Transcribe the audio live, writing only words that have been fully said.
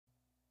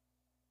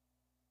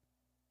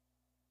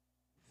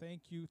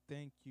Thank you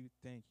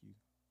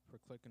for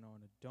clicking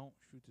on the Don't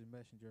Shoot the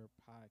Messenger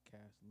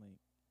podcast link.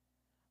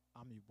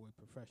 I'm your boy,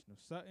 Professional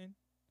Sutton.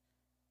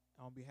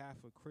 On behalf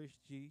of Chris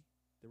G,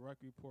 the Rec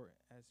Report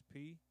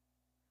SP,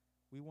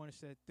 we want to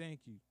say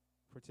thank you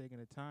for taking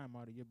the time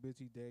out of your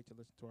busy day to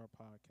listen to our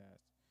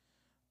podcast.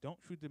 Don't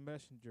Shoot the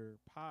Messenger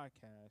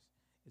podcast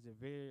is a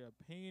very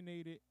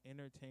opinionated,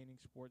 entertaining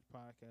sports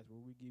podcast where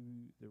we give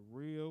you the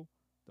real,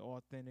 the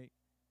authentic,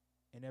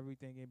 and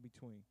everything in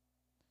between.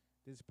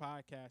 This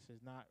podcast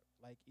is not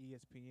like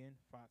ESPN,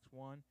 Fox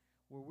 1,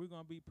 where we're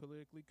going to be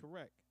politically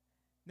correct.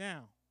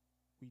 Now,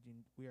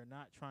 we are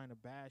not trying to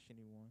bash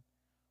anyone.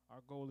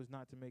 Our goal is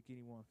not to make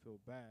anyone feel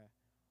bad,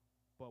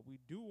 but we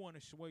do want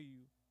to sway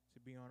you to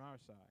be on our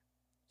side.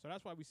 So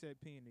that's why we said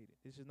opinionated.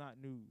 This is not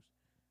news.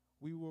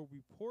 We will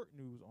report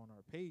news on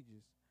our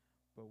pages,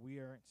 but we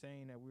aren't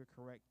saying that we're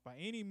correct by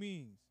any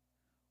means.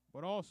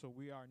 But also,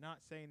 we are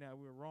not saying that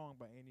we're wrong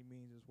by any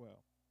means as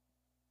well.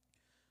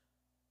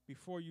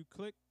 Before you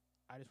click,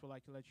 I just would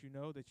like to let you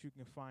know that you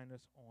can find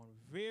us on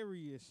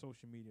various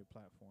social media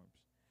platforms.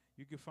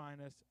 You can find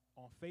us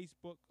on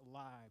Facebook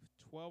Live,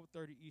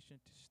 12:30 Eastern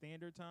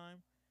Standard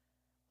Time,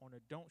 on the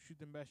Don't Shoot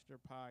the Messenger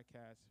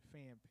podcast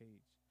fan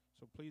page.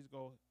 So please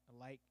go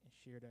like and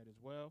share that as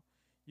well.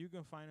 You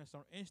can find us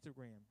on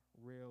Instagram,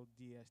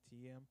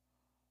 RealDSTM,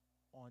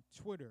 on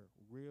Twitter,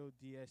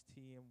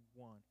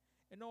 RealDSTM1,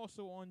 and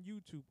also on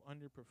YouTube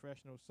under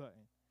Professional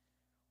Sutton.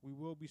 We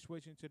will be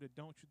switching to the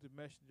Don't Shoot the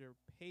Messenger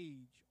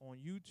page on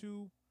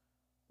YouTube,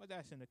 but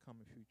that's in the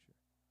coming future.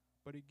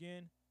 But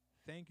again,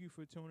 thank you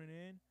for tuning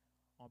in.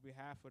 On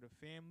behalf of the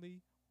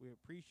family, we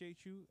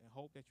appreciate you and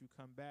hope that you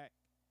come back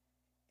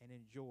and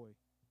enjoy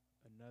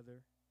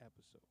another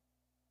episode.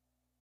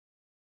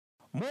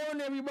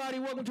 Morning, everybody.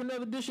 Welcome to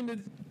another edition of...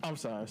 I'm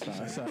sorry.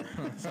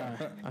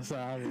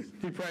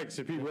 He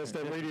practicing, people. That's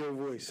that radio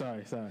voice.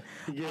 Sorry.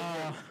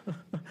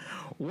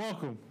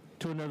 Welcome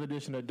to another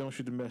edition of Don't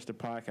Shoot the Messenger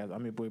podcast.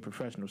 I'm your boy,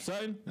 Professional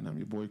Sutton. And I'm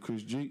your boy,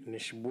 Chris G. And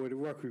it's your boy, the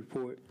Rec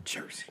Report,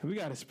 Jersey. We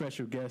got a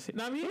special guest. He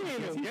ain't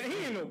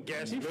no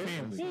guest,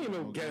 man. He ain't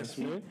no guest,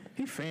 man.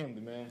 He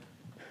family, man.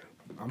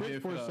 I'm here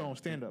for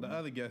stand up. The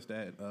other guest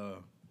that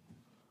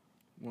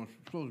was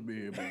supposed to be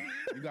here, but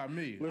you got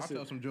me. Listen,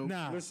 I'll tell some jokes.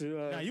 Nah,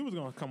 you was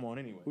going to come on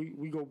anyway.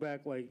 We go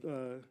back like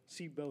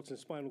seatbelts and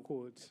spinal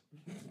cords.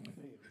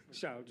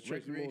 Shout out to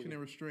Tracy Recreation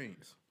and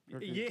restraints.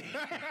 Yeah.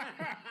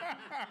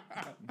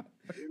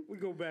 We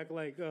go back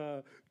like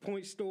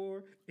point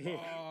store and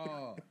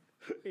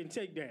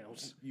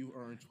takedowns. You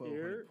earned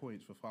 1,200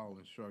 points for following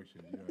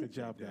instructions. Good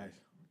job, guys.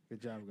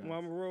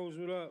 Mama Rose,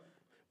 what up?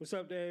 What's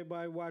up to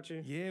everybody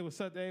watching? Yeah,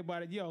 what's up to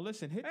everybody? Yo,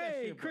 listen, hit that share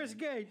button. Hey, Chris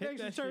Gay,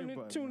 thanks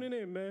for tuning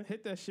in, man.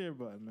 Hit that share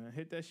button, man.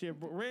 Hit that share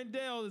button.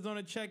 Randall is on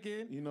a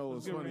check-in. You know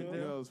what's funny?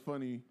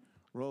 Funny.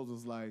 Rose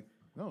was like,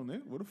 no,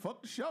 nigga, what the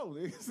fuck the show?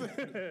 He's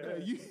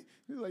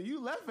like,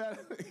 you left the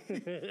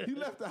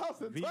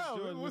house at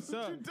 12. What's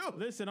up? You do?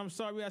 Listen, I'm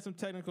sorry we had some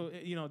technical,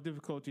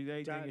 difficulties.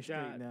 Everything is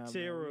straight now.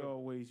 We're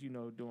always, doing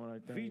our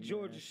thing. V.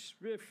 Georgia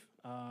Smith.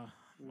 I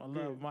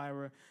love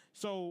Myra.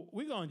 So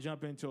we're going to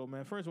jump into it,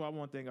 man. First of all, I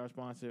want to thank our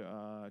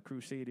sponsor,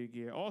 Crusader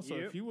Gear. Also,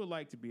 if you would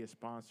like to be a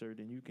sponsor,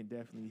 then you can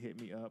definitely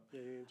hit me up.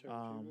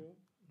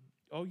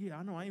 Oh, yeah,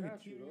 I know. I ain't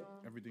even...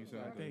 Everything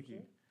sounds Thank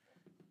you.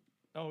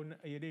 Oh,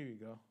 yeah, there you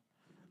go.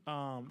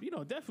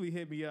 Definitely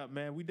hit me up,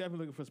 man. We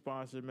definitely looking for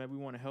sponsors, man. We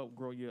want to help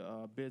grow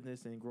your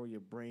business and grow your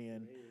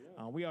brand.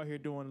 We out here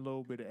doing a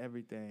little bit of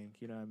everything,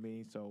 you know what I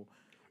mean? So...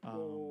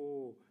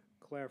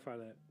 clarify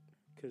that.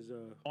 Because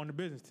on the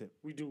business tip,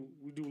 we do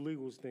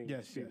legals things.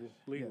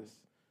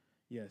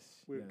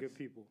 Yes. We're good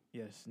people.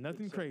 Yes,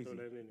 nothing crazy.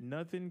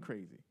 Nothing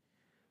crazy.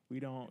 We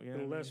don't.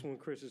 Unless when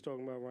Chris is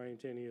talking about Ryan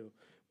Tannehill.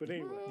 But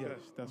anyway,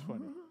 yes, that's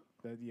funny.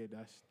 That's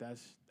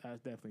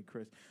definitely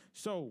Chris.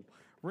 So,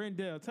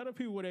 Rendell, tell the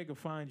people where they can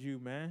find you,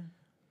 man.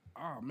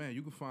 Oh man,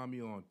 you can find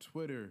me on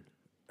Twitter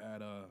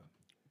at I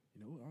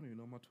don't even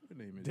know what my Twitter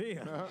name is.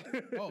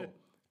 Damn.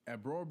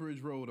 At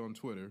Broadbridge Road on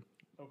Twitter.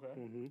 Okay.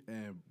 Mm-hmm.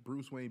 And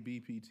Bruce Wayne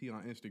BPT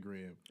on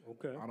Instagram.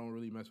 Okay. I don't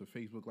really mess with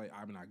Facebook.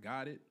 I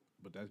got it,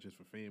 but that's just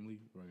for family,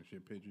 running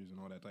shit pictures and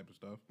all that type of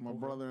stuff. My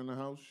brother in the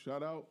house.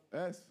 Shout out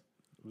S.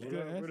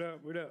 What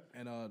up?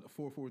 And the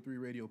 443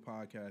 Radio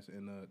podcast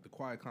and the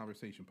Quiet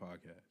Conversation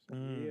podcast.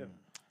 Yeah.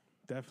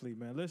 Definitely,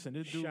 man. Listen,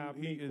 this dude,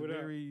 he is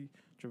very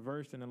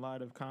traversed in a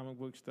lot of comic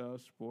book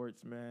stuff,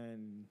 sports,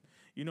 man.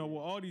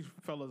 All these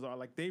fellas are,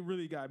 like, they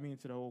really got me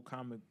into the whole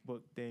comic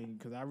book thing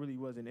because I really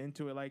wasn't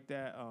into it like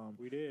that.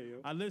 We did, yo.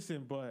 I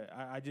listened, but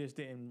I just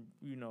didn't,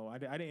 I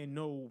didn't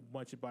know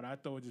much about it. I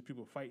thought it was just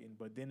people fighting,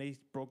 but then they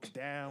broke it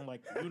down,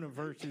 like,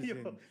 universes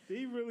and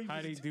they really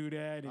how they do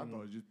that. I thought it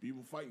was just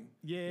people fighting.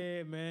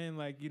 Yeah, man.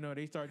 Like,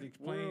 they started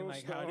explaining,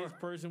 like, how this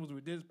person was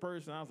with this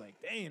person. I was like,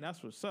 dang,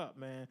 that's what's up,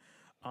 man.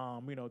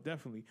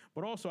 Definitely.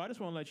 But also, I just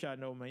want to let y'all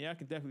know, man, y'all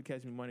can definitely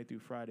catch me Monday through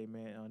Friday,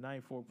 man.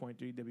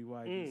 94.3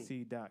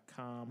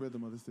 WYDC.com.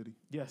 Rhythm of the city.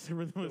 Yes,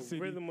 Rhythm of the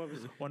City. Rhythm of the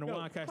City. On the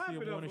Juan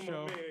Castillo Morning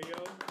Show.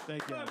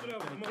 Thank you. Clap it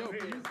up for my Yo, man,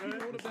 can you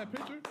son. hold up that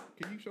picture?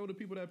 Can you show the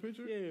people that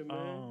picture? Yeah,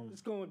 man.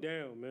 It's going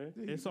down, man.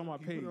 It's on my You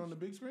page. put it on the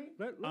big screen?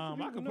 Let the I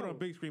people can put it know. on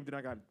big screen, then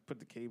I got to put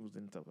the cables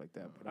and stuff like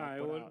that. But All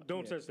right, well,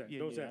 don't touch that.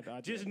 Don't touch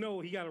that. Just know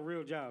he got a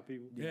real job,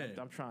 people. Yeah,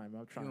 I'm trying,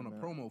 man. I'm He trying, on a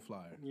man. promo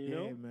flyer. You Yeah,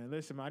 know? man.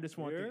 Listen, man, I just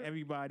want to thank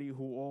everybody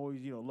who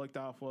always, looked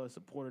out for us,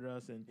 supported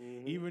us, and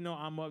even though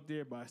I'm up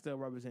there, but I still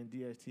represent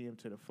DSTM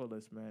to the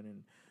fullest, man.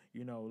 And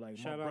like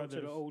Shout my out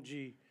to brothers the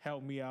OG.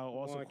 helped me out.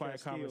 Also, Juan Quiet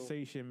Castillo.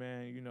 Conversation,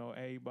 man.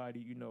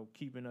 Everybody,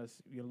 keeping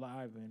us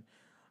alive. And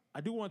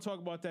I do want to talk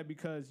about that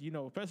because,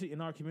 especially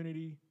in our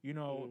community,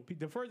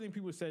 the first thing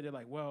people said, they're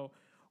like, well,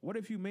 what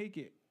if you make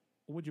it?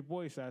 What your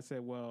boy said? I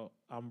said, well,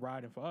 I'm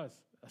riding for us.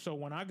 So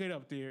when I get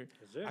up there,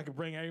 I can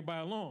bring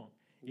everybody along.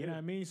 You know what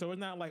I mean? So it's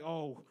not like,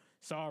 oh,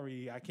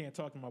 sorry, I can't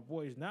talk to my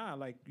boys. Nah,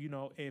 like,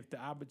 if the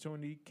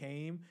opportunity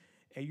came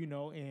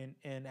and,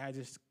 and I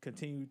just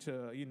continue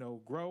to,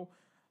 grow,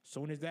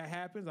 soon as that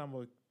happens, I'm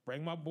going to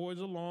bring my boys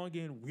along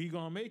and we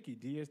going to make it.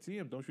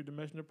 DSTM, Don't Shoot the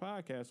Messenger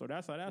podcast. So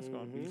that's how that's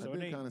going to be. So I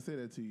did kind of say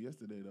that to you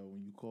yesterday, though,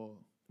 when you called.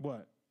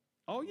 What?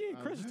 Oh yeah,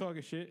 Chris is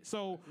talking shit.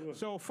 So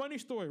funny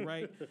story,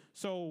 right?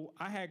 So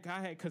I had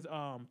because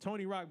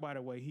Tony Rock, by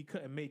the way, he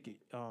couldn't make it.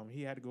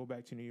 He had to go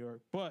back to New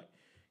York, but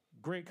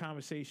great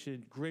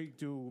conversation, great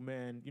dude,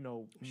 man.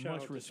 Shout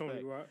much out to respect.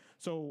 Tony Rock.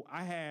 So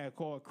I had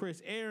called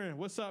Chris. Aaron,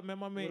 what's up, man?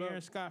 My man What up?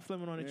 Aaron Scott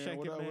Fleming on the Man, check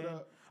what it, up, man. what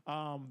up?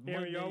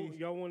 Aaron, Mondays-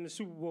 y'all won the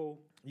Super Bowl.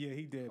 yeah,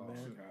 he did,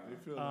 man. They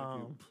feel like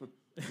it.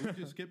 Did we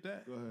just skip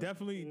that? Go ahead.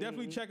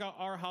 Definitely check out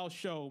our house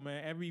show,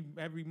 man.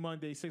 Every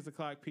Monday,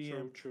 6:00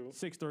 p.m. True.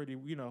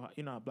 6:30. You know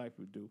how black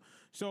people do.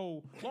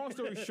 So long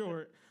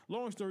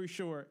story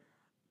short,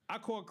 I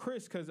called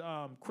Chris because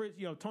Chris,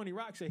 Tony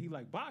Rock said he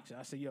like boxing.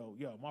 I said, yo,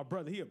 my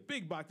brother, he a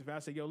big boxing fan. I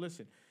said, yo,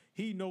 listen,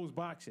 he knows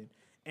boxing.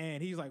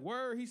 And he's like,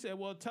 word. He said,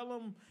 well, tell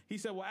him. He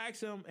said, well,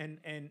 ask him.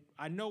 And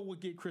I know what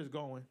get Chris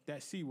going.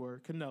 That C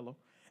word, Canelo.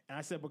 And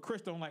I said, but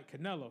Chris don't like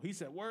Canelo. He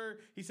said, word.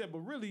 He said, but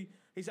really,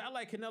 he said, I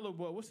like Canelo,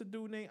 but what's the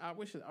dude name? I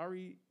wish it's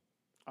Ari.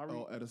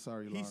 Oh,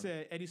 Edisari He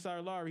said, Eddie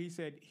Sarlari, he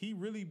said, he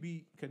really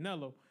beat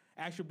Canelo.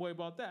 Ask your boy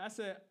about that. I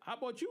said, how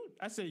about you?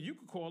 I said, you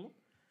could call him.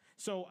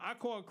 So I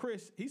called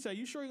Chris. He said,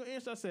 you sure he gonna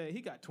answer? I said,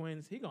 he got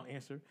twins. He gonna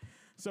answer.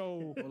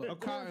 So,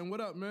 Cotton,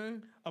 what up,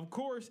 man? of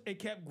course, it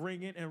kept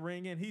ringing and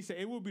ringing. He said,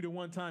 it will be the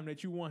one time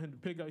that you want him to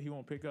pick up, he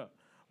won't pick up.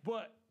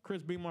 But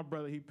Chris being my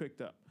brother, he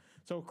picked up.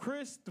 So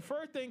Chris, the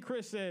first thing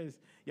Chris says,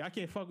 I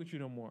can't fuck with you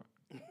no more.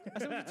 I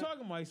said, what you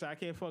talking about? He said, I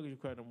can't fuck with you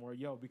no more.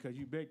 Yo, because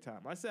you big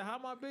time. I said, how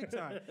am I big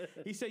time?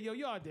 He said, yo,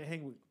 you out there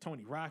hanging with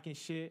Tony Rock and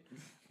shit.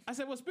 I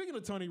said, well, speaking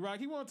of Tony Rock,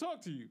 he want to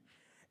talk to you.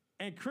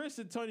 And Chris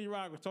and Tony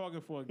Rock were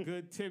talking for a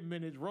good 10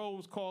 minutes.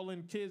 Rose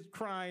calling, kids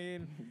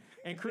crying,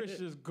 and Chris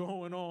just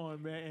going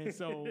on, man. And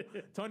so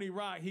Tony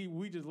Rock,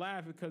 we just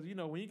laughing because,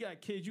 when you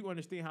got kids, you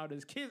understand how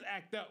those kids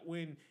act up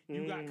when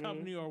you got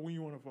company or when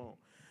you on the phone.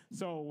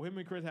 So him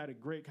and Chris had a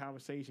great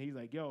conversation. He's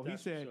like, yo, he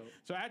said,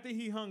 so after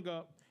he hung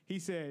up, he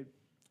said,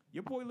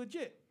 your boy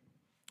legit.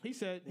 He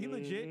said, he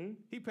legit.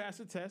 He passed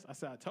the test. I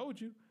said, I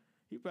told you.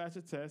 He passed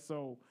the test.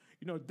 So,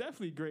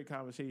 definitely great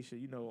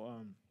conversation,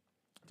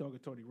 talking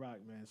to Tony Rock,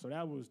 man. So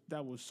that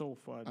was so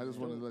fun. I just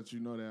wanted to let you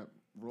know that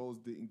Rose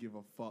didn't give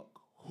a fuck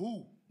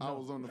who I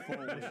was on the phone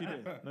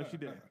with. No, she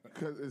did.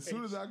 Because as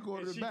soon as I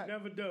called her She back,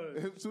 never does.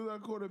 as soon as I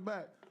called her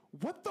back,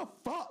 what the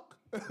fuck?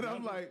 And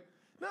I'm like,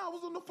 I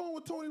was on the phone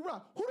with Tony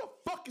Rock. Who the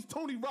fuck is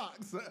Tony Rock?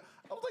 So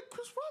I was like,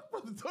 Chris Rock,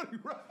 brother, Tony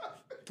Rock.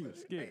 He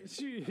was scared.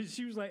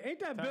 She was like, ain't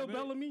that Bill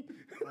Bellamy?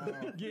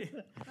 Yeah.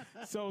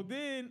 So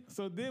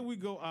then we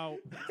go out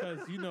because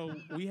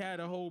we had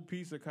a whole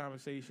pizza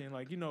conversation,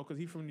 like because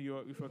he's from New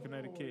York, we from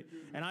Connecticut,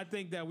 and I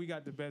think that we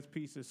got the best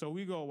pizza. So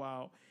we go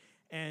out,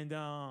 and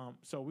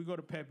so we go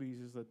to Pepe's,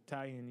 it's an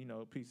Italian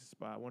pizza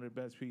spot, one of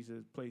the best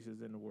pizza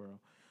places in the world.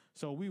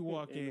 So we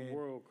walk in the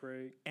world,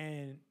 Craig.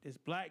 And this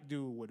black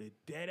dude with a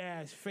dead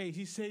ass face,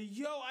 he said,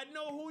 yo, I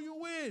know who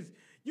you is.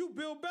 You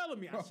Bill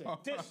Bellamy. I said,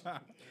 this.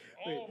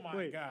 Oh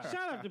my God.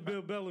 Shout out to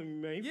Bill Bellamy,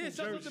 man. He from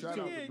Jersey. Shout out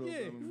to Bill Bellamy.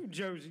 He from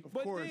Jersey.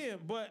 But course.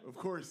 of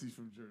course he's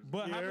from Jersey.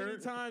 But how many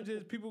times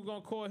is people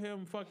gonna call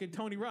him fucking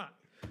Tony Rock?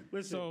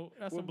 Listen, So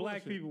that's we're some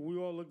black bullshit. people. We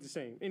all look the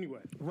same. Anyway.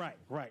 Right.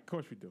 Of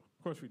course we do.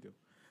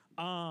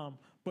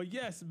 But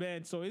yes,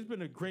 man. So it's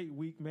been a great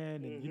week,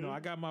 man. And I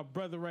got my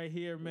brother right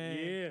here, man.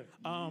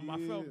 Yeah. I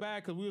felt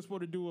bad because we were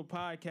supposed to do a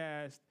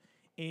podcast,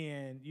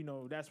 and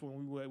that's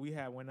when we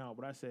had went out.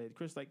 But I said,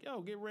 Chris, like, yo,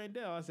 get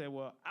Randall. I said,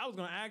 well, I was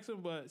gonna ask him,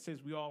 but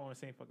since we all on the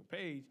same fucking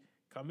page,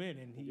 come in,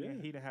 and he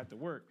didn't have to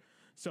work.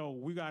 So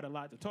we got a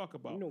lot to talk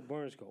about.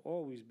 Burns will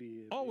always be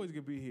here. Always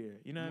gonna be here.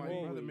 You know what I My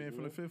mean? brother, man,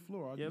 from the 5th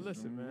floor.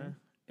 Listen, man.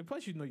 And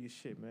plus, you know your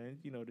shit, man.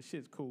 The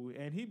shit's cool.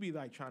 And he be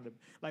like trying to,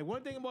 like,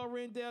 one thing about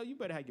Randall, you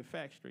better have your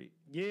facts straight.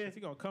 Yeah. Because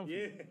he gonna come for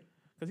you.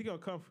 Because he gonna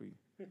come for you.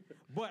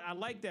 But I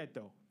like that,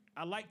 though.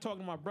 I like talking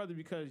to my brother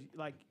because,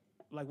 like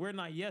we're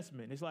not yes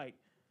men. It's like,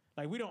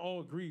 Like we don't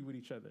all agree with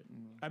each other.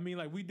 I mean,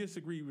 like we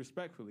disagree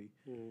respectfully.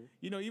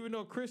 You know, even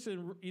though Chris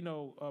and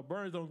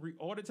Burns don't agree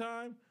all the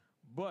time,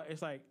 but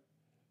it's like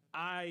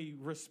I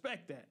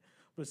respect that.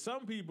 But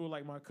some people,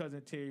 like my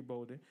cousin Terry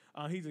Bolden,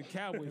 he's a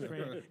Cowboys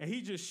fan, and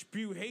he just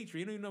spew hatred.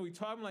 You don't even know what he's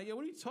talking. I'm like, yo,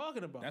 what are you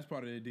talking about? That's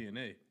part of their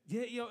DNA.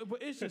 Yeah, yo,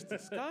 but it's just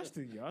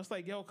disgusting, yo. It's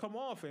like, yo, come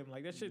on, fam.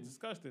 Like that shit's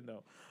disgusting,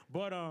 though.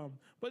 But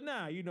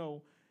nah,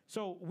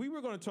 so we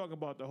were going to talk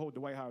about the whole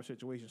Dwight Howard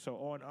situation. So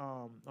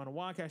on the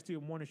Juan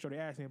Castillo morning show, they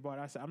asked me about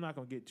it. I said, I'm not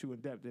going to get too in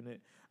depth in it.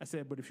 I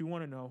said, but if you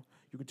want to know,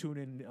 you can tune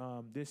in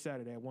this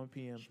Saturday at 1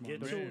 p.m.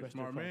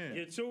 Smart man.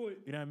 Get to it.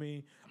 You know what I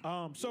mean?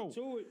 So Get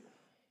to it.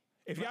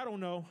 if y'all don't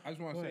know, I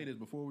just want to say this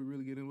before we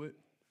really get into it.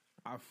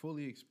 I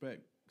fully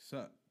expect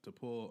Sut to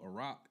pull a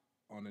rock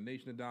on the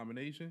Nation of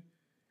Domination.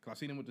 Because I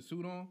seen him with the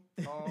suit on.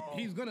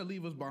 He's going to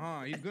leave us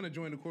behind. He's going to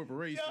join the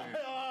corporation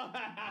and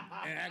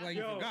act like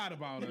he forgot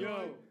about us.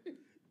 Yo,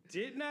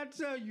 did not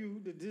tell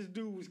you that this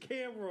dude was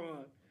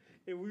Cameron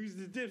and we used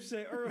to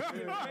Dipset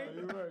earlier,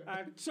 right?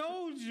 I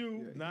told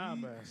you. Nah,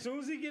 man. As soon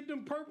as he get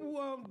them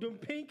purple, them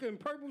pink and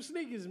purple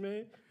sneakers,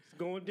 man, it's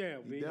going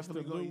down, man. It's the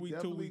Louis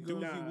Tooey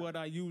doozy, what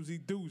I usually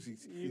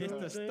doozies. It's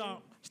the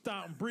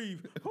stomp,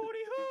 breathe, hootie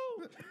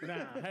hoo.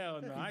 Nah, hell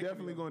no. He's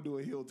definitely going to do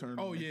a heel turn.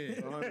 Oh, yeah.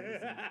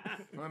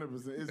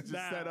 100%. It's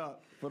just set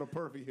up for the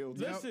perfect heel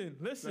turn.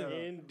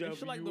 Listen.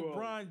 It's like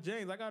LeBron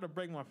James. I got to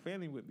bring my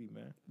family with me,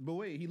 man. But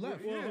wait, he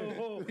left.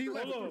 He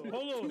left.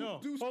 Hold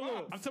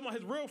on. I'm talking about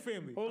his real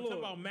family. I'm talking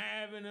about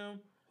Mav and them.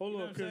 Hold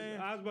on, because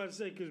I was about to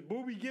say, because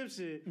Boobie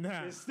Gibson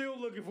is still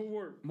looking for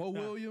work. Mo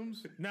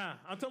Williams? Nah,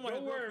 I'm talking about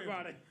Don't worry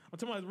about it. I'm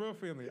talking about his real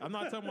family. I'm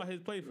not talking about his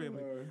play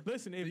family.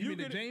 Listen, if you mean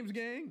the James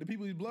gang? The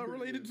people he's blood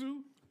related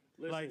to?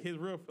 Listen, like his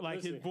real,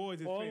 like his boys,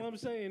 his all family. I'm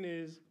saying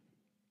is,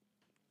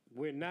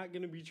 we're not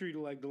going to be treated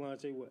like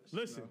Delonte West.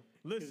 Listen.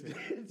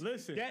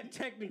 That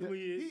technically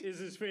is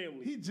his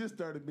family. He just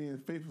started being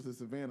faithful to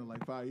Savannah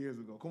like 5 years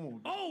ago. Come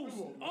on.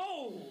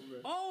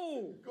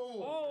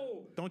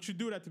 Don't you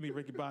do that to me,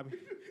 Ricky Bobby.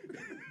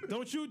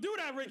 Don't you do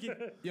that, Ricky.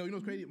 Yo, you know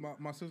what's crazy?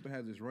 My sister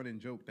has this running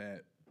joke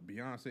that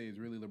Beyonce is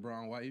really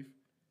LeBron's wife,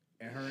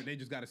 and her they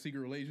just got a secret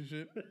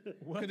relationship.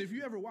 Because if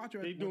you ever watch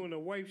her, they doing a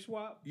wife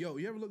swap. Yo,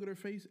 you ever look at her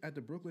face at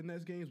the Brooklyn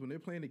Nets games when they're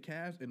playing the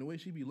Cavs, and the way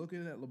she be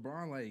looking at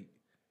LeBron, like,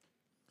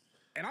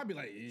 and I'd be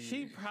like,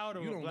 she proud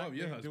of you a don't black love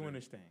your man husband. doing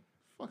this thing.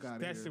 Fuck out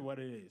of here. That's what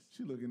it is.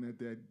 She looking at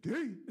that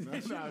D.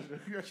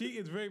 She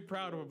is very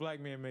proud of a black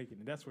man making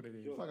it. That's what it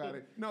is. Fuck out of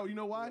here. No, you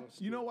know why?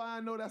 You know why I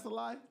know that's a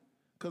lie?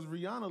 Because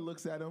Rihanna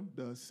looks at him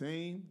the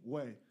same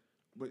way.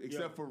 But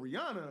except for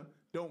Rihanna,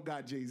 don't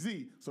got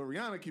Jay-Z. So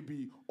Rihanna can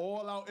be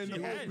all out in the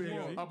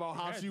open about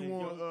how she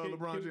want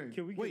LeBron James.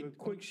 Can we give a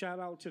quick shout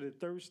out to the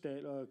thirst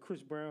that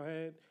Chris Brown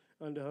had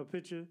under her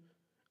picture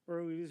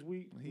early this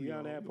week?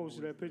 Rihanna had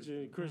posted that picture,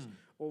 and Chris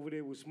over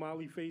there with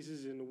smiley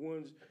faces and the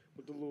ones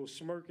with the little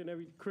smirk and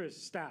everything.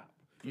 Chris, stop.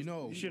 You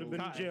know, you should have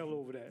been in jail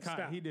over that.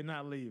 Stop. He did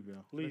not leave, yo.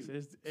 Leave.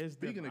 It's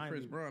Speaking of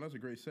Chris Brown, that's a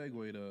great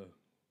segue to,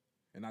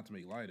 and not to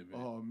make light of it.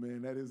 Oh,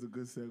 man, that is a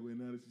good segue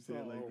now that you say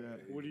it like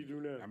that. What do you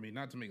do now? I mean,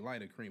 not to make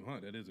light of Kareem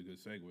Hunt, that is a good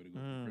segue to go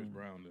from Chris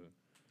Brown to...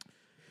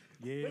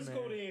 Yeah, Let's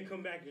go there and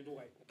come back to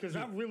Dwight, because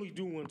I really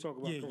do want to talk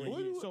about Kareem.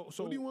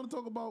 What do you want to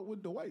talk about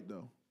with Dwight,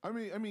 though? I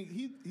mean,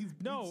 he's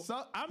been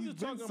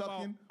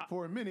sucking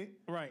for a minute.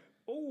 Right.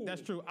 Oh,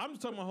 that's true. I'm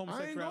just talking about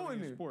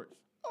homosexuality in sports.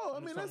 Oh, I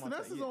mean,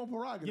 that's his own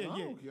prerogative.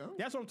 Yeah.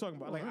 That's what I'm talking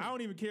about. Like, I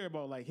don't even care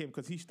about like him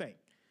because he stank.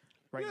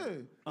 Right.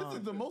 Yeah, this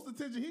is the most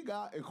attention he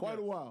got in quite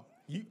a while.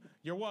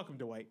 You're welcome,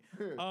 Dwight.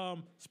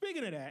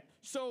 Speaking of that,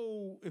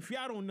 so if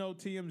y'all don't know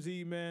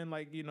TMZ, man,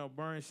 like,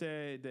 Burns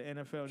said the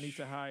NFL needs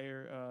to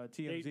hire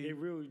TMZ. They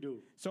really do.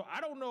 So I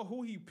don't know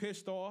who he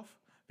pissed off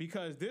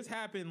because this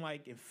happened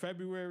like in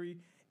February.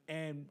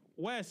 And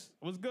Wes,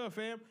 what's good,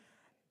 fam?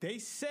 They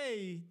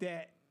say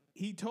that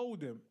he told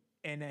them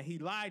and that he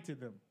lied to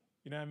them.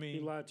 You know what I mean?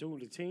 He lied to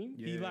the team?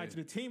 Yeah. He lied to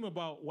the team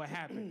about what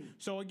happened.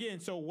 So again,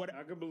 what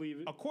I can believe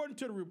it. According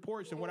to the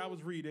reports and what I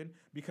was reading,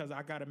 because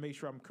I got to make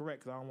sure I'm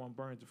correct, because I don't want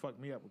Burns to fuck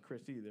me up with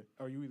Chris either,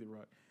 or you either,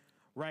 Rock.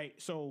 Right?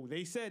 So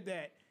they said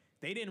that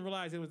they didn't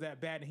realize it was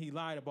that bad, and he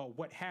lied about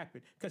what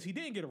happened because he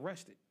didn't get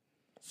arrested.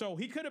 So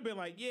he could have been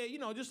like,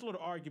 just a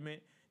little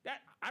argument. That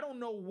I don't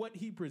know what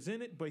he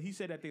presented, but he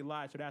said that they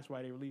lied, so that's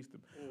why they released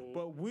him.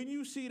 But when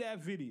you see that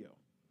video,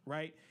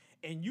 right,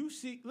 and you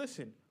see,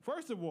 listen,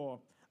 first of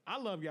all, I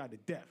love y'all to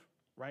death,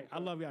 right? I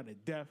love y'all to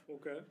death.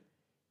 Okay.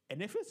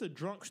 And if it's a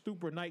drunk,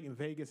 stupid night in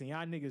Vegas and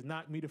y'all niggas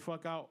knock me the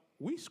fuck out,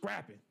 we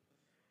scrapping.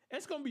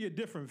 It's going to be a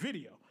different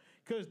video.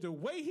 Because the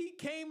way he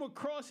came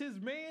across his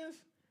mans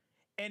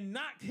and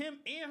knocked him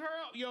and her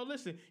out, yo,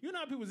 listen, you know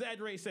how people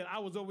exaggerate, said, I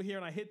was over here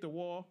and I hit the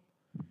wall?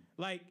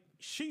 Like,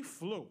 she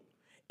flew.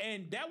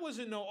 And that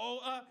wasn't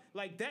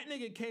like that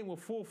nigga came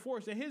with full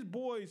force and his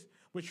boys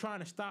were trying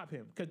to stop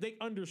him because they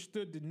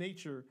understood the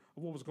nature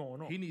of what was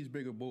going on. He needs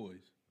bigger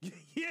boys.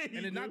 Yeah,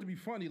 and then not to be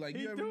funny, like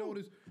you ever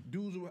notice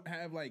dudes will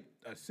have like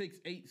a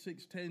 6'8",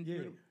 6'10". Yeah.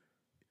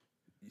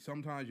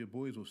 Sometimes your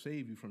boys will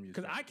save you from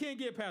yourself. Because I can't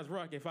get past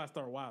Rock if I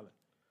start wilding.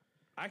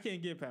 I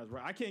can't get past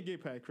Rock. I can't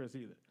get past Chris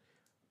either.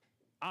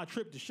 I'll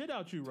trip the shit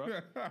out you, bro.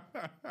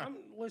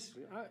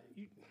 Listen,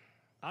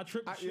 I'll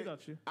trip the shit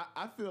out you.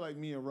 I feel like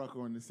me and Ruck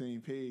are on the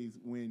same page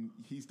when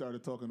he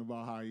started talking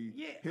about how he.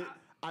 Yeah,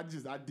 I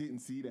didn't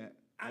see that.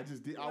 I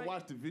just did. I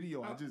watched the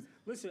video.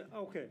 listen.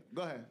 Okay,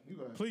 go ahead. You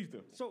go ahead. Please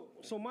do.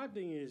 So my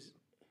thing is,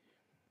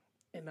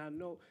 and I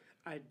know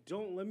I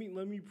don't. Let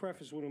me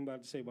preface what I'm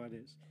about to say by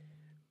this.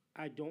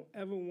 I don't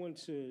ever want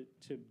to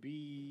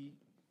be,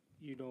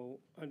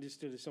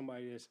 understood as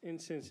somebody that's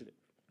insensitive.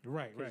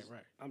 Right.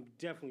 I'm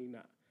definitely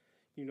not.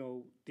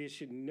 There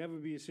should never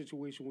be a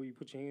situation where you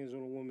put your hands on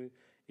a woman.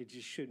 It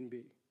just shouldn't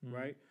be,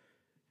 right?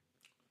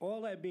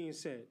 All that being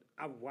said,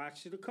 I've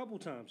watched it a couple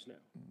times now,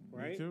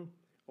 right? Me too.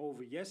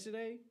 Over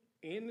yesterday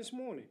and this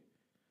morning.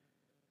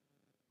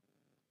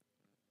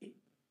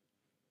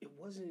 It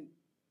wasn't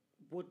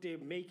what they're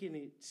making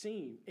it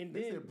seem. And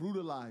They then said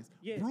brutalized.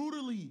 Yeah.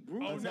 Brutally. Oh,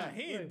 nah, attacked.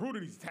 he ain't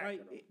brutally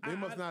attacked. They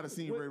must not have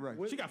seen Ray Ray.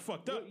 She got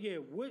fucked up. What She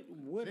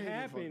ain't get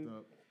happened? fucked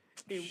up.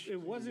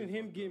 It wasn't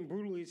him getting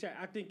brutally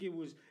attacked. I think it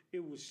was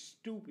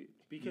stupid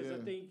because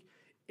I think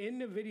in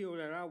the video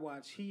that I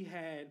watched, he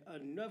had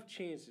enough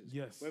chances,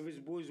 whether his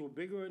boys were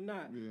bigger or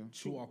not,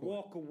 to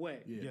walk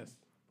away. Yes.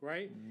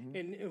 Right?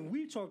 And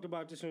we talked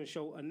about this on the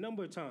show a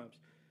number of times.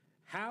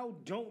 How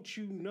don't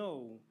you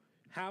know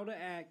how to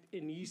act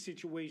in these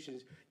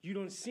situations? You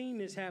done seen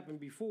this happen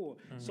before.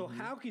 So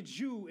how could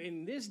you,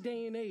 in this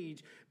day and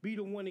age, be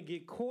the one to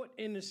get caught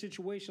in a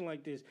situation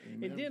like this?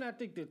 And then I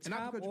think the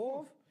top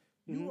off...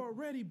 You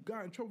already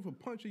got in trouble for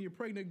punching your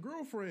pregnant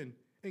girlfriend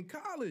in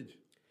college.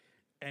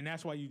 And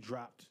that's why you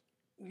dropped.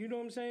 You know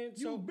what I'm saying?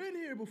 You've been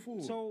here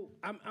before. So,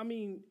 I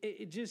mean,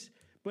 it just...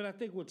 But I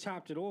think what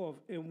topped it off,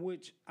 in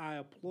which I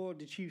applaud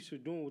the Chiefs for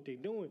doing what they're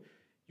doing,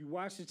 you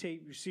watch the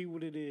tape, you see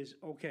what it is,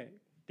 okay,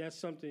 that's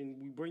something,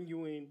 we bring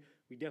you in,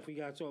 we definitely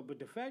got to talk. But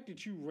the fact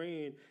that you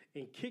ran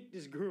and kicked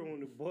this girl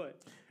in the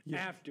butt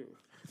after...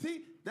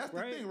 See, that's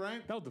the thing,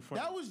 right?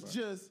 That was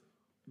just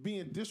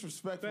being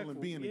disrespectful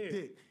and being a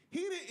dick.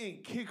 He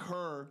didn't kick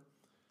her.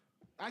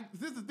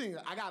 This is the thing.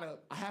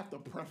 I have to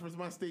preface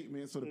my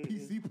statement so the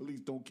PC police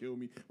don't kill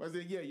me. But I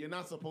said, you're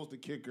not supposed to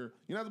kick her.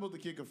 You're not supposed to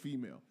kick a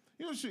female.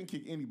 You shouldn't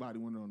kick anybody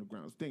when they're on the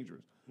ground. It's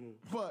dangerous.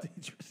 But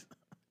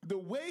the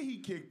way he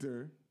kicked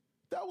her,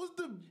 that was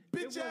the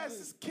bitch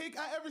ass kick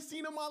I ever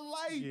seen in my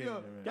life.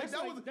 Yeah, that's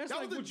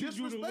like what you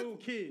do to little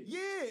kids.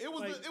 Yeah, it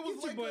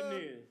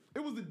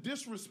was a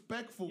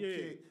disrespectful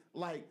kick.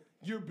 Like,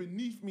 you're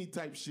beneath me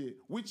type shit,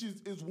 which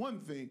is one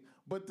thing.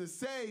 But to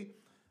say,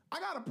 I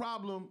got a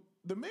problem.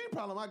 The main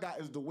problem I got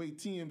is the way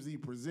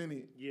TMZ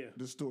presented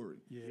the story.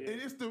 Yeah.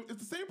 And it's the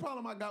same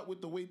problem I got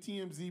with the way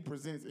TMZ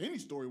presents any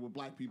story with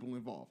black people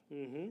involved.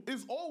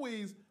 It's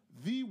always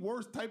the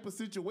worst type of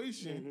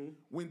situation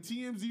when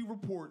TMZ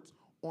reports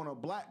on a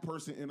black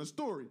person in a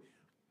story.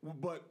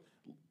 But,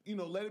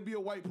 let it be a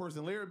white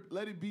person.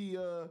 Let it be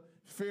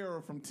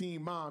Farrah from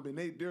Teen Mom, and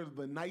they're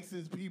the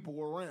nicest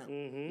people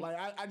around. Like,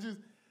 I just...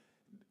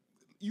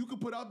 You can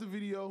put out the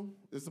video.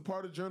 It's a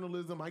part of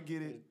journalism. I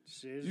get it.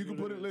 You can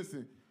put it.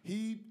 Listen,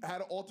 he had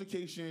an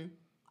altercation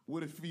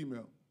with a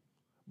female.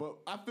 But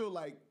I feel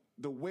like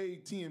the way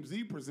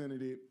TMZ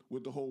presented it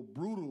with the whole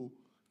brutal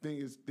thing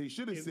is they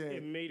should have said...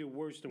 It made it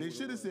worse than They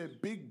should have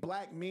said, big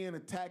black man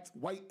attacks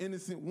white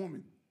innocent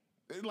woman.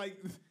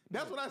 Like,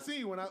 that's what I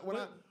seen when I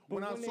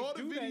saw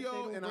the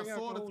video and I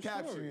saw the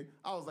caption. Story.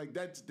 I was like,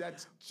 that's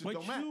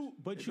don't match.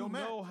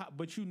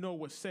 But you know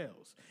what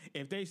sells.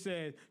 If they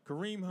said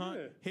Kareem Hunt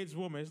hits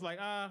woman, it's like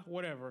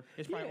whatever.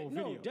 It's probably old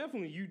video. No,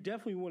 definitely. You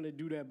definitely want to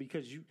do that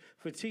because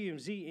for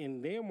TMZ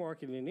and their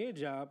marketing and their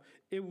job,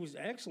 it was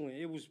excellent.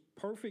 It was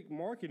perfect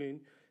marketing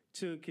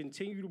to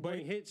continue to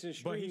bring hits and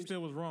streams. But he still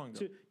was wrong,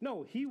 though.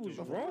 No, he was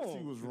wrong.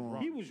 He was wrong.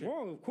 He was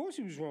wrong. Of course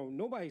he was wrong.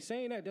 Nobody's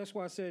saying that. That's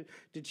why I said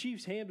the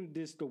Chiefs handled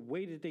this the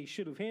way that they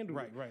should have handled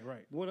it.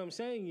 Right. What I'm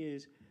saying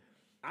is,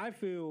 I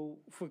feel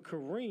for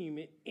Kareem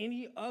and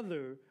any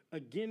other,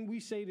 again, we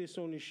say this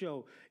on the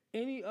show,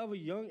 any other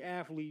young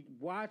athlete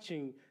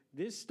watching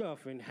this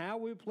stuff and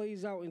how it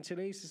plays out in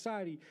today's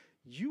society,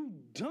 you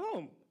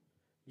dumb.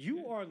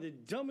 You are the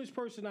dumbest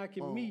person I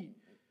can meet.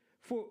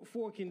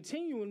 For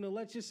continuing to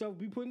let yourself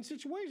be put in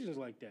situations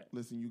like that.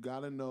 Listen, you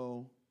gotta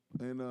know,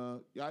 and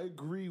I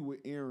agree with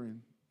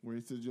Aaron where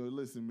he says, "Yo,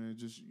 listen, man,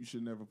 you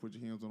should never put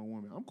your hands on a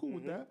woman." I'm cool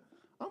with that.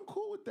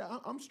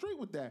 I'm straight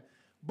with that.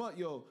 But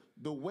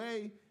the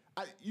way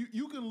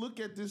you can look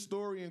at this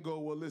story and go,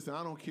 "Well, listen,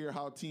 I don't care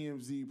how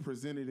TMZ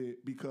presented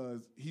it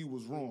because he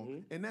was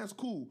wrong," and that's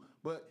cool.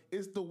 But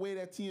it's the way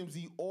that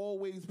TMZ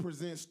always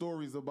presents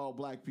stories about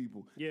black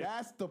people. Yeah.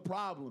 That's the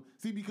problem.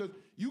 See, because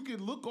you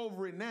can look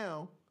over it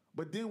now.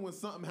 But then when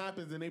something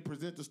happens and they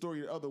present the story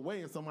the other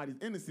way and somebody's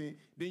innocent,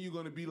 then you're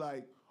going to be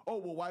like, oh,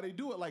 well, why they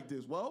do it like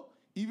this? Well,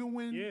 even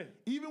when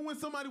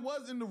somebody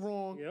was in the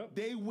wrong,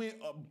 they went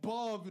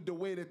above the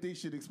way that they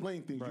should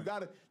explain things.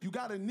 Right. You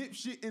gotta nip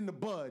shit in the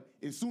bud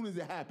as soon as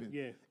it happens.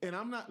 Yeah. And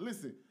I'm not,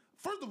 listen,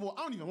 first of all,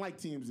 I don't even like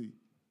TMZ.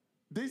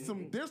 There's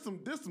some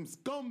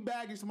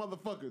scumbaggish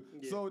motherfuckers.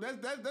 Yeah. So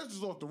that's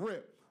just off the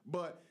rip.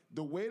 But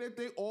the way that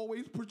they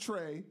always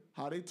portray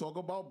how they talk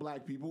about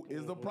black people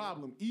is a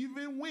problem.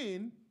 Even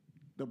when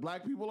the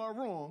black people are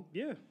wrong.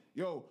 Yeah.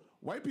 Yo,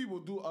 white people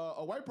do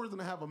a white person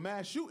to have a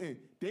mass shooting,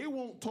 they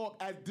won't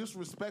talk as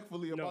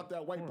disrespectfully about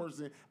that white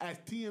person as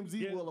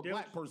TMZ will a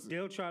black person.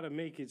 They'll try to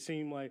make it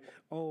seem like,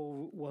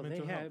 oh, well, they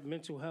had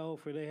mental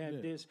health or they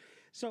had this.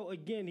 So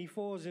again, he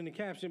falls in the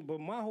caption.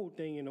 But my whole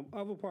thing, and the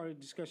other part of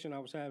the discussion I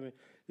was having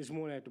this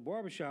morning at the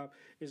barbershop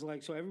is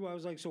like, so everybody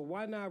was like, so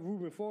why not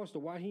Reuben Foster?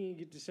 Why he didn't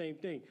get the same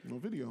thing? No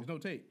video. There's no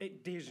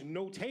tape. There's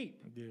no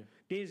tape. Yeah.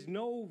 There's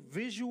no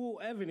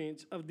visual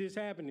evidence of this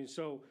happening.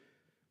 So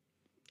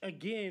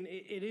again,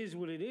 it is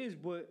what it is.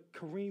 But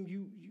Kareem,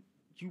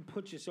 you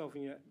put yourself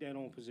in that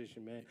own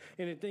position, man.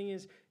 And the thing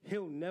is,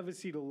 he'll never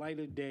see the light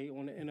of day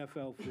on the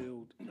NFL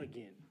field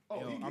again. Oh,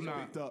 Yo,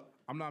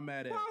 I'm not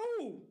mad at.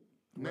 Who?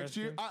 Next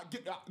year,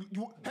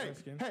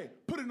 hey,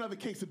 put another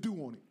case of do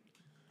on it.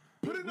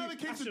 Put another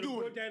case of do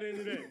on it.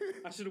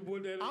 I should have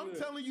put that in there. I'm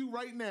telling you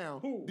right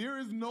now, there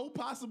is no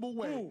possible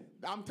way.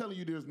 I'm telling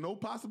you, there's no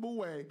possible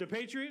way. The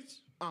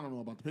Patriots? I don't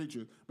know about the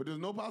Patriots, but there's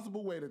no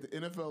possible way that the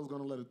NFL is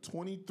going to let a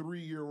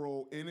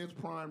 23-year-old in his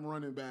prime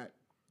running back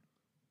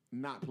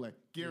not play.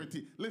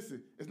 Guaranteed.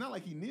 Listen, it's not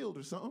like he kneeled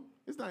or something.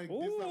 It's not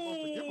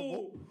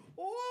unforgivable.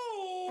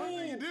 First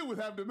thing he did was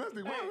have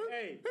domestic violence.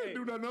 He didn't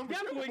do nothing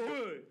unforgivable. That boy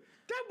good.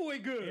 That boy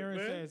good, Aaron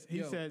man.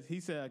 he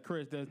said,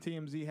 Chris, does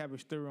TMZ have a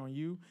story on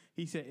you?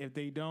 He said, if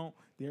they don't,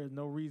 there's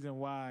no reason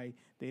why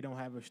they don't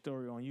have a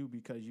story on you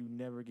because you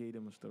never gave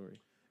them a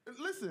story.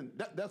 Listen,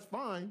 that's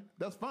fine.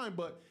 That's fine,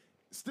 but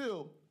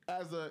still,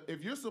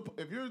 if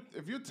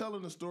you're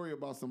telling a story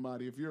about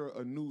somebody, if you're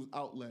a news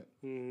outlet,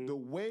 the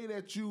way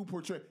that you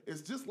portray,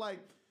 it's just like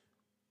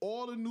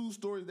all the news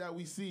stories that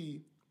we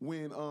see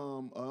when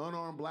an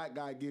unarmed black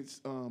guy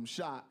gets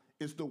shot.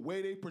 It's the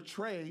way they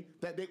portray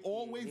that they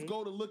always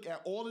go to look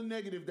at all the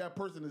negative that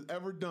person has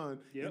ever done,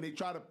 and they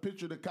try to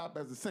picture the cop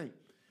as a saint.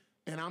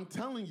 And I'm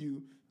telling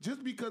you,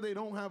 just because they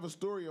don't have a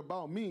story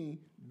about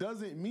me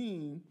doesn't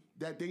mean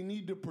that they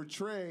need to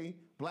portray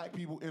black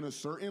people in a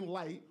certain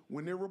light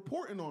when they're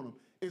reporting on them.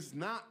 It's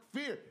not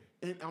fair.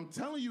 And I'm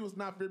telling you it's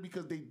not fair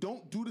because they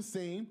don't do the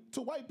same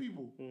to white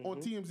people on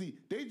TMZ.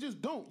 They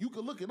just don't. You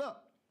can look it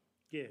up.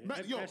 Yeah,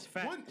 that's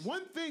facts.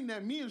 One thing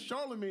that me and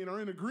Charlamagne are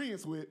in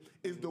agreement with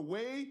is the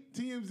way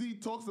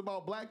TMZ talks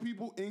about black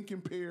people in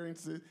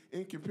comparison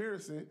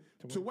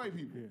to white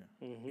people.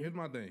 Yeah. Here's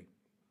my thing.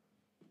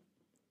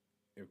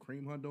 If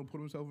Kareem Hunt don't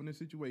put himself in this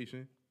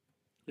situation,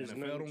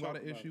 NFL don't got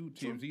an issue,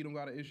 TMZ don't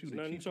got an issue,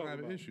 the Chiefs don't have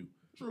an issue.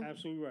 True.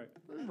 Absolutely right.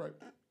 Very right.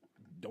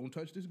 Don't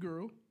touch this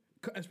girl.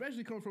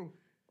 Especially coming from,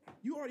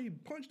 you already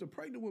punched a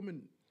pregnant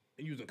woman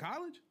and you was in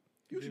college?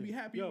 You should be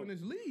happy in this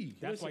league.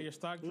 That's why your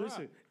stock dropped.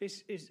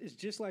 Listen, it's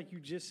just like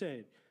you just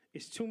said.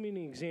 It's too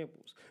many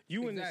examples.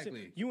 You in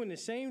the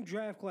same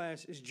draft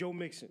class as Joe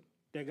Mixon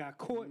that got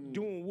caught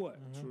doing what?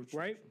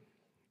 Right?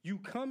 You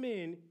come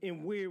in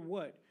and we're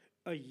what?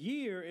 A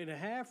year and a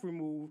half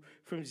removed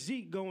from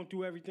Zeke going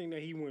through everything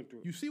that he went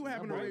through. You see what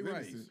happened to Ray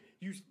Rice.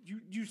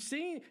 You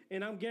seen,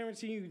 and I'm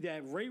guaranteeing you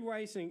that Ray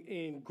Rice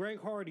and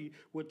Greg Hardy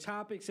were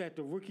topics at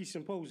the rookie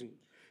symposium.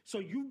 So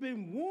you've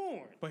been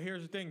warned. But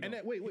here's the thing, though. And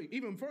that, wait,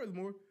 even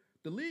furthermore,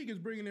 the league is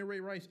bringing in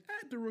Ray Rice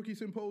at the rookie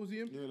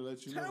symposium, to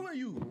let you telling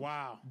you,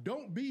 wow,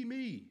 don't be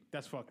me.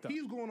 That's fucked up.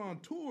 He's going on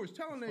tours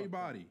telling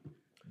everybody,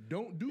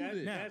 don't do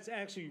this. That's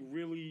actually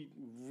really,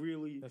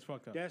 really. That's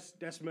fucked up.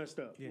 That's messed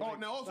up. Yeah. Oh,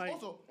 now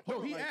also,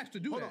 he asked to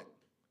do that.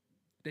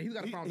 He's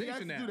got a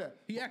foundation now.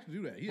 He asked to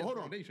do that. He has a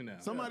foundation now.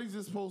 Somebody's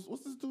just supposed.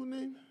 What's this dude's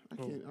name? I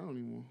don't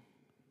even know.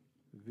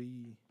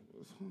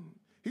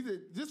 He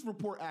said, just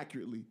report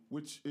accurately,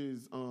 which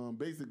is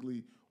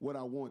basically what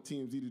I want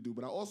TMZ to do.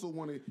 But I also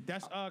wanted...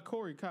 That's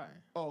Corey Cotton.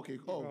 Oh, okay.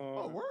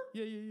 Word?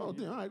 Yeah. Oh,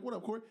 damn. All right. What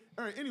up, Corey?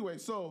 All right. Anyway,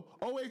 so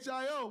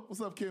OHIO.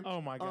 What's up, Kim?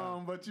 Oh, my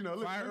God. But,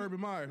 Fire Urban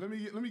Meyer. Let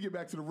me get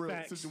back to the real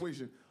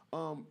situation.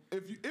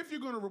 If you're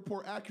going to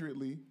report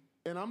accurately,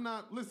 and I'm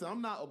not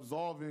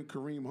absolving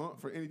Kareem Hunt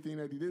for anything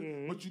that he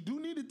did, but you do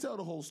need to tell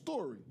the whole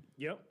story.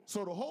 Yep.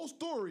 So the whole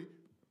story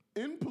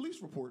in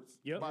police reports,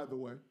 by the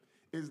way,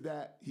 is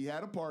that he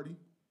had a party.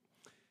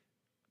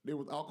 There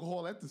was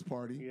alcohol at this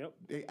party. Yep.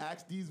 They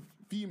asked these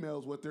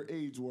females what their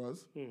age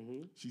was.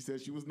 She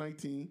said she was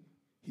 19.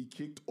 He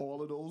kicked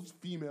all of those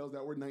females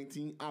that were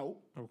 19 out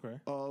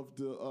of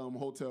the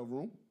hotel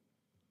room.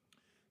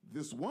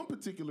 This one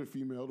particular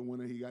female, the one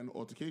that he got in an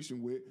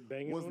altercation with,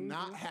 was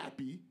not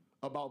happy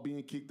about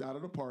being kicked out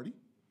of the party.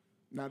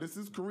 Now, this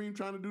is Kareem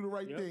trying to do the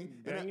right thing.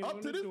 And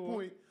up to this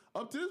point,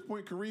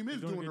 Kareem is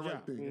doing the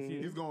right thing.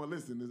 He's going,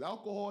 listen, there's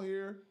alcohol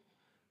here.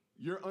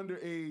 You're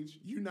underage.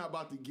 You're not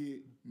about to get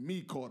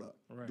me caught up.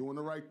 Doing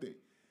the right thing.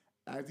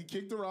 As he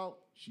kicked her out,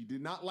 she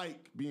did not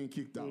like being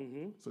kicked out.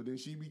 So then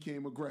she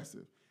became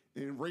aggressive.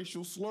 And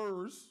racial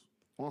slurs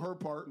on her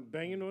part.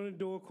 Banging on the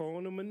door,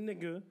 calling him a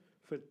nigga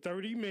for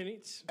 30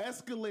 minutes.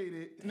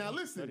 Escalated. Now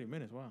listen. 30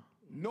 minutes, wow.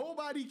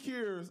 Nobody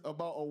cares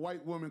about a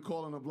white woman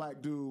calling a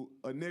black dude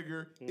a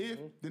nigger if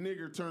the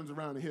nigger turns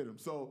around and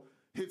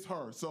hits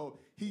her. So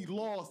he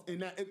lost in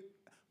that.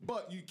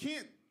 But you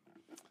can't...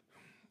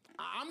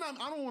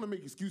 I don't want to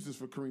make excuses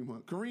for Kareem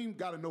Hunt. Kareem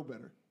got to know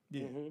better.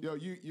 Yeah. Yo,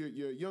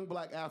 you're a young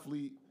black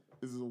athlete.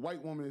 This is a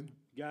white woman.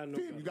 You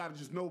got to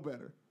just know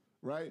better,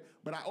 right?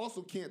 But I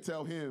also can't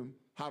tell him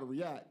how to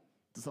react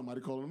to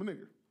somebody calling him a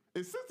nigger.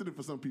 It's sensitive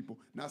for some people.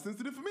 Not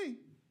sensitive for me,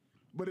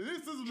 but it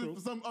is sensitive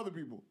for some other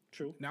people.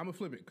 True. Now I'm gonna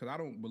flip it because I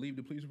don't believe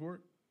the police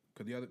report.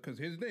 Because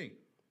here's the thing: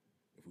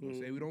 if we're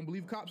gonna say we don't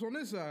believe cops on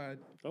this side,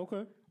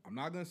 okay, I'm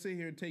not gonna sit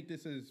here and take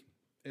this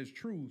as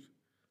truth,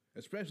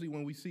 especially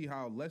when we see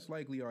how less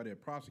likely are they to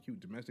prosecute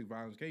domestic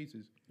violence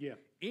cases. Yeah,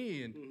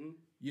 and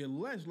you're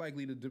less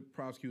likely to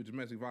prosecute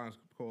domestic violence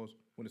cause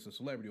when it's a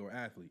celebrity or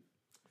athlete.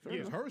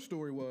 Yeah. Her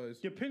story was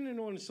depending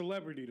on the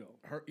celebrity though.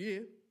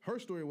 Her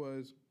story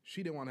was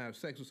she didn't want to have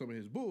sex with some of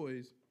his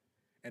boys,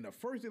 and the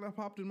first thing that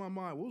popped in my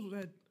mind what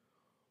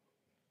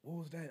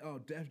was that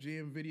Def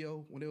Jam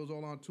video when they was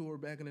all on tour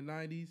back in the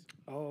 90s?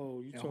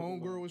 Oh, you and talking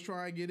homegirl about, was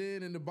trying to get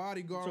in, and the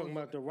bodyguard talking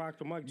about the Rock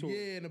the Mic tour.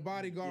 Yeah, and the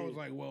bodyguard was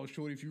like, "Well,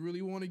 shorty, if you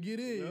really want to get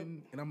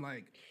in," and I'm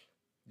like,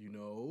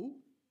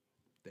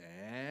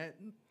 that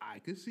I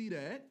could see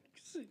that.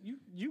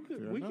 You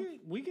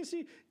could we can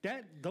see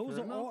that those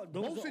Fair are all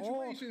those Both are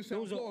situations all,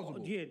 sound those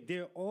plausible. Are,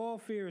 they're all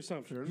fair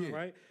assumptions,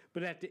 right?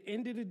 But at the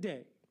end of the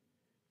day,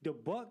 the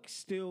buck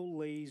still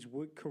lays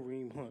with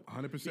Kareem Hunt.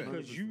 100%.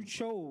 Because you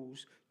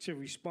chose to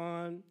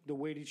respond the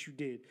way that you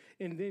did.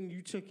 And then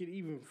you took it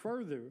even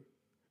further.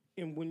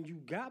 And when you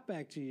got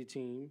back to your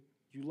team,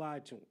 you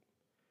lied to him.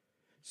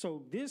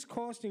 So this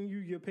costing you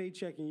your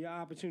paycheck and your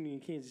opportunity in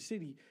Kansas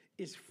City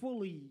is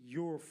fully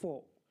your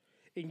fault.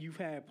 And you've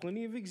had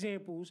plenty of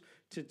examples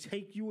to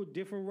take you a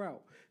different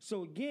route.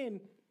 So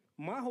again,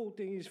 my whole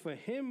thing is for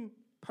him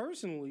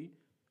personally,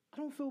 I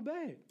don't feel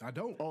bad. I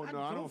don't. Oh,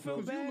 no, I don't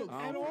feel bad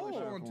at all.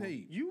 On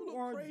tape. You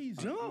are crazy.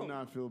 I do dumb.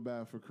 not feel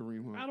bad for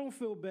Kareem Hunt. I don't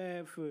feel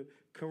bad for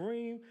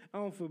Kareem. I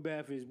don't feel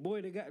bad for his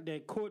boy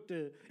that caught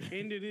the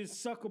end of this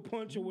sucker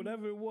punch or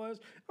whatever it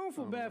was. I don't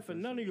feel bad for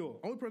none of y'all.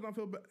 Only person I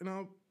feel bad.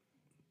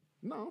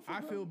 No,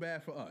 I feel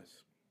bad for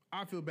us.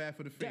 I feel bad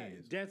for the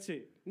fans. That's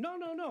it. No.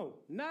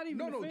 Not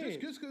even the fans.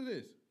 Just because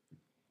this.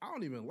 I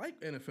don't even like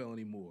NFL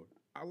anymore.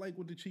 I like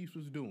what the Chiefs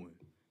was doing.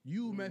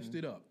 You messed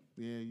it up.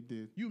 Yeah, you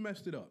did. You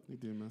messed it up. You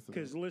did mess it up.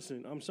 Because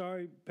listen, I'm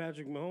sorry,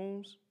 Patrick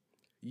Mahomes.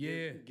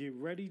 Yeah. Get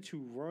ready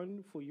to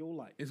run for your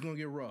life. It's going to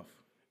get rough.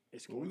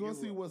 We're going to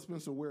see what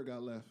Spencer Ware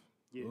got left.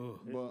 Yeah.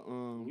 But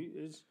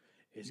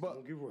it's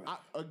going to get rough.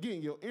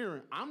 Again,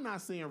 Aaron, I'm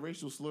not saying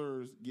racial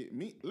slurs get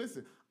me.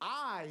 Listen,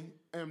 I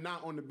am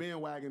not on the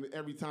bandwagon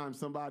every time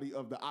somebody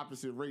of the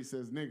opposite race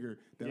says nigger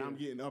that I'm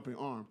getting up in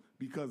arms.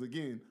 Because,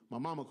 again, my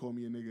mama called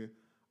me a nigger.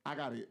 I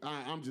got it.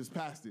 I'm just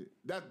past it.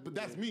 But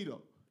that's me,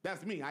 though.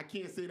 That's me. I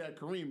can't say that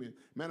Kareem is.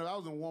 Man, I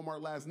was in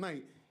Walmart last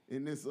night,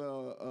 and this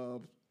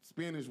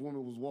Spanish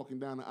woman was walking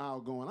down the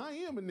aisle going, I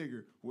am a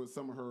nigger, with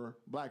some of her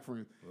black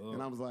friends.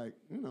 And I was like,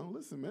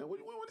 listen, man, what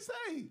do you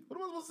say? What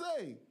am I supposed to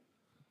say?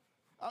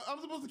 I'm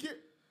supposed to care.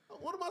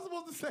 What am I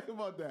supposed to say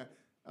about that?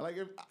 Like,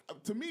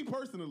 to me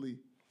personally,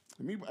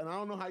 and I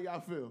don't know how y'all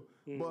feel,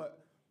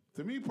 but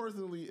to me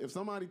personally, if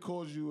somebody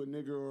calls you a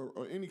nigger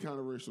or any kind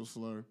of racial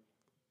slur,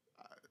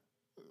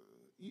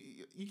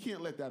 you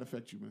can't let that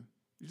affect you, man.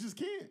 You just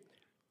can't.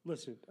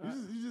 Listen,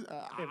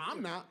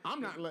 I'm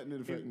not letting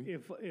it affect me.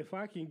 If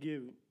I can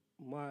give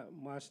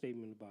my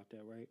statement about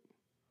that, right?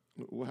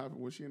 What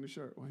happened? Was she in the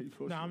shirt? Why you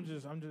posting? No, I'm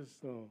just.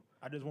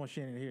 I just want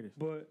Shannon to hear this.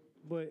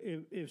 But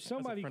if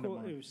somebody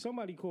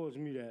calls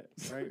me that,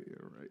 right? Yeah,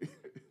 right.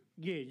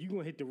 Yeah, you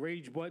gonna hit the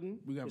rage button.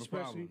 We got a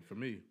problem for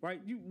me,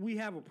 right? We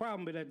have a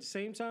problem, but at the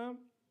same time,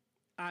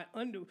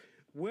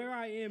 where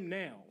I am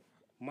now,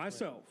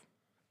 myself.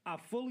 I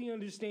fully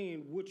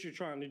understand what you're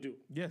trying to do.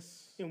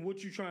 Yes. And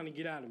what you're trying to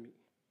get out of me.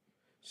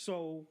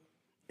 So,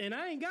 and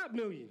I ain't got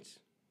millions.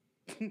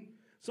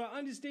 So I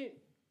understand.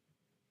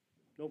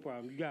 No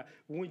problem. You got,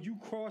 when you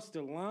cross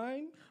the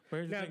line,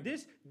 now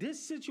this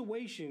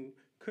situation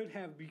could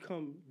have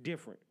become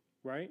different,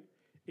 right?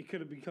 It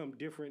could have become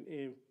different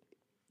if,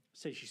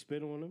 say, she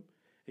spit on him.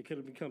 It could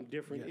have become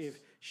different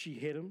if she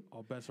hit him.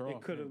 All bets are off.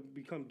 It could have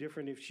become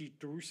different if she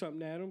threw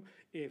something at him.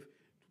 If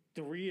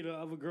 3 of the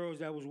other girls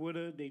that was with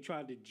her, they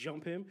tried to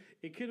jump him.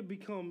 It could have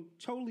become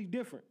totally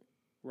different,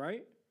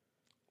 right?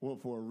 Well,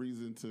 for a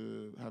reason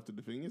to have to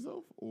defend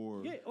yourself,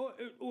 or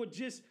or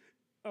just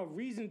a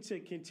reason to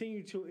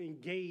continue to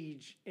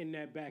engage in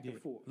that back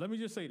and forth. Let me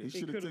just say this: he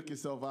should have took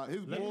himself out.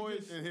 His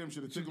boys and him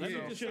should have took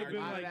himself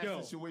out of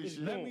that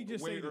situation. Let me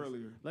just say this.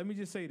 Earlier. Let me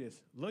just say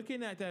this: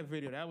 looking at that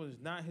video, that was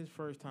not his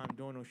first time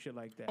doing no shit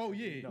like that. Oh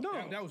yeah,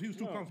 that was he was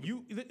too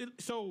comfortable.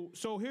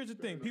 So here's the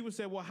thing: people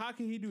said, "Well, how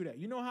can he do that?"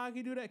 You know how he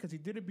can do that? Because he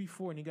did it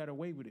before and he got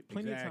away with it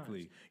plenty of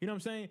times. You know what I'm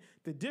saying?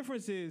 The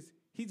difference is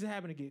he's just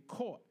having to get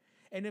caught.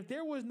 And if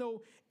there was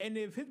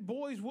if his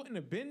boys wouldn't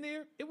have been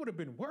there, it would have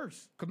been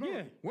worse.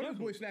 One of his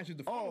boys snatches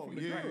the phone from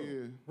the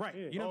girl. Right.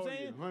 You know what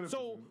I'm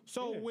saying?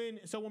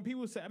 So when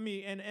people say, I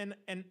mean,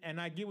 and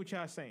I get what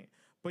y'all saying,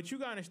 but you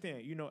gotta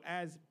understand,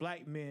 as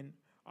black men,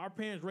 our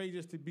parents raised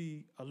us to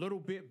be a little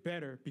bit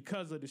better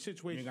because of the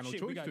situation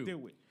we got to deal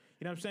with.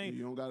 You know what I'm saying?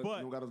 You don't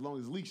got as long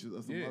as leashes.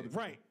 As some other people.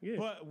 Right. Yeah.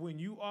 But when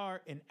you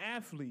are an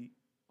athlete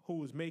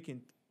who is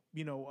making,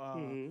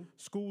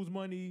 school's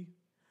money,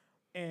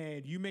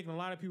 and you making a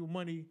lot of people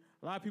money,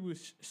 a lot of people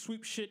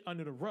sweep shit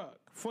under the rug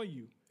for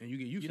you. And you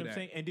get used to that. You know what I'm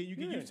saying? And then you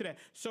get used to that.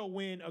 So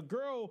when a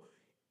girl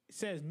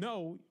says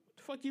no,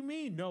 the fuck you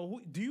mean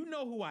no? Do you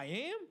know who I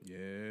am?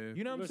 Yeah.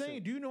 You know what I'm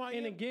saying? Do you know who I am?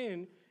 And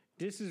again,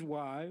 this is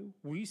why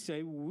we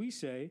say what we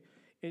say.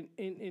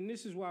 And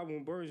this is why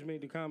when Burns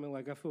made the comment,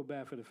 like, I feel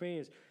bad for the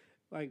fans,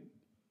 like,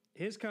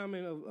 his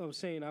comment of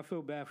saying, I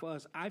feel bad for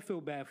us, I feel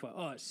bad for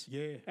us.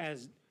 Yeah.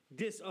 As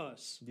this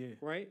us. Yeah.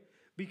 Right?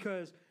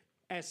 Because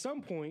at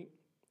some point,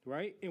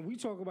 right, and we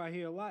talk about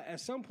here a lot, at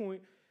some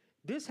point,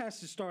 this has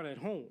to start at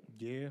home.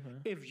 Yeah.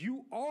 If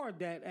you are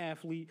that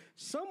athlete,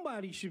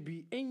 somebody should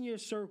be in your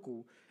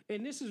circle.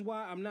 And this is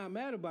why I'm not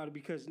mad about it,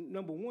 because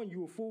number one,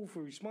 you a fool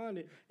for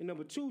responding, and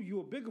number two, you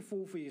a bigger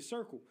fool for your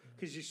circle,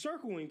 because your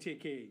circle ain't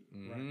take care of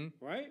you.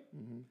 Right?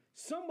 Mm-hmm.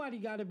 Somebody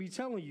got to be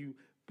telling you,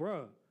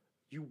 bruh,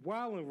 you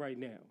wilding right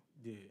now.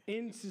 Yeah.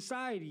 In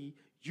society,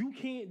 you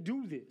can't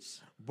do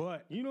this.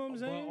 But you know what I'm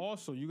saying? But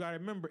also, you got to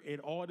remember, it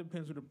all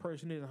depends who the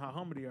person is and how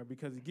humble they are.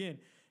 Because again,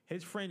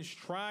 his friends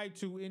tried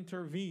to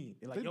intervene.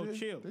 They're like,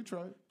 chill. They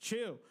tried.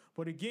 Chill.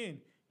 But again,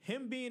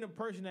 him being a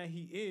person that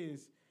he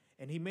is,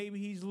 and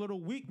he's a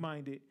little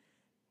weak-minded,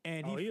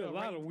 and he felt a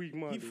lot of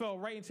weak-minded. He fell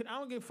right into. I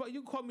don't give a fuck.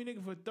 You call me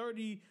nigga for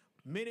 30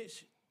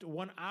 minutes.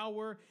 1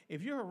 hour.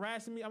 If you're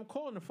harassing me, I'm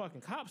calling the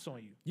fucking cops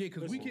on you. Yeah,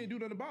 because we can't do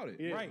nothing about it.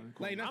 Yeah. Right.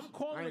 I'm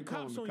calling the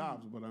cops on you.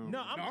 I'm calling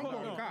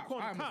the cops.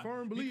 I'm a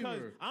firm believer.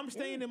 Because I'm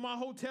staying in my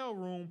hotel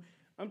room.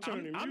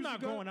 I'm not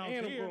going out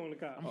there.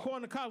 I'm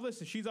calling the cops.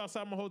 Listen, she's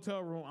outside my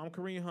hotel room. I'm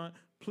Kareem Hunt.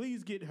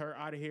 Please get her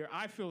out of here.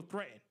 I feel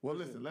threatened. Well,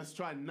 listen, let's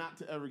try not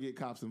to ever get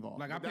cops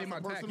involved. Like, I pay my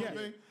taxes.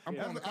 I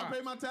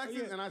pay my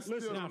taxes, and I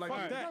still like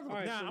that.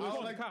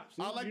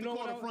 I like to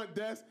call the front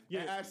desk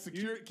and ask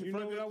security. I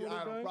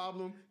have a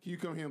problem. Can you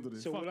come handle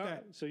this?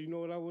 So you know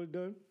what I would have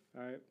done?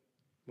 All right.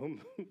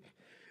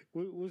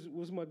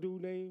 What's my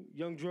dude name?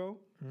 Young Dro.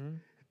 Mm-hmm.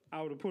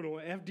 I would have put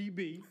on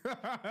FDB,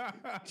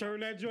 turn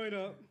that joint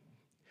up.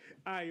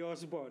 All right, y'all,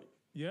 it's a party.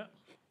 Yeah.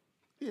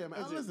 Yeah,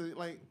 man. Listen,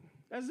 like,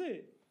 that's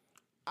it.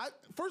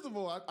 First of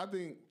all, I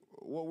think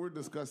what we're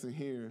discussing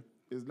here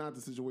is not the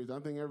situation. I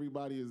think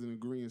everybody is in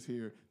agreement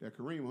here that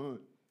Kareem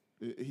Hunt,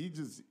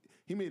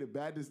 he made a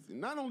bad decision.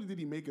 Not only did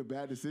he make a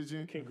bad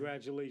decision.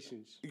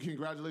 Congratulations. You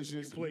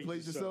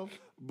played yourself.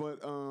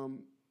 But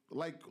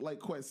like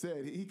Quet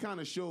said, he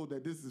kind of showed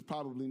that this is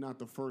probably not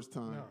the first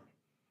time. No.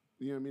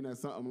 You know what I mean? That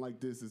something like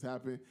this has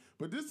happened.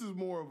 But this is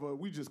more of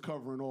we just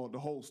covering the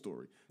whole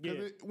story.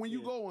 When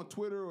you go on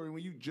Twitter or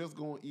when you just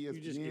go on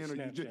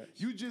ESPN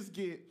you just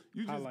get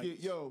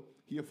yo,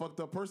 he a fucked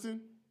up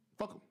person?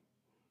 Fuck him.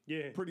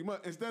 Yeah. Pretty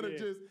much. Instead of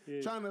just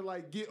trying to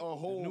like get a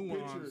whole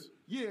picture.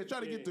 Yeah,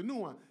 try to get the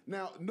nuance.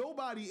 Now,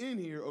 nobody in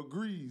here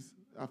agrees.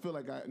 I feel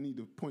like I need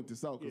to point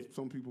this out because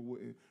some people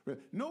wouldn't.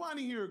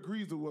 Nobody here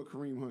agrees with what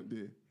Kareem Hunt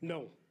did.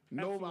 No.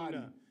 Nobody.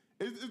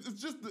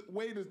 It's just the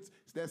way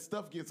that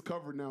stuff gets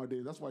covered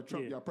nowadays. That's why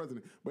Trump got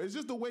president. But it's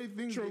just the way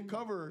things get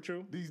covered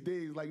these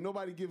days. Like,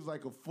 nobody gives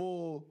like a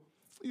full,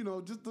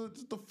 just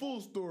the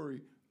full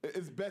story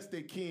as best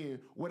they can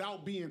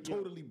without being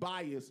totally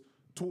biased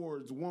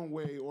towards one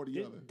way or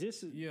the other.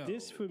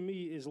 This for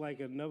me is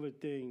like another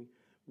thing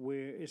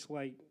where it's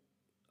like,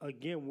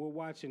 again, we're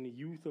watching the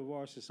youth of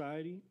our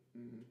society.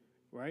 Mm-hmm.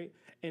 Right?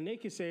 And they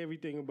can say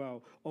everything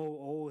about,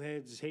 old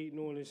heads is hating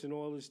on this and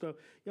all this stuff.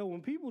 Yo, when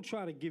people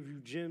try to give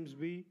you gems,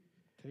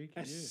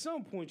 at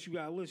some point you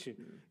gotta listen.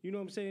 You know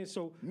what I'm saying?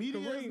 So media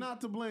is not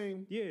to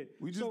blame. Yeah.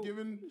 We just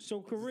giving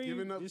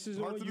Kareem, this is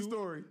parts on of the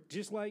story.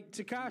 Just like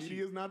Tekashi.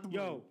 Media is not to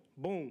blame. Yo,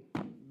 boom.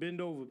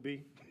 Bend over,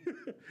 B.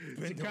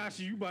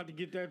 Tekashi, you about to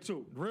get that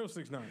too. Real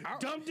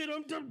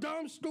 6'9".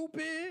 Dumb,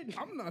 stupid.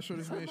 I'm not sure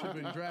this man should have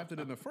been drafted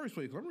in the first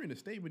place. I'm reading a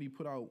statement he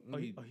put out.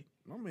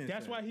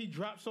 That's why he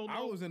dropped so low.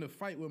 I was in a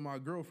fight with my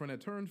girlfriend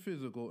that turned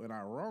physical, and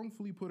I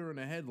wrongfully put her in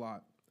a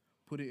headlock,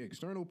 putting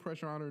external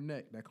pressure on her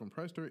neck that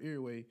compressed her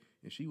airway,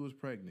 and she was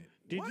pregnant.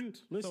 Did you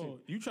listen? So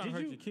you trying to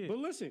hurt your kid? But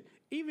listen,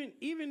 even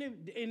if,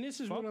 and this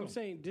is what I'm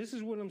saying. This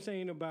is what I'm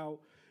saying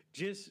about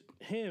just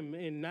him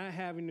and not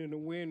having an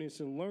awareness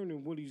and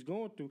learning what he's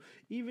going through.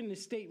 Even the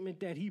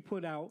statement that he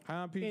put out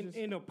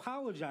and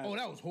apologized. Oh,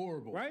 that was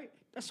horrible. Right?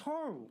 That's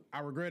horrible. I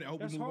regret it. I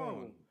hope we move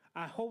on.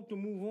 I hope to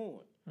move on.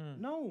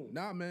 No.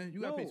 Nah, man.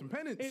 You got to pay some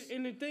penance.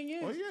 And the thing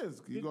is... Well, he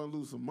is. He's going to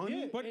lose some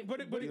money. Yeah, but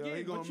again...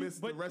 He's going to miss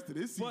the rest of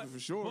this season for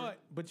sure.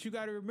 But you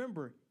got to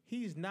remember,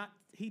 he's not...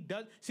 He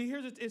does... See,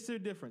 it's a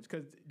difference.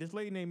 Because this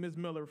lady named Ms.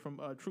 Miller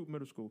from Troop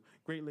Middle School,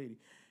 great lady.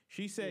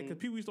 She said... Because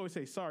people used to always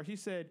say sorry. She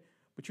said,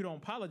 but you don't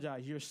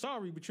apologize. You're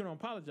sorry, but you don't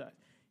apologize.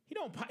 He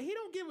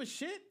don't give a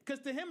shit, because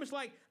to him it's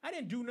like, I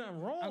didn't do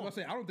nothing wrong. I was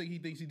gonna say, I don't think he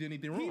thinks he did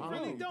anything wrong. He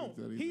really don't.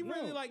 He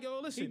really like, yo,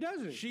 listen. He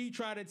doesn't. She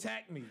tried to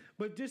attack me.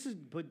 But this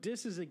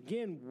is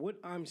again what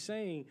I'm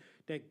saying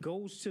that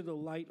goes to the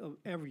light of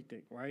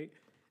everything, right?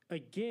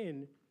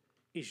 Again,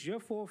 it's your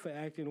fault for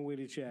acting the way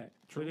that you act.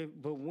 True.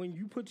 But when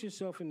you put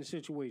yourself in the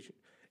situation,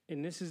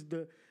 and this is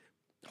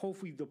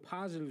hopefully the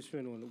positive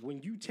spin on it. When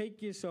you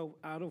take yourself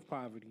out of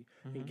poverty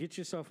and get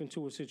yourself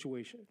into a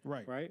situation,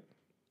 right?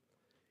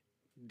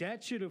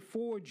 That should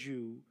afford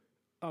you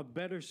a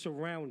better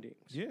surroundings.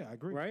 Yeah, I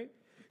agree. Right?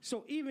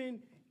 So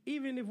even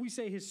if we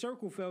say his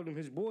circle failed him,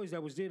 his boys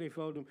that was there, they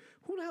failed him,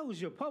 who the hell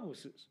is your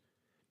publicist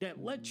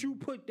that let you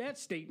put that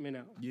statement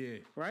out? Yeah.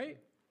 Right?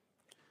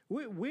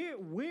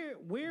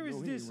 Where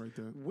is this?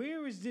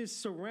 Where is this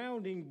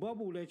surrounding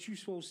bubble that you're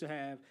supposed to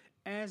have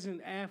as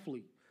an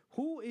athlete?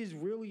 Who is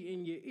really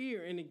in your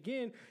ear? And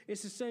again,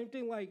 it's the same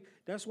thing. Like,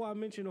 that's why I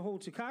mentioned the whole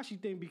Tekashi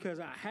thing, because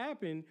it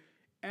happened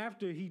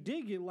after he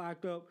did get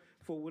locked up.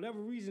 For whatever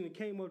reason, it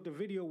came up the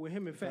video with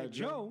him and Fat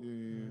Joe.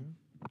 Yeah.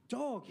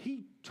 Dog,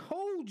 he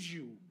told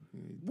you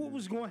what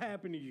was going to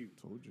happen to you.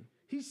 Told you.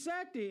 He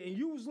sat there and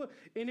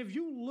and if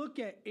you look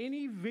at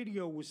any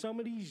video with some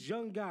of these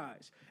young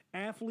guys,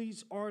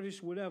 athletes,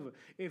 artists, whatever,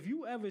 if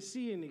you ever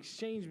see an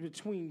exchange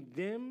between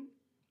them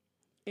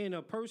and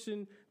a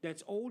person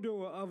that's older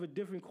or of a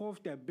different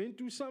cloth that been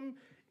through something,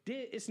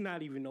 it's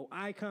not even no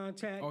eye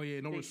contact. Oh, yeah,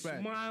 no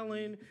respect.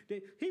 Smiling.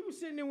 He was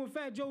sitting there when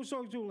Fat Joe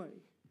talking to him like,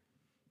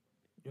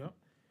 yeah.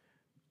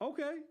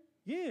 Okay,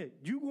 yeah,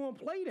 you gonna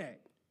play that.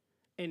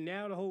 And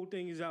now the whole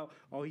thing is out.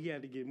 Oh, he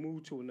had to get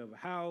moved to another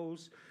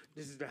house.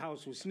 This is the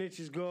house where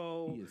snitches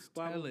go. He is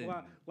blah, telling.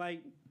 blah, blah.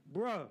 Like,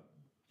 bruh,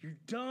 you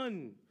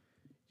done.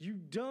 You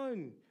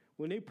done.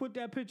 When they put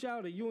that picture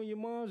out of you and your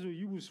mom's where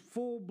you was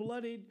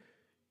full-blooded,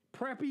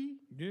 preppy.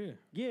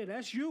 Yeah,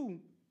 that's you.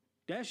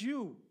 That's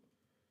you.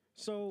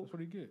 So that's what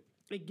he get.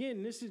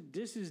 Again, this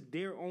is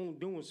their own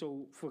doing.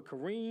 So for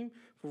Kareem,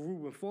 for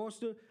Reuben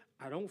Foster,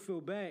 I don't feel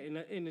bad.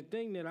 And the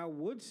thing that I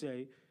would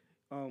say,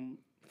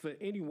 for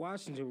any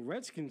Washington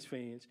Redskins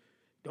fans,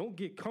 don't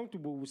get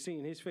comfortable with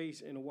seeing his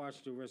face in a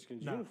Washington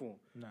Redskins uniform.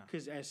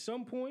 Because at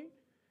some point,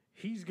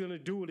 he's going to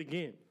do it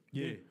again.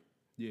 Yeah.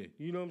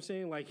 You know what I'm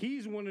saying? Like,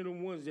 he's one of the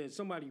ones that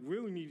somebody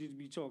really needed to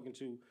be talking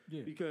to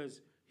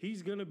because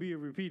he's going to be a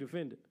repeat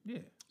offender. Yeah.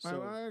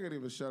 So I got to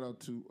give a shout out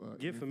to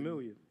Get Anthony.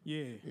 familiar.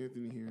 Yeah.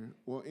 Anthony here.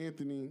 Well,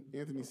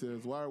 Anthony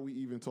says, why are we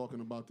even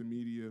talking about the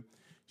media?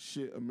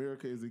 Shit,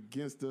 America is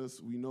against us.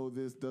 We know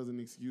this doesn't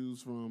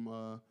excuse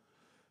from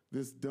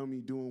this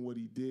dummy doing what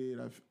he did.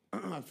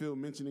 I feel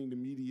mentioning the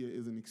media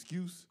is an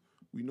excuse.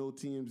 We know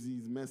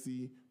TMZ's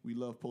messy. We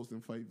love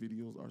posting fight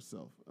videos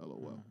ourselves.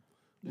 LOL.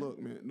 Look,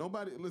 man,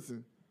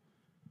 listen.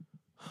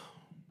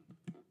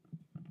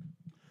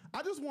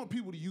 I just want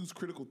people to use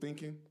critical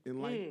thinking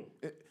in life.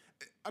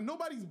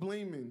 Nobody's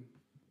blaming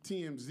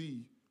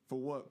TMZ for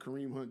what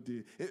Kareem Hunt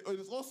did.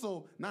 It's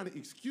also not an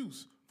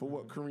excuse for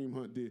what Kareem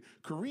Hunt did.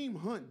 Kareem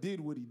Hunt did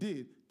what he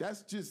did.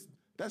 That's just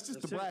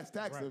the brass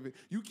tacks of it.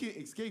 You can't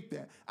escape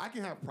that. I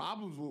can have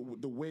problems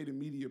with the way the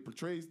media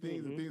portrays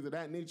things and things of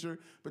that nature,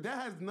 but that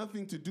has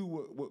nothing to do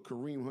with what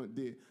Kareem Hunt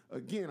did.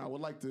 Again, I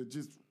would like to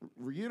just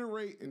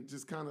reiterate and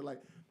just kind of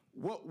like,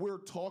 what we're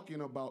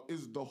talking about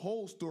is the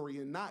whole story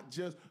and not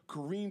just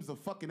Kareem's a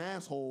fucking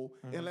asshole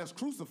and let's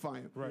crucify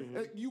him. Right.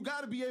 You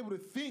got to be able to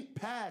think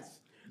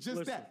past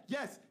just that.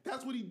 Yes,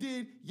 that's what he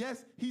did.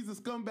 Yes, he's a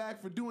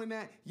scumbag for doing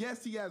that.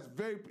 Yes, he got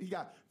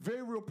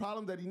very real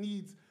problems that he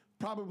needs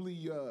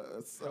probably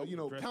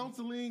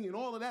counseling and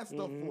all of that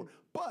stuff for.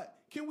 But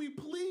can we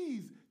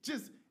please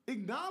just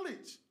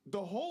acknowledge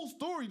the whole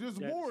story? There's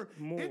more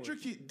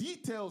intricate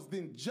details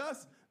than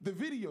just the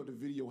video. The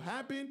video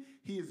happened.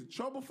 He is in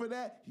trouble for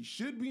that. He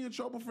should be in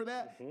trouble for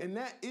that. And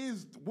that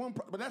is one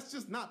but that's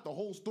just not the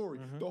whole story.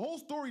 The whole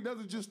story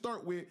doesn't just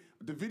start with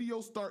the video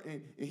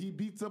starting and he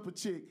beats up a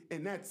chick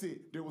and that's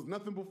it. There was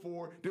nothing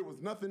before. There was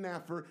nothing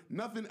after.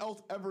 Nothing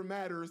else ever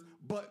matters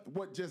but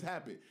what just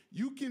happened.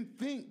 You can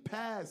think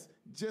past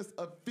just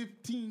a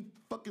 15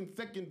 fucking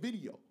second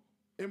video.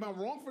 Am I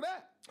wrong for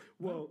that?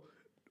 Well.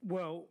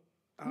 No.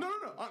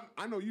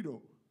 I know you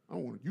don't. I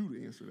want you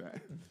to answer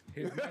that.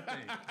 Here's my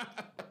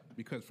thing.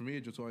 Because for me,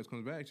 it just always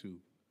comes back to,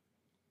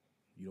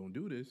 you don't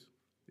do this,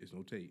 there's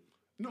no tape.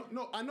 No,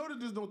 I know that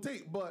there's no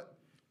tape, but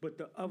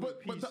the other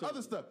piece, the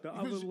other stuff, the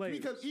other layers.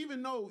 Because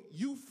even though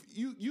you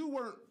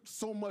weren't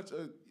so much,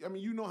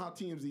 you know how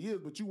TMZ is,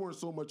 but you weren't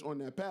so much on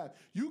that path.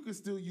 You could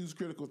still use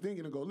critical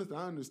thinking and go, listen,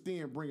 I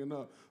understand bringing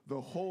up the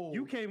whole.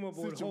 You came up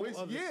with a whole other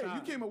side.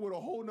 You came up with a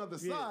whole nother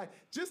side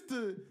just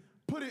to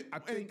put it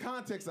in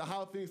context of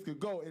how things could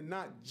go and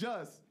not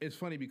just. It's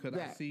funny because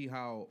I see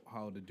how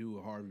the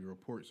dude Harvey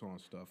reports on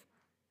stuff,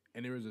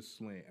 and there is a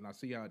slant, and I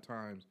see how at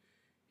times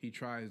he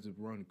tries to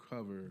run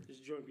cover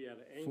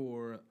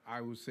for,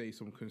 I would say,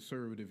 some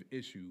conservative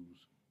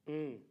issues.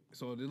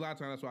 So there's a lot of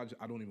times that's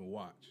why I don't even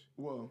watch.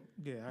 Well,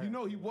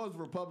 he was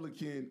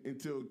Republican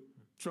until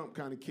Trump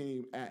kind of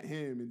came at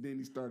him, and then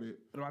he started.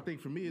 But I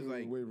think for me, it's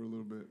like waver a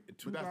little bit.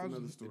 But that's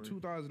another story. In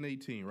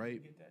 2018,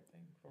 right? Get that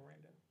thing for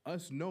random.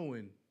 Us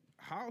knowing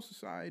how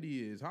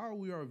society is, how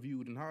we are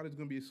viewed, and how there's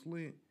gonna be a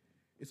slant,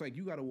 it's like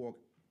you got to walk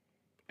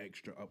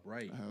extra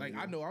upright.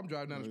 I know I'm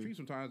driving down the street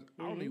sometimes.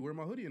 I don't even wear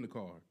my hoodie in the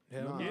car.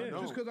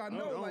 Just because I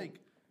know,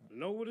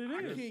 know what it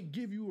is. I can't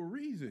give you a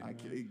reason.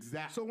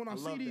 Exactly. So when I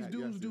see these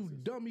dudes do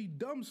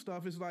dumb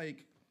stuff, it's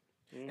like,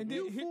 And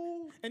then,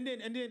 and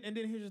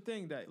then here's the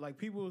thing that like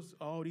people's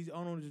these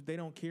owners they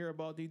don't care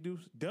about these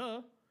dudes.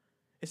 Duh,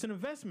 it's an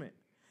investment.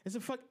 It's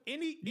a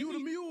You the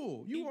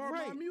mule. You are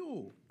my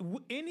mule.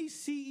 Any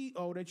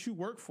CEO that you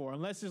work for,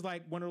 unless it's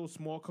like one of those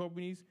small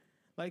companies,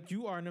 like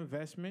you are an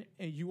investment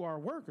and you are a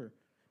worker.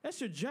 That's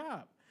your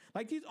job.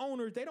 Like these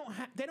owners, they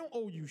don't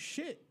owe you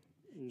shit.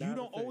 You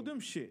don't owe them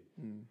shit.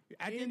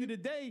 At the end of the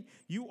day,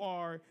 you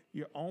are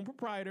your own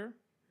proprietor.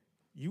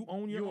 You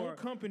own your own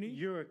company.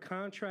 You're a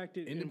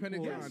contracted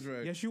independent employee.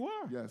 contract. Yes, you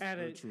are. Yes,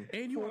 very true.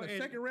 And you on a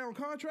second round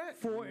contract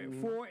for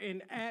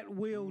an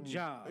at-will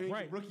job.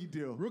 Right. Rookie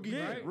deal. Rookie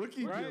deal.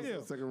 Rookie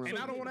deal. Second round. And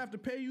I don't want to have to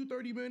pay you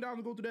 $30 million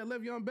to go through that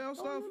Le'Veon Bell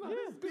stuff.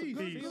 Peace.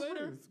 See you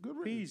later. Good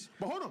riddance.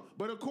 But hold on.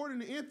 But according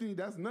to Anthony,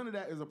 none of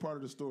that is a part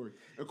of the story.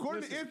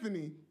 According to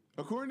Anthony,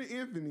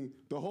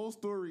 the whole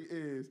story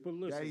is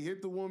that he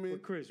hit the woman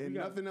Chris, and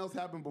nothing else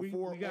happened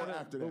before or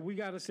after that. But we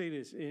got to say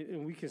this,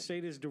 and we can say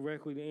this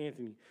directly to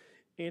Anthony.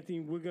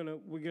 Anthony, we're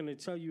gonna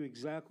tell you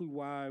exactly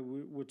why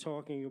we're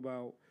talking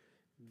about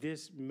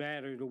this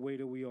matter the way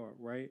that we are,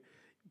 right?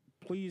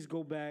 Please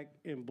go back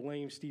and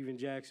blame Steven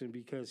Jackson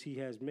because he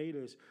has made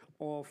us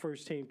all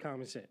first-team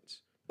common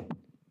sense.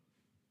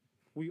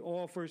 We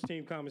all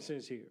first-team common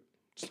sense here.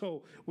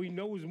 So we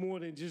know it's more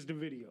than just the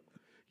video.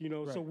 You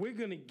know, so we're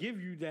gonna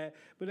give you that,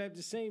 but at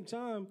the same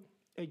time,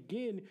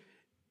 again,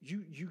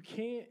 you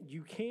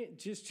can't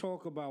just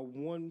talk about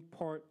one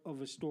part of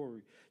a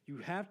story. You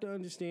have to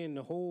understand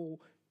the whole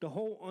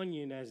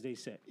onion, as they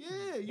say.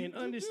 Yeah, and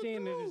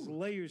understand that there's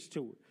layers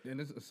to it. And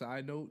this a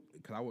side note,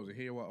 because I wasn't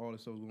here while all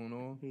this stuff was going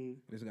on.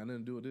 This got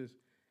nothing to do with this.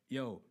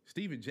 Yo,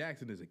 Steven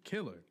Jackson is a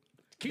killer.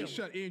 He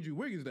shut Andrew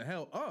Wiggins the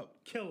hell up.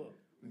 Killer.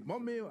 My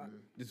man,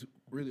 this is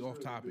really off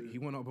topic. He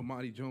went up on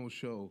Monty Jones'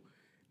 show,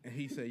 and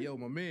he said, "Yo,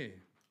 my man,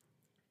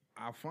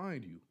 I'll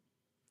find you.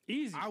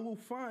 Easy. I will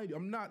find you.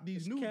 I'm not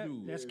these new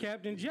dudes." That's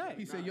Captain Jack.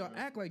 He said, "Y'all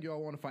act like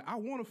y'all want to fight. I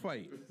want to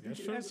fight." He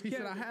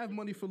said, "I have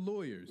money for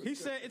lawyers." He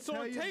said, "It's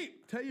on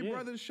tape. Tell your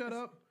brother to shut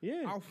up.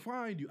 Yeah. I'll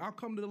find you. I'll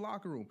come to the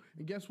locker room.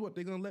 And guess what?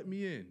 They're going to let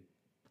me in."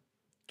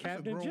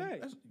 Captain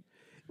Jack.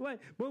 Like,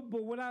 but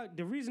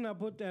the reason I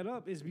put that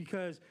up is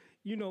because,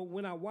 you know,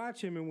 when I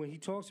watch him and when he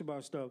talks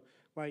about stuff,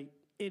 like,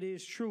 it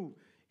is true.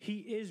 He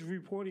is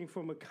reporting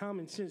from a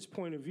common sense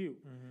point of view.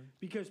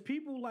 Because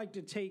people like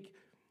to take,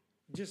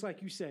 just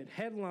like you said,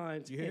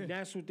 headlines, and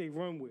that's what they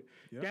run with.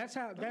 That's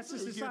the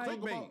society.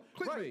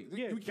 Clickbait.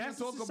 You can't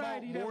talk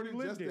about more than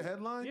just the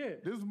headline. Yeah,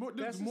 there's more.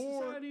 That's the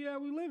society that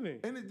we live in.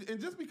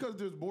 And just because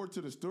there's more to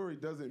the story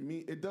doesn't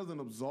mean it doesn't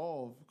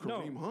absolve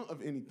Kareem Hunt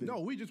of anything. No,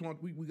 we just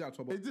want we got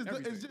to talk about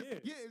everything. It's just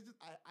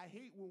I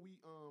hate when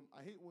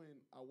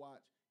I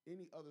watch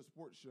any other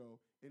sports show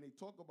and they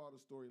talk about a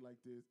story like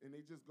this and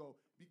they just go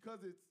because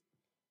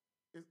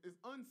it's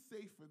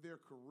unsafe for their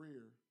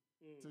career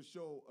to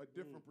show a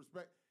different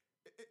perspective.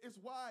 It's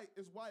why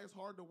it's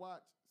hard to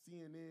watch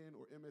CNN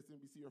or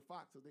MSNBC or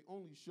Fox because they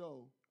only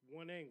show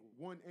one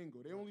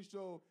angle. They only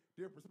show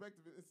their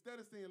perspective instead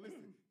of saying,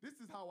 "Listen, this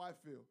is how I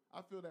feel.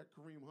 I feel that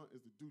Kareem Hunt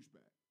is a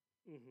douchebag."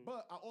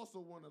 But I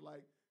also want to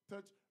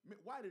touch.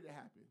 Why did it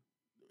happen?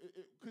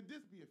 Could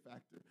this be a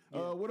factor?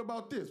 Yeah. What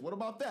about this? What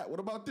about that?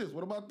 What about this?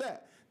 What about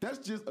that? That's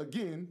just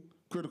again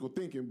critical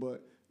thinking,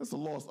 but that's a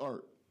lost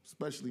art,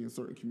 especially in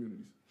certain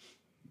communities.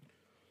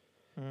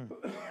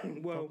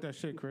 Well, fuck that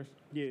shit, Chris.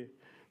 Yeah.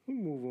 We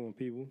move on,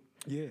 people.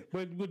 Yeah.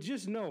 But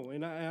just know,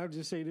 and I'll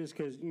just say this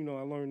because, you know,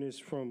 I learned this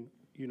from,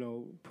 you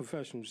know,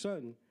 professional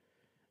Sutton.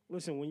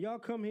 Listen, when y'all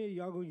come here,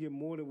 y'all gonna get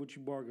more than what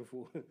you bargained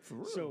for.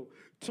 So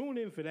tune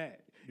in for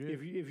that. Yeah.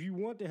 If you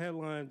want the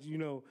headlines, you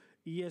know,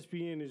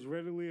 ESPN is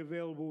readily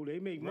available. They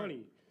make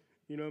money.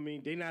 You know what I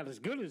mean? They're not as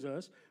good as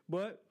us,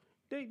 but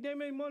they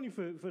make money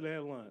for the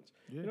headlines.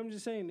 Yeah. And I'm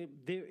just saying that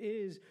there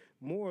is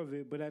more of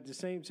it, but at the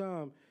same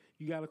time,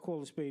 you got to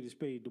call a spade a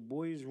spade. The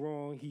boy is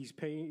wrong. He's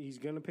paying. He's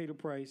going to pay the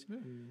price.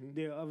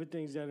 There are other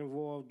things that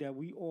involve that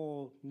we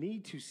all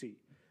need to see.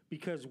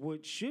 Because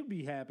what should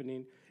be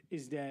happening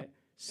is that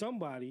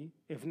somebody,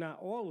 if not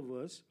all of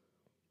us,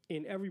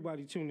 and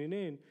everybody tuning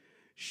in,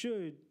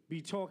 should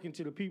be talking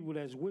to the people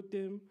that's with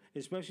them,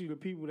 especially the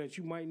people that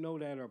you might know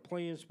that are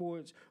playing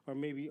sports or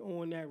maybe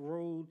on that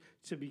road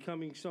to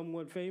becoming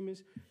somewhat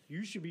famous.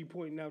 You should be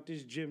pointing out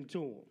this gym to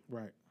them.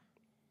 Right.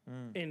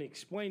 And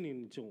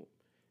explaining it to them.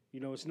 You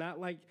know, it's not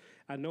like,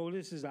 I know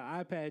this is the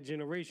iPad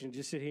generation,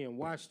 just sit here and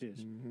watch this.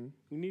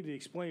 We need to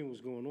explain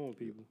what's going on,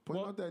 people.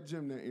 Point out that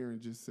gym that Aaron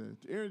just said.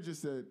 Aaron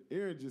just said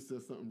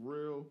something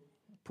real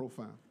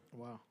profound.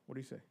 Wow. What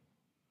did he say?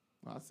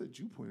 Well, I said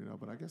you pointed out,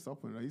 but I guess I'll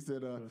point it out. He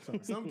said,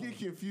 some get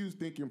confused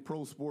thinking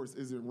pro sports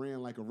isn't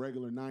ran like a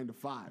regular 9 to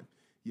 5.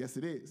 Yes,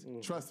 it is.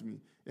 Trust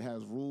me. It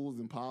has rules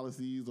and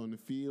policies on the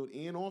field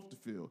and off the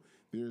field.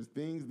 There's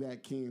things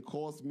that can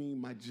cost me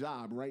my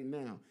job right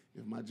now.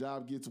 If my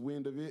job gets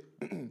wind of it,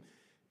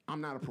 I'm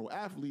not a pro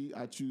athlete.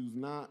 I choose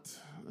not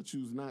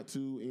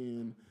to,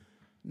 and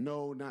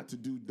know not to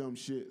do dumb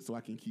shit so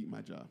I can keep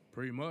my job.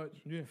 Pretty much.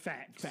 Yeah.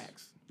 Facts.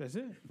 That's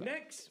it.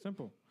 Next.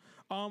 Simple.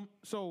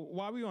 So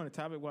while we on the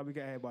topic, while we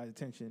got everybody's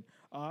attention,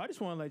 I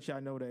just want to let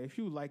y'all know that if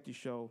you like the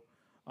show,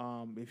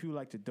 If you would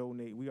like to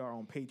donate, we are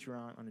on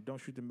Patreon on the Don't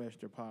Shoot the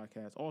Messenger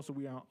podcast. Also,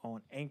 we are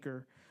on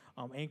Anchor.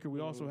 Anchor, we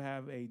also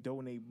have a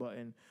donate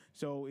button.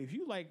 So if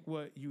you like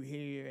what you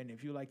hear and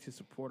if you like to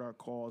support our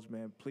cause,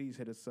 man, please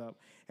hit us up.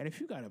 And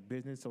if you got a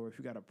business or if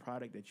you got a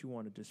product that you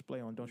want to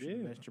display on Don't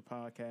Shoot the Messenger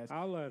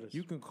podcast,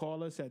 you can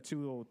call us at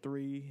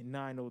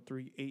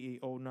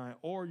 203-903-8809,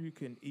 or you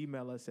can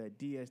email us at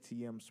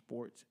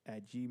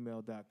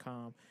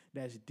dstmsports@gmail.com.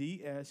 That's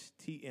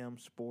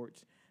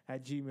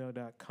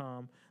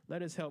dstmsports@gmail.com.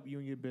 Let us help you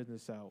and your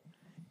business out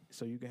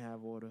so you can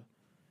have all the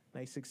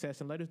nice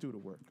success and let us do the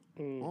work.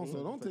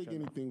 Also, don't take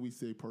anything we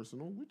say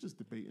personal. We're just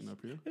debating up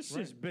here. It's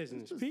just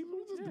business. People,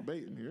 we're just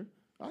debating here.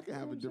 I can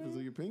have a difference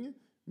of opinion.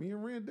 Me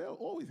and Randall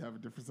always have a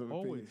difference of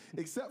opinion.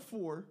 Except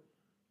for,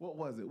 what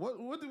was it?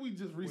 What did we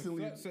just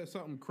recently... said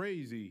something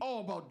crazy. Oh,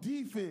 about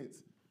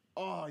defense.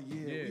 Oh,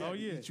 yeah.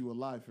 We eat you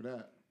alive for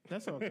that.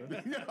 That's okay.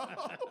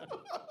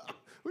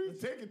 We was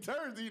taking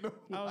turns eating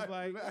I was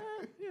like,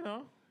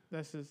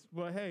 that's just...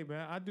 But hey,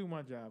 man, I do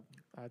my job.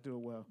 I do it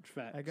well.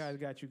 Facts. That guys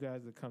got you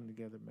guys to come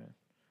together, man.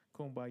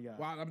 Kumbaya.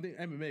 Well, I think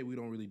MMA we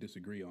don't really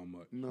disagree on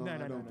much. No, I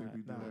don't think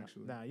we do,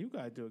 actually. Nah, you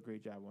guys do a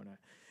great job on that.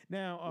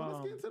 Now,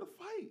 let's get into the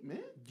fight,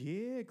 man.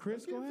 Yeah,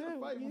 Chris, go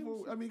ahead.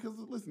 Because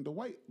listen, the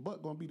white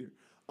butt gonna be there.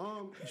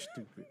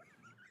 Stupid.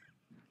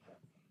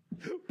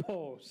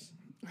 Pause.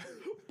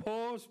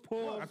 I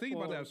think he's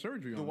about to have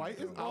surgery on the white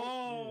is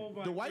out.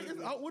 my The white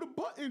is out with a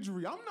butt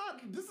injury.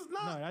 This is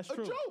not that's a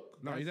true. joke.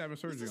 No, he's having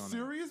surgery It's on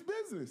serious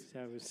business. He's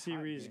having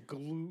serious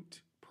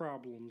glute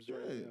problems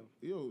right now.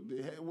 Yo,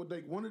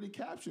 one of the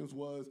captions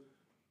was,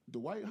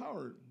 Dwight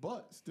Howard,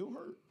 butt still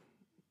hurt.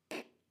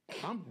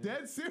 I'm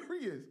dead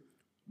serious.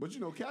 But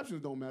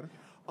captions don't matter.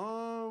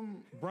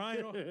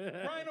 Brian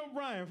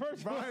O'Brien.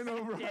 First Brian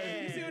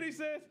O'Brien. You see what he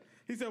says?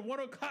 He said 1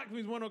 o'clock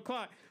means 1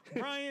 o'clock.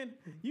 Brian,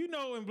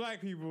 in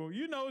black people,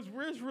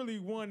 it's really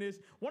 1 is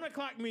 1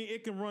 o'clock means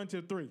it can run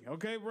to 3.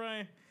 Okay,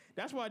 Brian?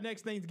 That's why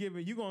next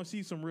Thanksgiving you're gonna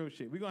see some real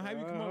shit. We're gonna have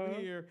you come over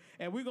here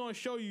and we're gonna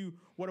show you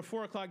what a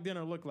 4 o'clock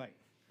dinner look like.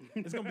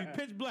 It's gonna be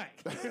pitch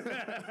black.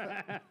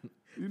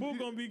 Food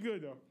gonna be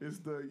good though. It's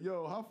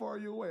how far are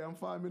you away? I'm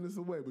 5 minutes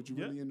away, but you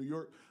really in New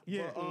York.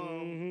 Yeah.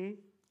 But,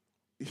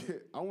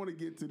 I want to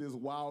get to this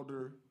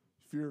Wilder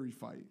Fury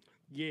fight.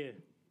 Yeah.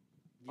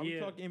 Are we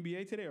talking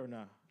NBA today or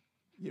not?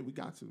 Yeah, we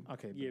got to.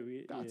 Okay. Yeah,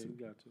 we got to.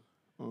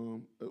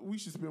 We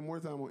should spend more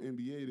time on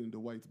NBA than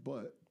Dwight's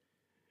butt.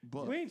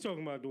 But we ain't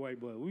talking about Dwight,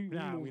 but we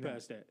moved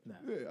past that. Nah.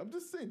 Yeah, I'm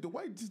just saying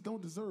Dwight just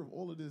don't deserve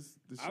all of this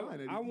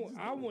shine. I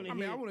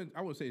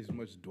wouldn't say as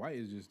much Dwight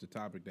is just the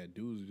topic that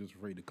dudes are just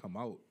afraid to come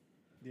out.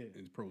 Yeah.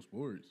 In pro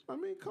sports. I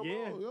mean, come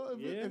on, yo.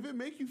 If it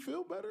make you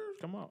feel better,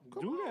 come on.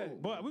 Do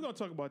that. But we're gonna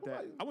talk about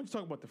that. I want to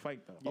talk about the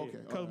fight though. Okay.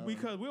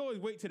 Because we always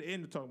wait to the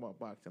end to talk about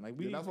boxing. Like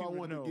that's why I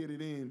wanted to get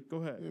it in. Go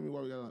ahead.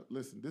 Why we gotta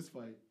listen. This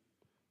fight,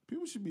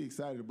 people should be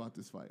excited about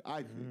this fight.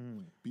 I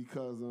think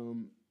because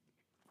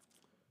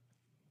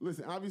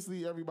listen,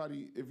 obviously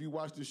everybody, if you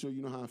watch this show,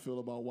 you know how I feel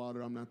about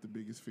Wilder. I'm not the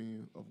biggest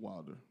fan of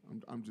Wilder.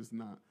 I'm just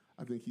not.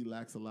 I think he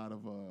lacks a lot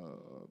of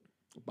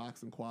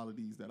boxing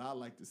qualities that I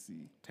like to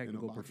see.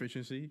 Technical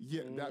proficiency?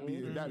 Yeah, that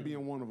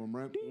being one of them,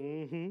 right?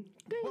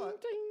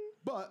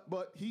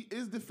 But he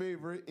is the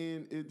favorite,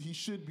 and he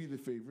should be the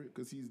favorite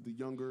because he's the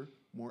younger,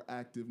 more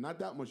active, not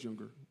that much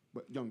younger,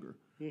 but younger.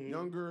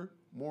 Younger,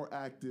 more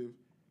active,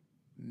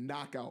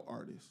 knockout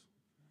artist.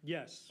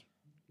 Yes.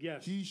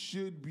 He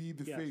should be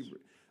the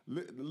favorite.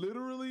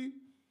 Literally,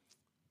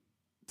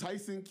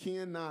 Tyson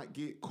cannot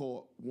get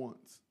caught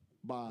once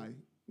by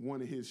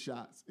one of his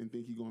shots and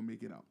think he's going to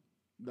make it out.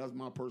 That's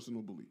my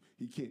personal belief.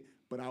 He can't.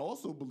 But I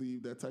also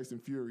believe that Tyson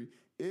Fury,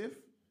 if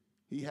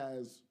he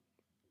has,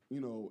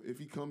 if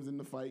he comes in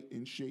the fight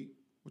in shape,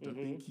 which I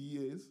think he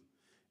is,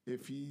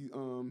 if he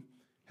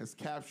has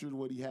captured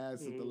what he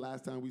has since the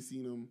last time we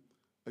seen him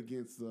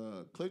against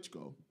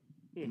Klitschko,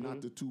 and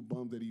not the 2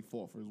 bums that he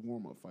fought for his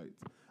warm-up fights,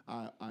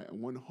 I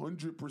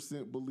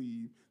 100%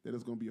 believe that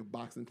it's going to be a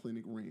boxing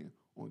clinic ran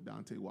on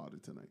Deontay Wilder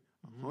tonight.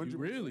 100%.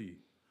 Really?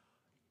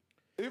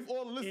 If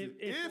all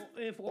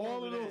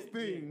of those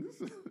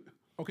things.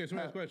 Okay, so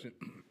next question: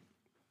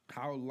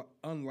 How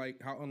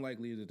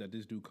unlikely is it that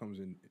this dude comes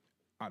in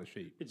out of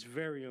shape? It's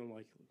very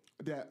unlikely.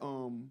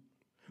 I'm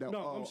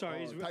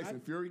sorry. Tyson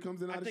Fury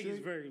comes in out of shape? I think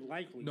it's very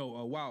likely.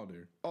 No,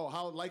 Wilder. Oh,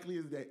 how likely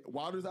is that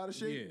Wilder's out of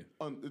shape?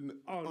 Yeah.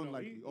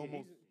 Unlikely.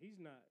 Almost he's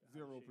not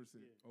 0%.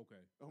 Yeah.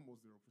 Okay.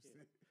 Almost 0%.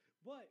 Yeah.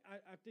 But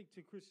I think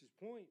to Chris's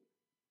point,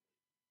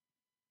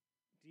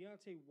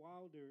 Deontay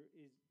Wilder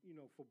is,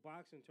 for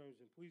boxing terms,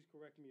 and please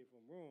correct me if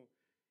I'm wrong,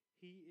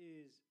 he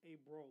is a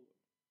brawler,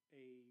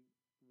 a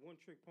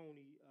one-trick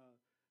pony,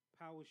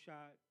 power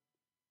shot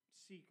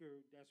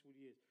seeker. That's what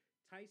he is.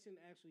 Tyson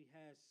actually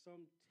has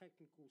some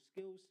technical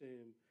skills to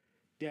him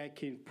that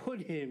can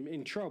put him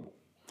in trouble.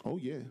 Oh,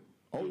 yeah.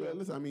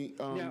 Listen, I mean...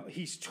 now,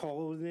 he's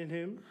taller than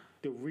him.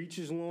 The reach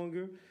is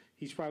longer.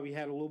 He's probably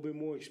had a little bit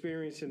more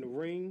experience in the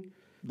ring.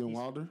 Than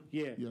Wilder?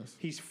 Yeah. Yes.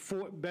 He's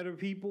fought better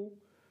people.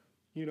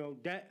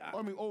 I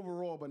mean,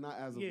 overall, but not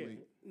as of late.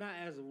 Not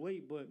as of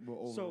late, but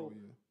overall, so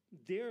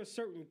there are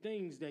certain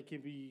things that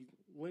can be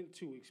lent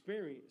to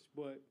experience,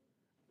 but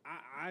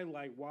I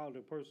like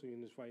Wilder personally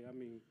in this fight. I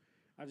mean,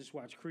 I just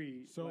watched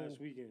Creed last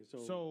weekend.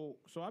 So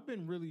I've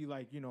been really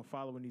like,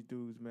 following these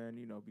dudes, man,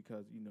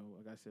 because,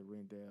 like I said,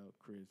 Randall,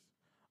 Chris,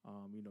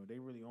 they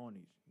really on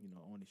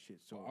this shit.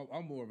 So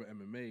I'm more of an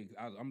MMA.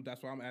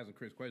 That's why I'm asking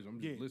Chris questions.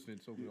 I'm just listening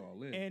so we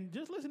all in. And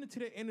just listening to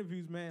their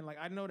interviews, man, like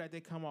I know that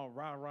they come out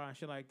rah and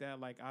shit like that.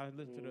 Like I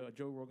listen to the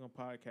Joe Rogan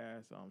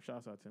podcast.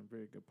 Shouts out to him,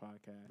 very good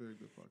podcast. Very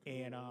good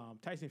podcast. And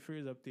Tyson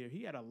Fury's up there.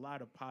 He had a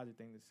lot of positive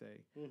things to say.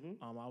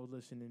 I was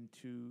listening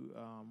to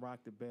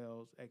Rock the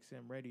Bells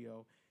XM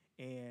Radio.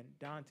 And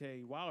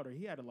Deontay Wilder,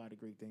 he had a lot of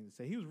great things to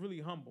say. He was really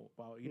humble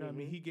about, what I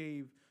mean? He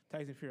gave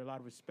Tyson Fury a lot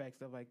of respect,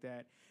 stuff like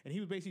that. And he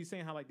was basically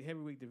saying how, like, the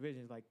heavyweight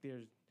division is, like,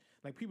 there's,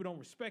 like, people don't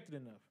respect it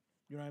enough.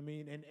 You know what I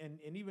mean?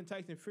 And even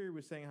Tyson Fury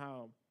was saying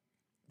how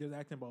they was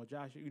asking about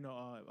Joshua,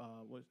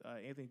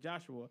 Anthony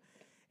Joshua.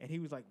 And he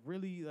was like,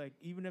 really, like,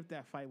 even if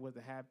that fight was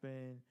to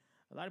happen,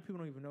 a lot of people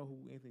don't even know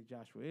who Anthony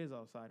Joshua is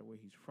outside of where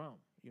he's from.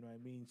 You know what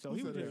I mean? So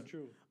he was just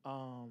true.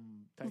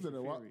 Tyson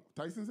Fury.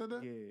 Tyson said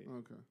that? Yeah.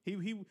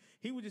 Okay.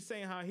 He was just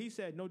saying how he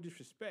said no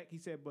disrespect. He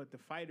said, but the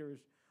fighters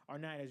are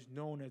not as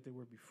known as they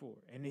were before.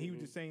 And he was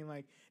just saying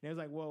like, and it was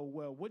like, well,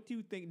 what do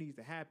you think needs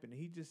to happen? And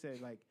he just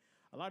said like,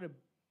 a lot of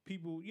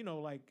people,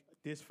 like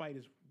this fight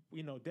is,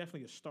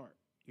 definitely a start.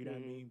 You know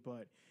what I mean?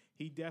 But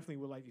he definitely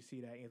would like to see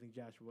that Anthony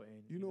Joshua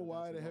and you know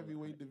why the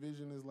heavyweight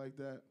division is like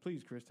that?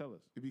 Please, Chris, tell us.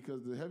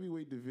 Because the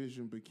heavyweight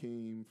division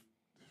became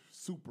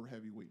super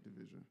heavyweight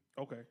division.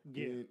 Okay.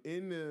 Yeah. And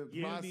in the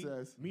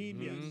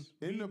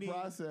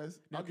process,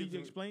 Now, can you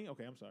explain?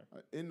 Okay, I'm sorry.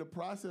 In the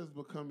process of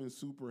becoming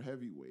super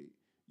heavyweight,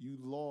 you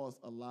lost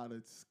a lot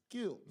of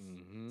skills.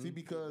 See,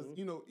 because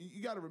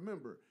you got to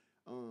remember,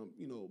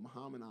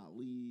 Muhammad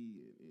Ali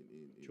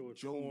and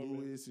Joe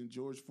Louis and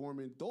George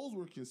Foreman, those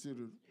were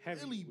considered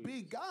really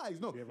big guys.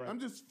 No, yeah, right. I'm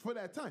just for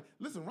that time.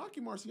 Listen,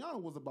 Rocky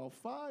Marciano was about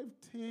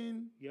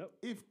 5'10",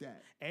 if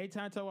that. Every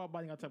time I talk about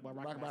boxing, I talk about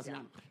Rocky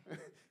Marciano.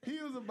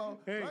 He was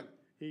about.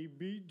 He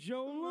beat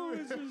Joe Louis'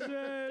 ass.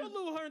 Joe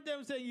Louis,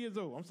 107 years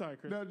old. I'm sorry,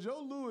 Chris. Now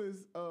Joe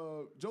Louis,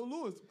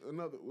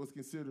 was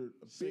considered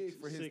big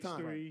for his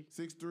time. 6'3",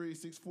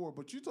 6'4".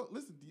 But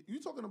you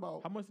talking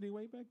about how much did he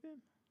weigh back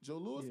then? Joe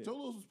Louis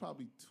was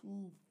probably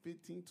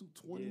 215,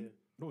 220. Yeah.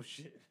 No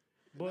shit.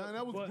 But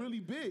that was really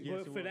big.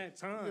 But for that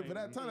time. Yeah, for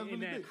that time, that was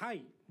really that big.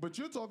 height. But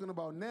you're talking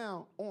about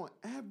now, on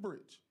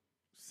average,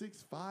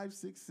 6'5",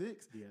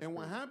 6'6". Yeah, and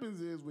what happens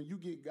is when you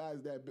get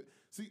guys that big,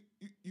 see,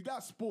 you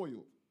got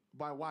spoiled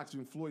by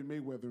watching Floyd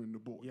Mayweather and the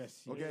boys.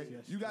 Yes. Okay?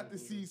 Yes, you got to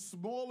see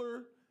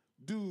smaller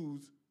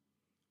dudes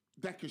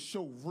that could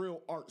show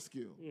real art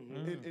skill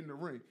in the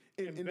ring.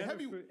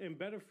 And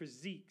better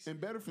physiques. And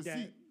better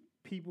physique.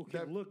 People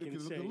can look and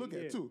say, look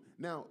at too.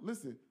 Now,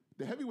 listen,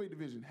 the heavyweight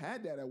division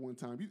had that at one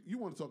time. You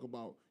want to talk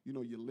about,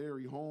 your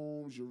Larry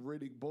Holmes, your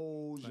Riddick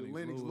Bowles, your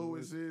Lennox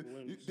Lewis's.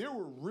 They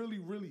were really,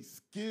 really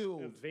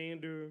skilled.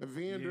 Evander.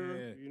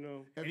 Yeah.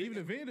 And even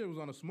Evander was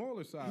on a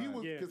smaller side. He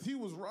was, because he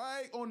was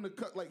right on the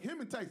cut, like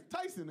him and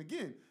Tyson.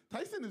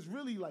 Tyson is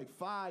really like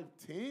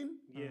 5'10",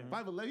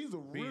 5'11".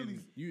 He's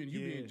you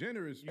being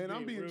generous. And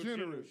I'm being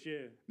generous.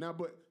 Now,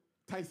 but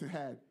Tyson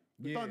had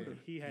thunder.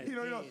 He had he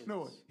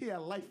had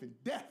life and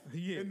death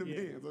in them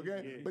hands,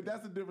 okay? Yeah. But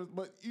that's the difference.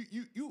 But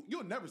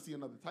you'll never see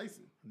another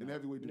Tyson in the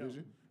heavyweight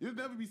division. There'll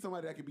never be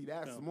somebody that could be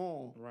that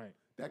small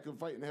that could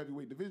fight in the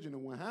heavyweight division.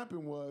 And what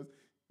happened was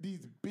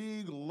these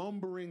big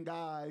lumbering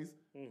guys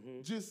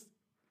just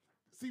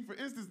see, for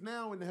instance,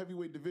 now in the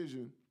heavyweight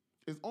division,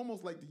 it's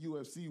almost like the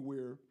UFC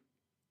where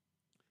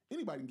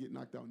anybody can get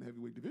knocked out in the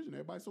heavyweight division.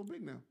 Everybody's so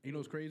big now. You know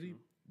what's crazy?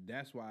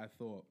 That's why I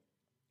thought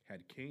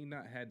had Cain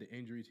not had the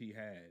injuries he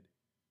had,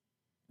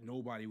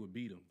 nobody would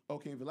beat him.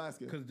 Okay,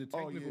 Velasquez. Because the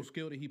technical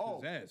skill that he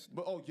possessed.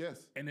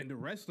 Yes. And then the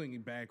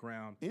wrestling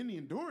background. And the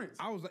endurance.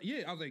 I was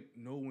like,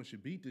 no one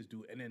should beat this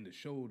dude. And then the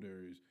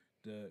shoulders,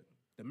 the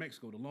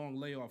Mexico, the long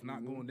layoff,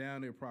 not going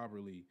down there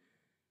properly.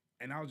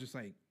 And I was just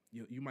like,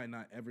 you might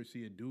not ever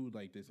see a dude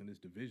like this in this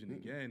division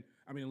again.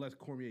 I mean, unless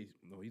Cormier,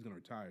 he's going to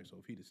retire. So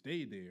if he'd have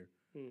stayed there,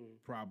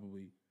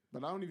 probably.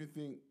 But I don't even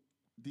think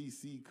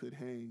DC could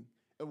hang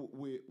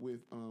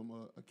with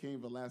a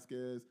Cain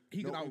Velasquez.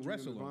 He could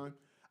out-wrestle him.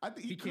 I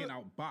think he can't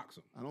outbox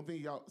him. I don't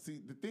think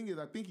see, the thing is,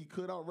 I think he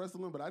could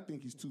out-wrestle him, but I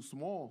think he's too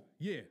small.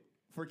 Yeah.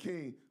 For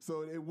Cain.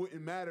 So it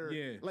wouldn't matter.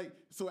 Yeah. Like,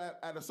 so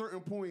at a certain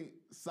point,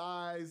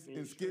 size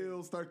and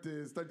skills start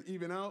to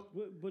even out.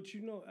 But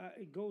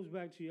it goes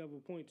back to your other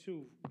point,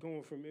 too,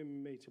 going from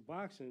MMA to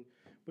boxing.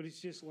 But it's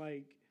just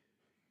like,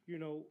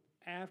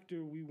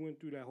 after we went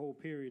through that whole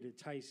period of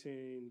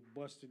Tyson,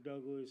 Buster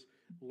Douglas,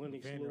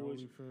 Lennox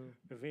Lewis,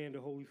 Evander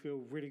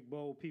Holyfield, Riddick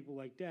Bowe, people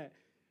like that.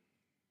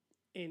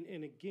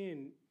 And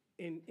again,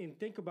 and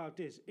think about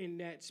this. In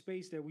that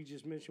space that we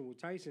just mentioned with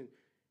Tyson,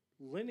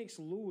 Lennox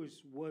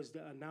Lewis was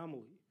the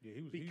anomaly. Yeah,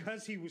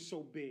 he was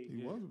so big.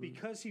 He was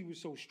because he was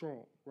so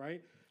strong,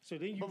 right? So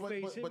then you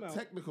face him out. But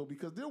technical,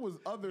 because there was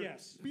other, your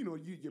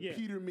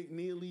Peter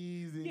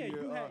McNeely's and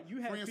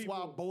you had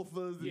Francois people,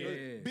 Botha's,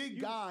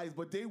 big guys,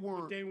 but they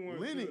weren't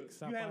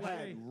Lennox. You had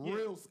like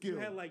real skill. You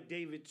had like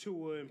David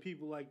Tua and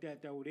people like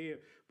that were there.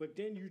 But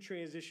then you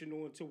transition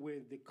on to where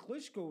the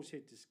Klitschko's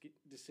hit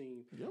the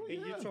scene.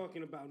 And you're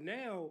talking about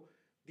now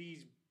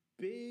these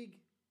big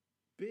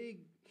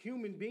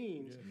human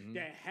beings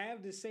that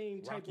have the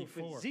same type of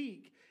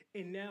physique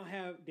and now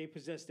they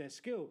possess that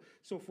skill.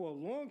 So for a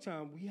long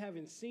time, we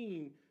haven't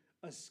seen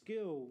a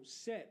skill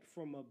set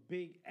from a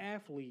big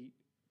athlete.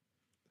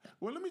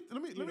 Well, let me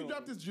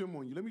drop this gem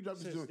on you. Let me drop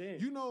this gem.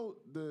 You know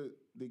the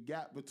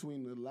gap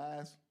between the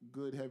last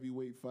good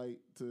heavyweight fight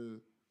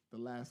to the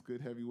last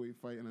good heavyweight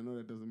fight, and I know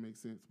that doesn't make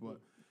sense, but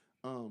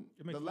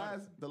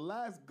the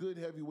last good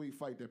heavyweight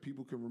fight that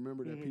people can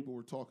remember that people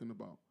were talking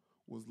about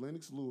was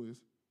Lennox Lewis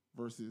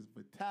versus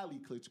Vitaly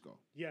Klitschko.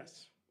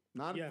 Yes.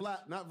 Not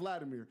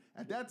Vladimir.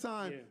 At that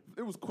time,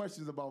 there was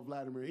questions about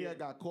Vladimir. He had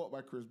got caught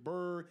by Chris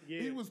Bird.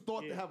 He was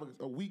thought to have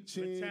a weak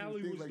chin.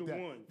 Vitaly things was like the that.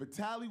 one.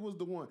 Vitaly was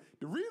the one.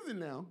 The reason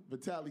now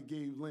Vitaly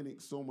gave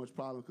Lennox so much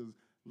problem because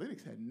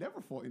Lennox had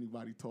never fought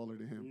anybody taller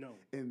than him. No.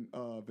 And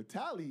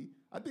Vitaly,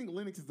 I think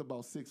Lennox is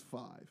about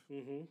 6'5".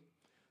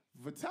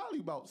 Vitaly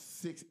about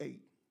 6'8".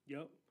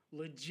 Yep.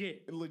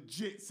 Legit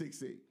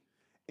 6'8".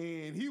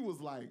 And he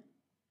was like,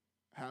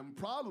 having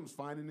problems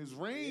finding his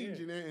range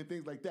and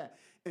things like that.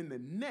 And the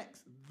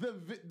next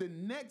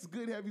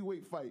good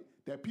heavyweight fight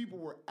that people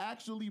were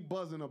actually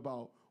buzzing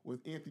about was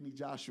Anthony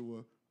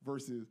Joshua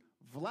versus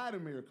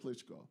Vladimir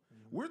Klitschko.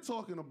 We're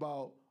talking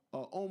about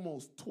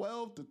almost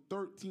 12 to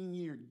 13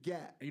 year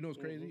gap. And you know what's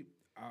crazy?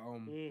 I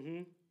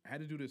had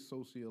to do this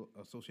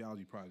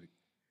sociology project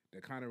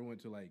that kind of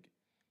went to like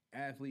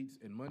athletes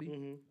and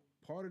money.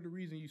 Part of the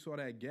reason you saw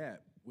that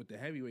gap with the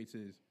heavyweights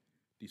is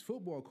these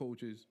football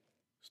coaches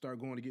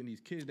start going to getting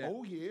these kids that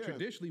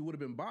traditionally would have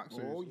been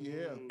boxers.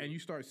 And you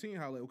start seeing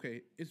how, like,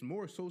 okay, it's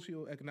more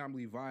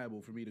socioeconomically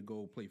viable for me to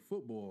go play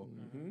football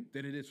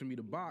than it is for me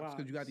to box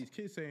because you got these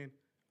kids saying,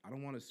 I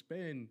don't want to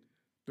spend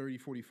 30,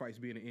 40 fights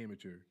being an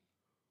amateur.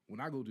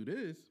 When I go do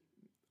this,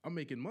 I'm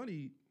making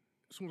money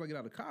as soon as I get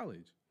out of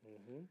college.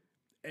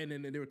 And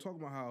then they were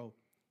talking about how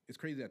it's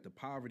crazy that the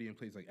poverty in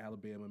places like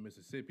Alabama and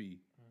Mississippi,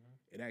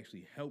 it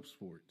actually helps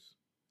sports.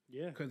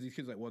 Yeah. Because these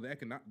kids are like, well,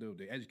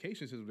 the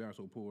education system there are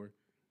so poor,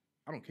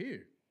 I don't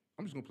care.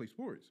 I'm just going to play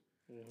sports.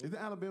 Isn't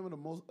Alabama the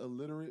most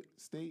illiterate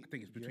state? I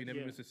think it's between them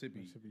and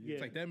Mississippi. Yeah.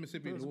 It's like that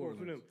Mississippi and New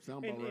Orleans.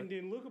 And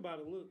then look about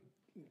it. Look,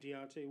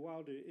 Deontay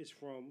Wilder is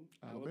from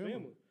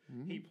Alabama.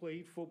 He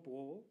played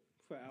football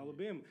for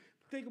Alabama.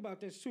 Think about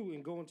this, too,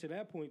 and going to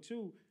that point,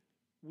 too.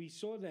 We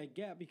saw that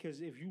gap because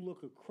if you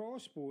look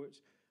across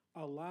sports,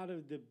 a lot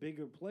of the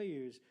bigger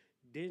players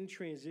didn't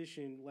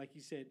transition, like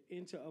you said,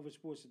 into other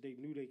sports that they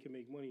knew they could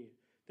make money in.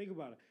 Think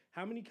about it.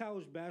 How many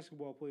college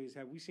basketball players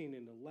have we seen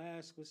in the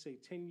last, let's say,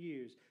 10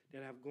 years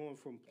that have gone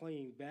from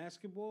playing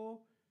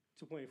basketball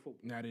to playing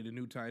football? Now they're the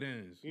new tight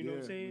ends. You know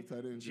what I'm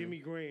saying? Jimmy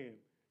Graham.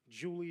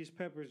 Julius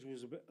Peppers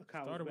was a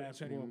college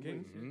basketball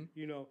player.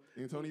 You know,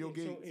 Antonio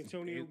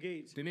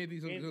Gates. Then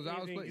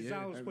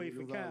Gonzalez played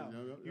for Cal.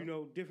 You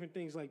know, different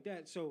things like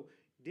that. So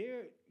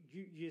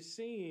you're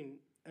seeing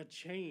a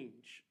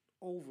change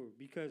over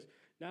because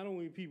not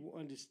only people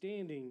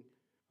understanding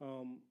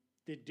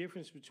the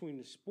difference between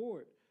the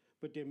sport,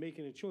 but they're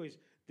making a choice.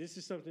 This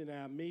is something that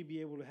I may be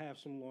able to have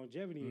some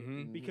longevity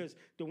in because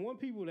the one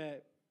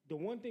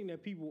thing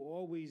that people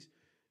always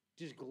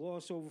just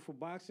gloss over for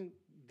boxing,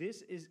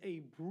 this is a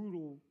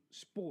brutal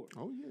sport.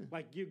 Oh, yeah.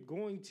 Like, you're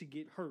going to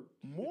get hurt.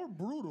 More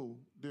brutal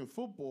than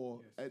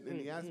football in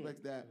the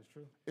aspect that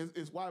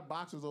it's why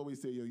boxers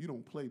always say, yo, you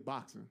don't play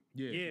boxing.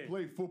 You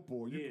play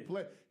football. You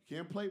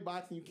can't play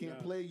boxing. You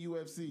can't play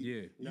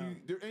UFC.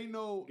 There ain't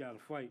no... You gotta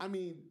fight. I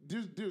mean,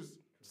 there's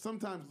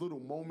sometimes little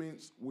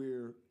moments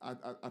where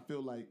I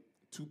feel like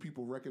two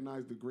people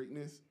recognize the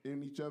greatness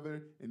in each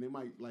other, and they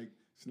might, like,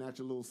 snatch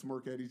a little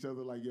smirk at each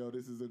other like, yo,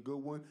 this is a good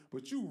one.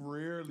 But you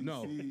rarely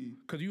see...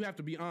 because you have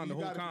to be on the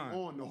whole time. Be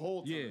on the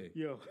whole time.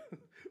 Yo,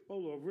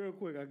 hold on real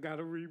quick. I got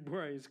to read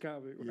Brian's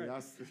comment. Right?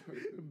 Yeah,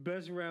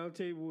 Best round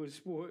table in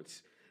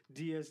sports.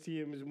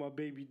 DSTM is my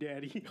baby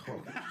daddy. Brian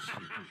is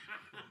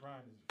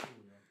cool,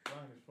 yo.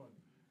 Brian is funny.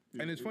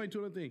 And it's funny, too,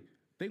 another thing.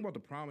 Think about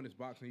the prominence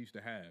boxing used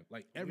to have.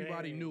 Like,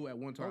 everybody knew at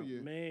one time. Oh, yeah.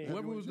 Man.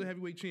 Whoever was the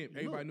heavyweight champ,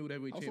 everybody knew the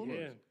heavyweight champ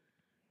was.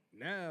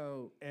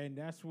 Now, and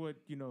that's what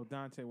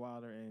Deontay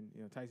Wilder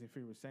and Tyson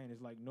Fury was saying.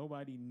 Is like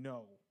nobody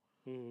know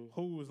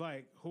who's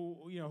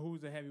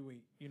the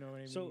heavyweight. You know what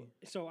I mean?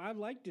 So I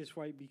like this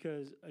fight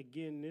because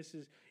again,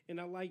 and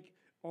I like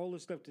all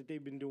the stuff that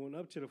they've been doing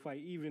up to the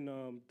fight. Even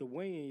the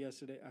weigh-in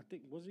yesterday. I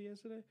think was it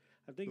yesterday?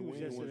 I think it was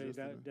yesterday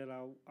that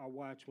I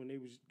watched when they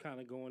was kind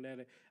of going at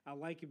it. I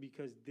like it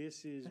because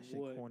this is that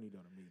what shit corny though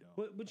to me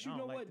though. But you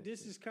know what?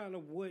 This is kind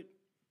of what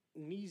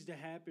needs to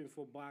happen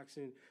for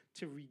boxing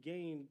to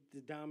regain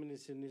the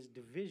dominance in this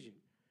division,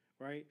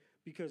 right?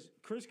 Because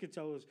Chris could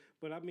tell us,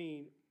 but I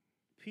mean,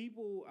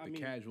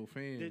 casual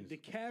fans. The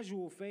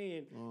casual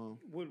fan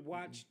would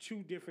watch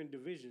two different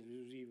divisions. It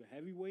was either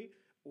heavyweight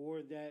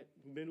or that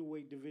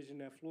middleweight division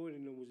that Floyd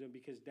and them was in,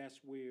 because that's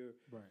where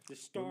the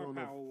star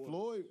power was.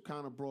 Floyd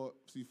kind of brought.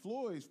 See,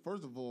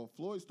 first of all,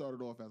 Floyd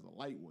started off as a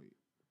lightweight,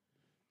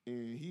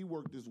 and he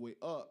worked his way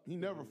up. He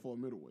never fought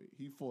middleweight.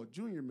 He fought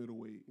junior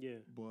middleweight. Yeah,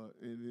 but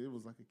it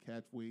was like a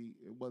catch weight.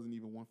 It wasn't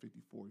even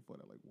 154. He fought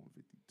at like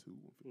 152,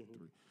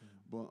 153.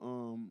 But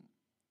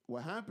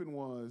what happened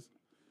was,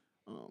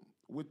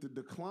 with the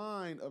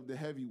decline of the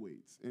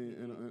heavyweights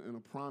and a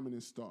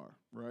prominent star,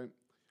 right?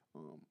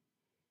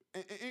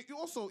 And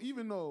also,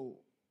 even though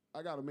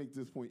I got to make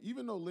this point,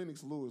 even though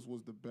Lennox Lewis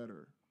was the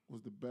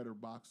better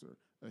boxer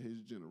of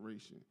his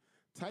generation,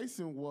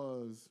 Tyson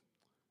was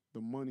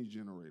the money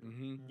generator.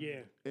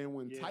 Yeah. And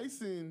when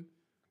Tyson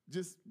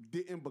just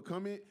didn't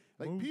become it,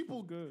 like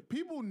people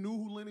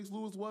knew who Lennox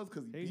Lewis was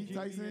because he beat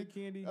Tyson.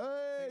 Candy.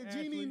 Hey,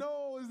 Jeannie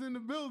Knowles is in the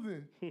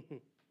building.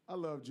 I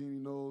love Jeannie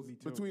Knowles.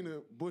 Between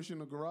the bush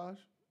and the garage.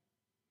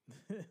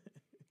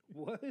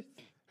 What?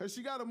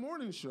 She got a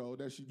morning show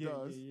that she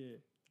does. Yeah.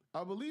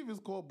 I believe it's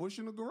called Bush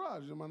in the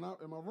Garage. Am I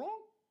wrong?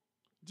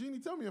 Jeannie,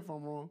 tell me if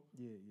I'm wrong.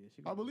 Yeah.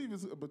 I believe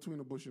it's between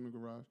the Bush and the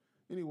Garage.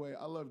 Anyway,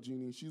 I love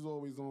Jeannie. She's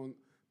always on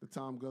the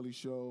Tom Gully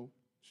show.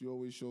 She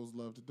always shows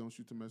love to Don't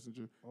Shoot the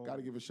Messenger. Got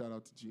to give a shout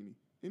out to Jeannie.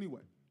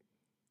 Anyway,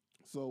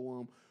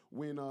 so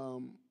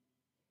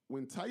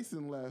when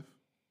Tyson left,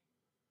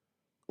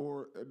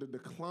 or the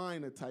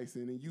decline of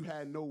Tyson, and you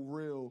had no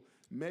real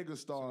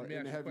megastar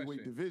in the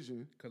heavyweight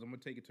division. Because I'm going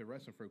to take it to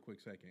wrestling for a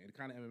quick second. It's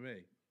kind of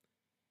MMA.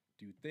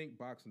 Do you think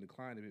boxing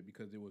declined a bit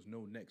because there was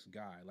no next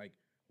guy? Like,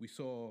 we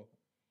saw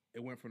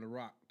it went from The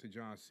Rock to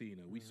John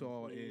Cena. We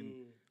saw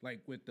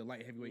with the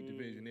light heavyweight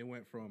division, it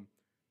went from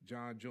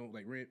John Jones,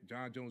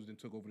 John Jones then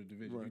took over the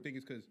division. Do you think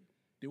it's because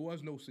there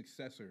was no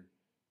successor?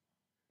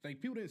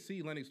 Like, people didn't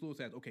see Lennox Lewis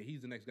as, okay,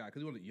 he's the next guy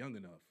because he wasn't young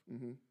enough.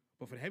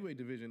 But for the heavyweight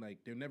division, like,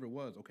 there never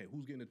was, okay,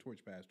 who's getting the torch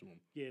passed to him?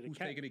 Yeah, who's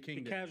taking the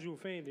kingdom? The casual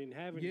fan didn't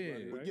have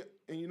anybody, right? Yeah,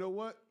 and you know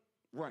what?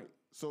 Right.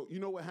 So you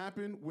know what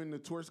happened when the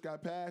torch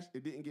got passed?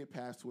 It didn't get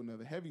passed to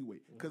another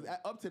heavyweight. Because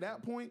up to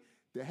that point,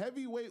 the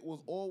heavyweight was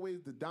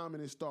always the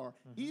dominant star.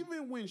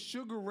 Even when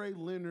Sugar Ray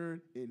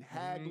Leonard and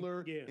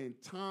Hagler and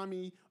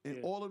Tommy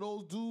and all of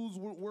those dudes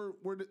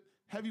were the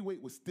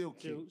heavyweight was still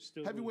king.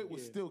 Heavyweight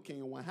was still king.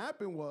 And what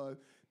happened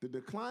was the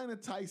decline of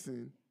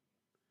Tyson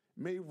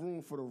made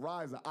room for the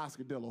rise of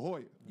Oscar De La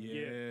Hoya.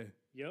 Yeah.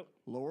 Yep.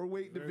 Lower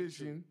weight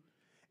division.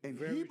 And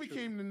he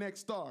became the next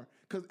star.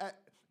 Because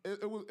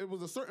it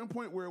was a certain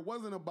point where it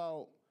wasn't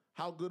about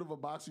how good of a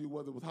boxer you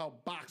was, it was how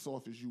box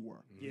office you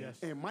were. Yes.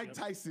 And Mike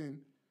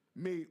Tyson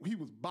he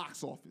was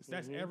box office.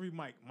 That's every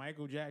Mike.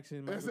 Michael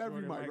Jackson. That's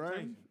every Mike, right?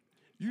 Tyson.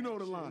 You know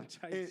the line.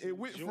 And it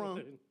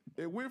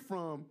went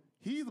from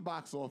he's the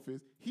box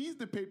office, he's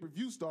the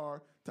pay-per-view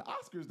star, to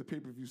Oscar's the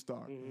pay-per-view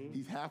star.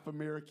 He's half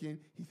American,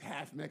 he's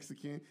half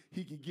Mexican.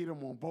 He could get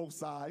him on both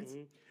sides.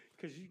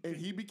 And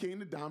he became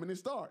the dominant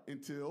star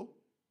until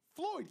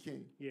Floyd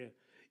came. Yeah.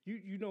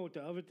 You know what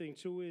the other thing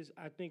too is?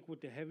 I think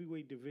with the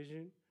heavyweight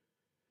division,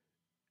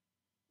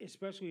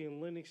 especially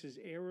in Lennox's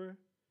era,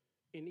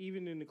 and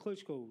even in the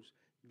Klitschko's,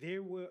 they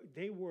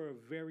were a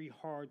very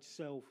hard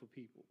sell for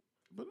people.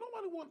 But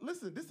nobody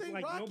listen, this ain't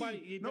like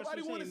Rocky.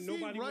 Nobody want to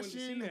see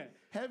Russian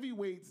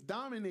heavyweights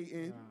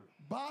dominating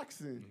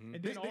boxing.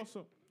 And then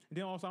also,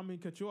 I'm going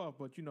to cut you off,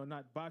 but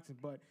not boxing,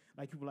 but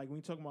when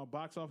you talk about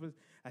box office,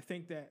 I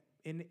think that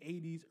in the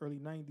 80s, early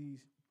 90s,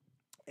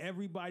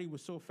 everybody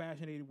was so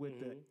fascinated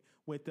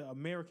with the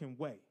American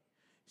way.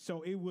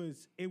 So it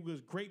was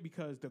great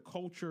because the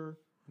culture,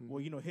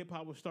 hip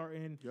hop was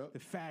starting, the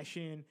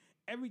fashion,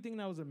 everything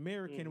that was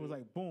American was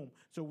like boom.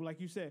 So like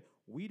you said,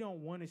 we don't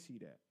want to see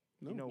that.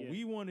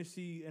 We want to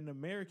see an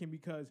American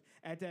because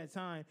at that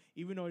time,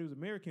 even though he was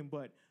American,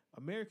 but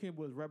American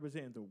was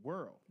representing the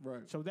world.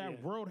 Right. So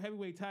that world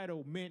heavyweight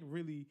title meant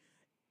really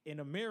an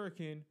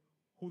American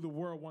who the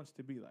world wants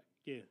to be like.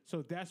 Yeah.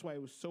 So that's why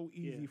it was so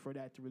easy for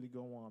that to really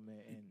go on,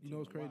 man. And you know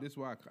what's crazy? This is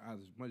why, as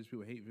much as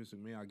people hate Vince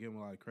McMahon, I give him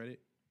a lot of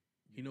credit.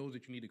 He knows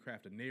that you need to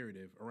craft a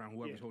narrative around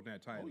whoever's holding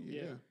that title. Oh,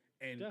 yeah.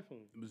 And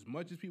definitely. As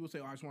much as people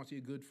say, I just want to see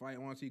a good fight, I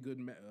want to see a good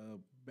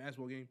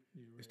basketball game,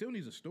 it still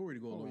needs a story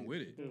to go along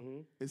with it.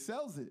 It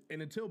sells it.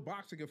 And until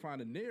boxing can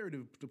find a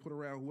narrative to put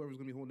around whoever's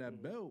going to be holding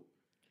that belt,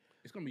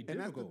 it's going to be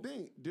difficult. And that's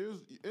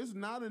the thing. It's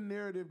not a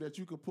narrative that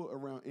you could put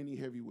around any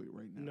heavyweight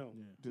right now. No.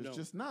 There's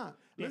just not.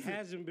 It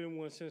hasn't been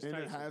one since Tyson.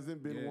 And it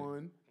hasn't been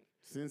one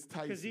since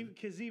Tyson.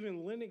 Because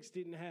even Lennox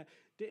didn't have,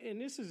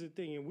 and this is the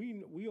thing, and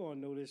we all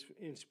know this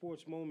in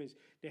sports moments,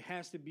 there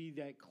has to be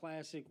that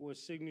classic or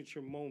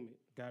signature moment,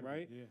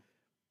 right? Yeah.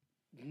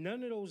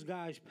 None of those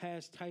guys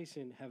past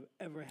Tyson have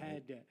ever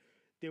had that.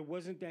 There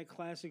wasn't that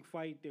classic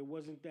fight. There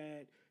wasn't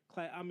that.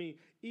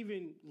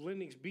 Even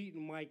Lennox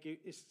beating Mike,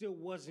 it still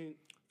wasn't.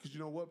 Because you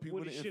know what?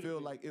 People didn't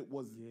feel like it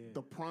was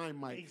the prime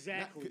Mike.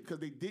 Exactly. Because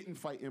they didn't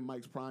fight in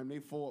Mike's prime. They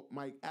fought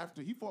Mike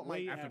after. He fought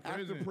Mike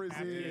after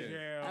prison.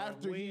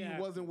 After he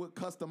wasn't with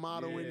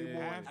Customato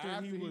anymore.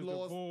 After he was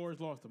divorced,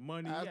 lost the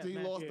money. After he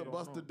lost to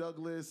Buster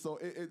Douglas. So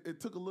it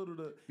took a little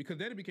to... Because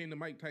then it became the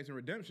Mike Tyson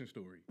redemption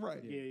story. Right.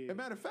 As a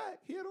matter of fact,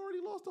 he had already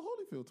lost to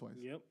Holyfield twice.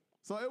 Yep.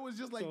 So it was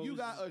just like So you it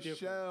got was a different.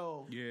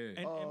 shell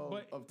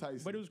of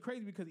Tyson. But it was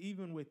crazy because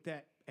even with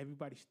that,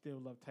 everybody still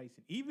loved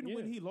Tyson. Even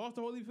when he lost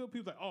to Holyfield, people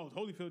was like, "Oh,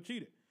 Holyfield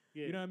cheated."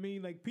 Yeah. You know what I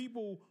mean? Like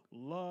people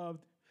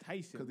loved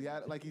Tyson because he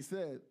had, like he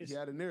said, he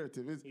had a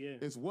narrative.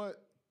 It's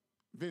what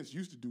Vince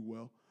used to do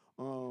well.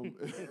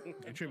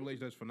 And Triple H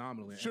does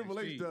phenomenal. Triple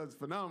H does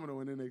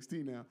phenomenal in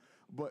NXT now.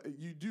 But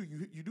you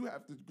do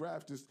have to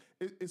grasp this.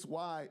 It's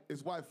why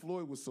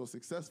Floyd was so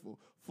successful.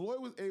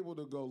 Floyd was able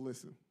to go,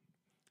 listen.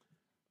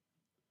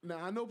 Now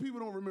I know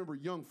people don't remember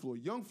Young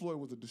Floyd. Young Floyd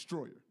was a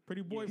destroyer.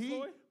 Pretty Boy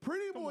Floyd.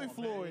 Pretty Boy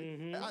Floyd.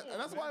 And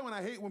that's why when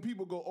I hate when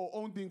people go, "Oh,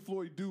 only thing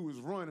Floyd do is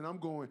run," and I'm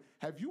going,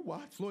 "Have you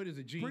watched Floyd is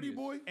a genius. Pretty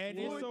Boy?" And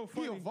Floyd, it's so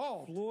funny. He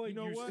evolved. Floyd, You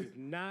know used what?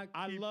 to knock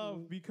I people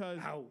love because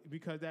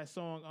out. that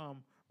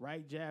song,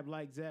 right jab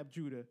like Zab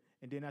Judah,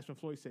 and then that's when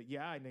Floyd said,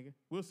 "Yeah, all right, nigga,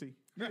 we'll see."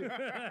 and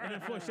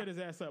then Floyd shut his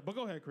ass up. But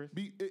go ahead, Chris.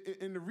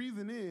 And the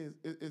reason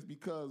is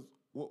because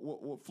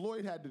what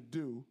Floyd had to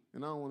do,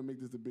 and I don't want to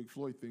make this a big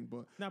Floyd thing,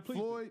 but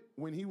Floyd,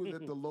 when he was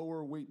at the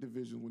lower weight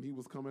division, when he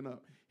was coming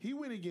up, he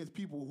went against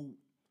people who,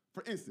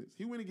 for instance,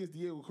 he went against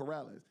Diego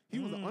Corrales. He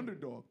was an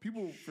underdog.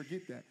 People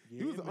forget that.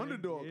 He was an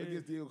underdog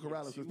against Diego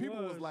Corrales because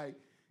people was like,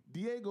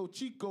 Diego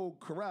Chico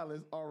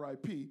Corrales,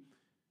 R.I.P.,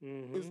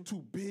 is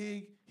too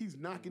big. He's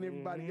knocking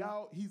everybody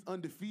out. He's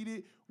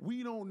undefeated.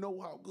 We don't know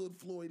how good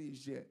Floyd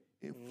is yet.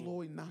 And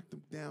Floyd knocked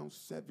him down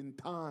 7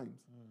 times.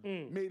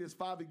 Made his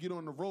father get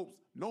on the ropes.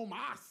 No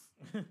mas.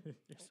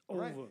 It's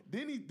Right? over.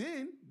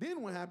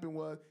 Then what happened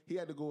was he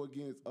had to go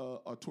against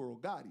Arturo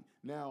Gotti.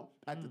 Now,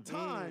 at the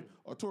time,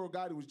 Arturo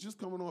Gotti was just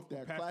coming off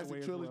that passed away classic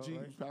as trilogy.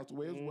 well, right? He passed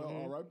away as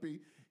well, R.I.P.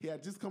 He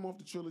had just come off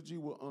the trilogy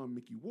with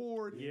Mickey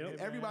Ward. Yep. And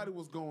everybody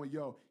was going,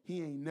 yo,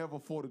 he ain't never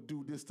fought a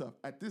dude this tough.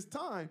 At this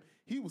time,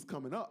 he was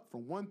coming up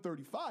from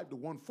 135 to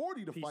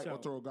 140 to fight out.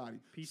 Arturo Gotti.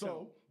 Peace so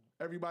out.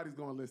 everybody's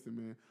going, listen,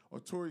 man,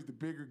 Arturo's the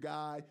bigger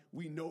guy.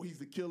 We know he's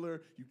the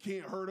killer. You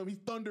can't hurt him. He's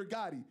Thunder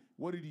Gotti.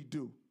 What did he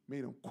do?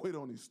 Made him quit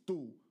on his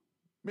stool.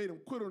 It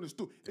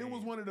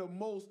was one of the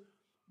most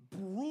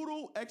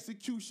brutal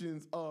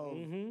executions of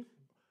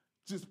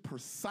just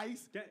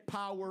precise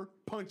power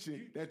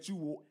punching that you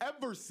will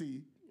ever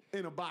see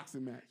in a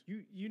boxing match.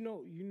 You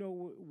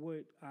know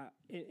what I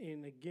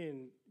and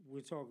again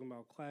we're talking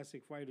about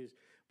classic fighters,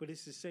 but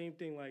it's the same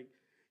thing. Like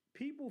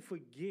people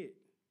forget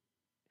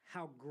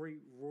how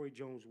great Roy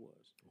Jones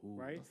was,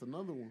 right? That's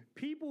another one.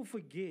 People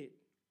forget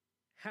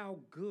how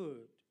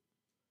good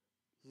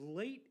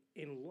late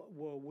in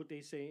what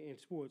they say in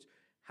sports,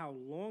 how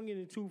long in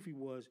the tooth he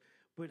was,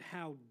 but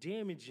how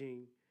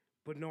damaging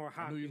Bernard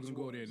I knew you Hopkins was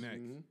going to go was, there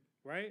next.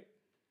 right?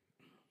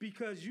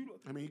 Because you,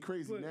 I mean, he's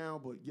crazy now,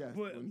 but yes,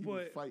 when he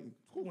was fighting.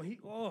 when he,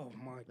 oh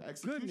my The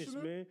goodness,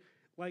 executioner? man!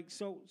 Like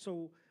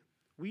so,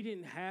 we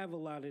didn't have a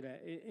lot of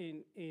that,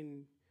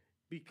 and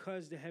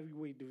because the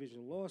heavyweight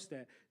division lost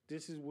that,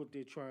 this is what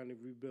they're trying to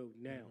rebuild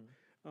now.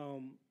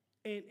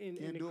 And Can't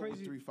the do it crazy,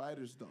 with 3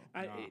 fighters, though.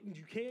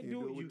 you can't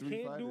do it. You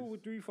can't do it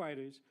with 3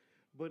 fighters.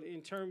 But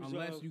in terms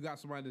Unless of you got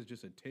somebody that's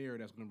just a terror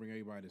that's going to bring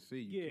everybody to see.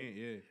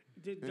 You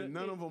can't, And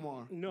none of them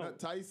are. No. Not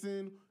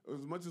Tyson,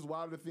 as much as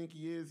Wilder think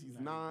he is, he's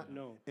not.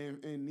 No. And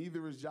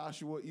neither is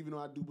Joshua, even though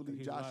I do believe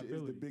He's a Joshua is the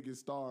liability.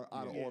 biggest star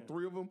out of all Yeah.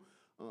 3 of them.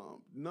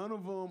 None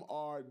of them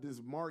are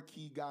this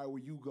marquee guy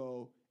where you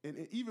go,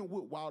 and even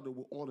with Wilder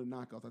with all the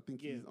knockouts, I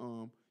think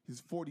he's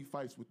 40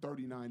 fights with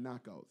 39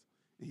 knockouts.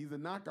 And he's a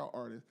knockout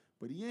artist,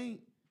 but he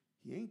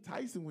ain't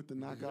Tyson with the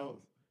knockouts. No.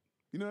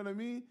 You know what I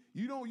mean?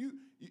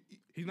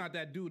 he's not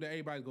that dude that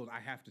everybody goes, I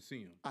have to see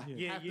him. I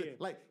have to,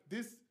 like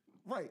this,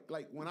 right?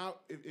 Like when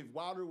if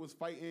Wilder was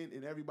fighting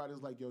and everybody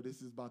was like, "Yo,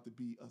 this is about to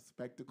be a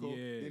spectacle,"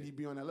 then he'd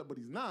be on that level. But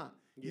he's not.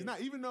 He's not.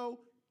 Even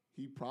though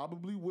he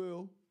probably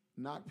will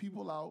knock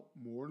people out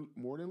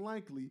more than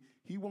likely,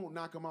 he won't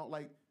knock them out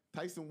like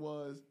Tyson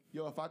was.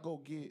 Yo, if I go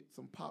get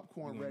some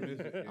popcorn ready,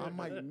 I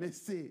might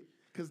miss it.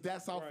 Because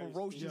that's how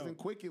ferocious and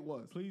quick it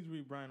was. Please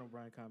read Brian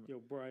O'Brien comment. Yo,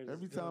 Brian.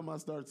 Every time I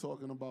start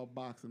talking about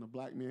boxing, a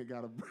black man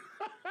got to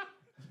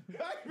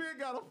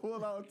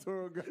pull out a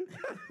Toro gun.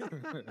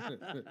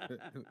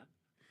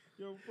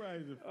 Yo,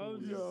 Brian's a I fool.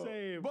 was just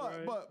saying,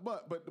 Brian.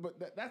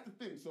 But that's the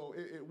thing. So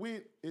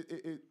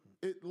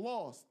it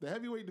lost. The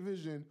heavyweight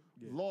division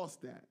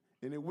lost that.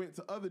 And it went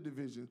to other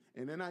divisions,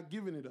 and they're not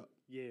giving it up.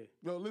 Yeah.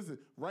 Yo, listen,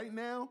 right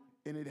now,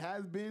 and it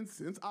has been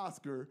since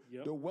Oscar,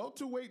 the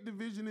welterweight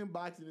division in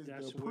boxing is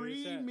That's the where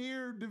it's at.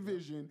 premier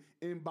division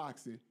in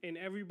boxing. And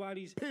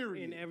everybody's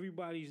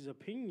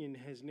opinion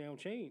has now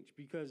changed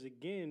because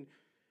again,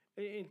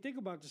 and think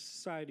about the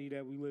society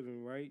that we live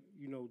in, right?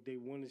 You know, they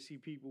want to see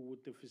people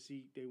with the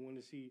physique, they want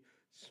to see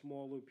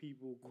smaller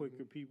people,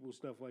 quicker people,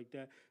 stuff like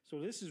that. So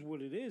this is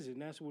what it is,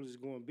 and that's what it's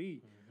going to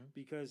be.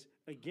 Because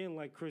again,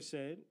 like Chris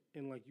said,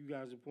 and like you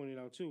guys have pointed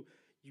out too,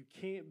 you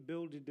can't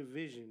build a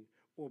division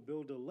or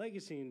build a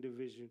legacy in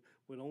division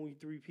with only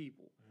 3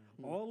 people.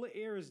 All the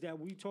eras that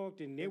we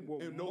talked in, there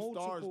were And multiple.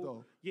 no stars,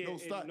 though. Yeah, no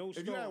and stars. no If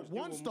you stars. had There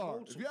one were star,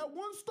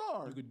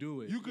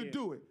 multiple. you could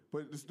do it.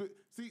 Yeah. But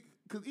see,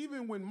 because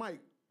even when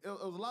Mike it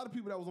was a lot of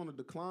people that was on the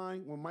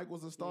decline when Mike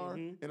was a star,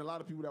 and a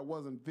lot of people that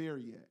wasn't there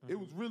yet. It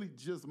was really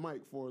just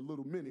Mike for a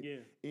little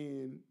minute,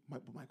 and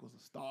Mike was a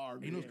star.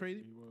 You know what's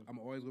crazy? I'm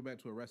gonna always go back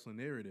to a wrestling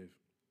narrative.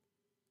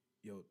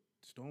 Yo,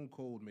 Stone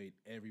Cold made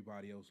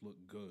everybody else look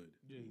good.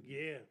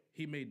 Yeah.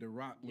 He made The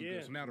Rock look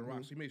good. So now The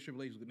Rock, so he made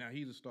Triple H look good. Now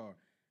he's a star.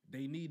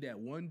 They need that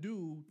one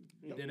dude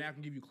that now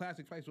can give you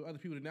classic fights with other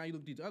people. And now you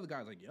look at these other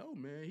guys like, yo,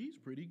 man, he's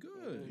pretty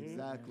good.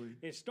 Exactly.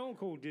 And Stone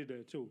Cold did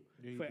that too.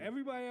 For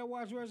everybody that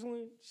watched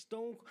wrestling,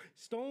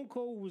 Stone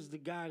Cold was the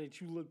guy that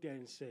you looked at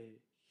and said,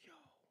 yo.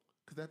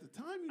 Because at the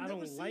time, you I never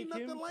don't seen like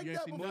nothing him. like You that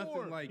ain't seen before.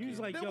 nothing like He was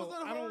him. like, That yo, was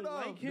I unheard don't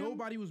of. like him.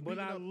 Nobody was but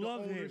beating I up the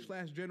love owner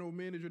him. / general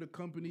manager of the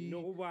company.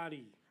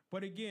 Nobody.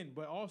 But again,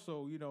 but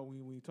also, you know, when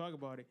you talk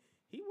about it,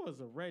 he was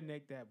a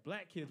redneck that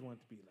black kids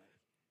wanted to be like.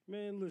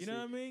 Man, listen. You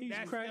know what I mean? He's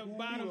That's cracking the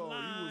bottom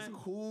line. He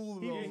was cool,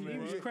 He though, was- man. he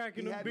was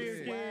cracking them had beer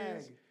the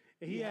cans. swag.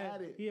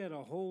 And he had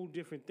a whole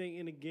different thing.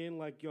 And again,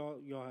 like y'all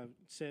have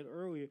said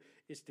earlier,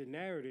 it's the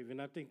narrative.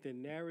 And I think the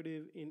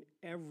narrative in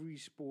every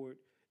sport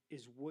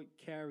is what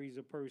carries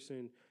a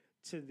person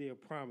to their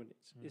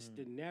prominence. It's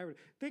the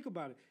narrative. Think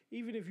about it.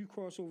 Even if you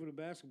cross over to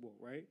basketball,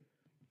 right?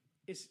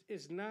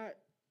 It's not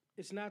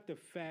the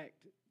fact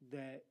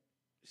that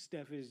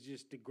Steph is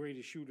just the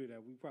greatest shooter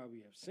that we probably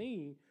have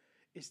seen.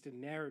 It's the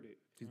narrative.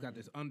 He's got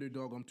this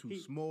underdog. I'm too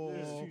small.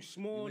 It's too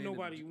small. You landed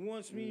Nobody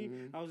wants me.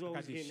 I was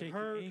always these getting shaky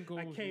hurt. ankles,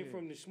 I came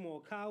from the small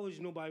college.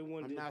 Nobody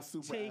wanted I'm to not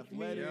super take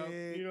athletic,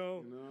 me. You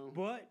know?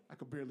 But I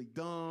could barely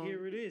dunk.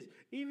 here it is.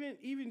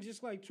 Even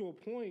just like to a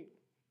point,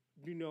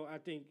 you know, I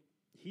think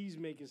he's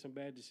making some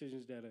bad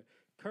decisions that are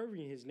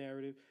curving his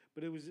narrative.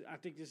 But I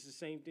think this is the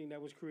same thing that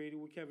was created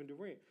with Kevin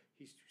Durant.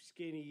 He's too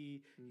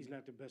skinny. He's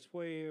not the best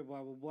player.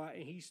 Blah blah blah.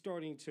 And he's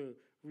starting to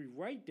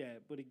rewrite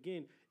that. But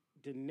again,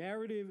 the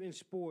narrative in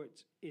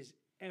sports is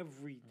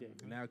everything.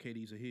 Now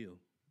KD's a heel.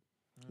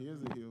 He is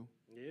a heel.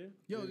 Yeah.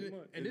 Yo, pretty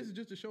much. and this is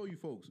just to show you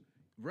folks,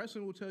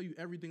 wrestling will tell you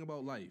everything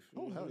about life.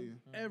 Oh, hell yeah.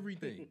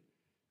 Everything.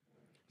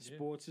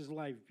 Sports is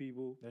life,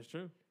 people. That's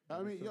true.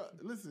 I mean,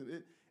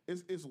 listen,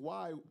 it's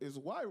why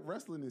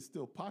wrestling is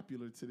still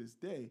popular to this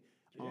day.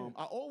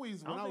 I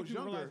always, when I was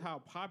younger, realize how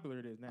popular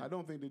it is now. I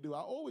don't think they do. I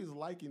always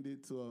likened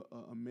it to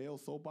a male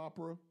soap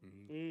opera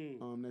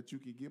that you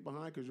could get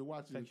behind because you're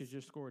watching. That you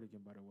just scored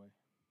again, by the way.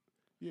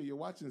 Yeah, you're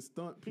watching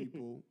stunt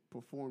people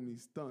perform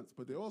these stunts,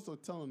 but they're also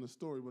telling a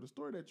story, but a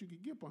story that you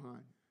could get behind.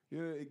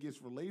 Yeah, it gets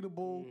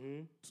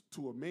relatable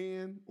to a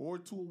man or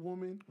to a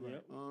woman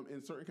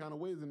in certain kind of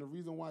ways. And the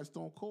reason why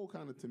Stone Cold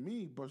kind of, to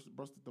me, busted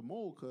the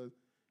mold, because,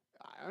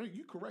 I mean,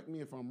 you correct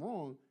me if I'm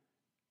wrong,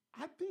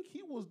 I think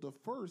he was the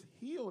first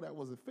heel that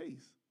was a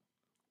face.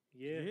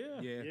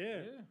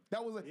 Yeah.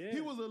 That was he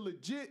was a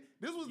legit.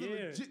 This was a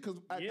legit because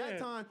at that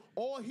time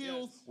all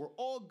heels were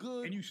all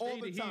good And you all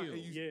stayed the a time. heel.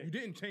 And You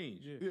didn't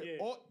change.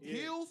 All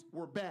heels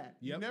were bad.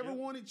 You never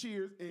wanted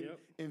cheers,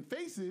 and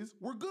faces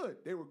were good.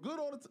 They were good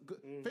all the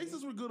time.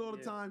 Faces were good all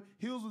the time.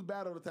 Heels was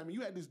bad all the time. And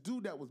you had this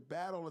dude that was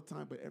bad all the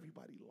time, but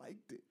everybody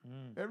liked it.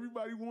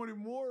 Everybody wanted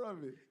more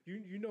of it.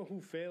 You know who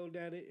failed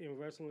at it in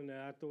wrestling that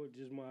I thought,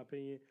 just my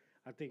opinion?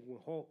 I think when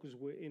Hulk was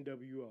with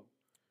NWO.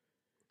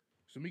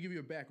 So let me give you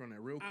a background on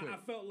that real quick. I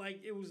felt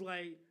like it was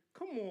like,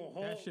 come on,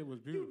 Hulk. That shit was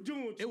beautiful. You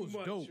doing too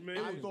much, dope. man.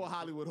 I thought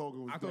Hollywood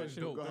Hogan was I thought good. it was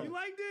dope. Go ahead. You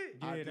liked it?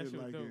 I Yeah, did that shit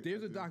was like dope. it.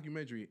 There's I a did.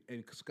 documentary,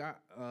 and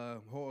Scott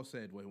Hall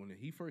said when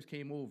he first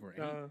came over,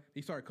 and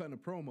he started cutting a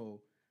promo.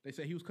 They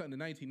said he was cutting the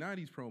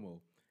 1990s promo,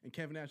 and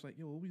Kevin Nash like,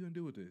 yo, what we gonna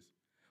do with this?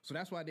 So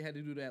that's why they had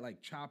to do that,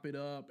 like chop it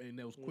up, and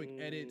those quick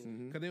edits,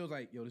 because they was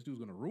like, yo, this dude's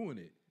gonna ruin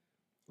it.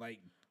 Like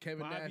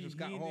Kevin Nash and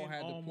Scott Hall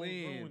had the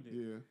plan.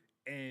 Yeah.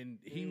 And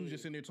he was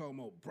just in there talking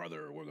about,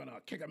 brother, we're going to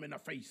kick him in the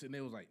face. And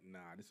they was like, nah,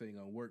 this ain't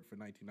going to work for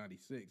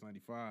 1996,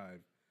 95.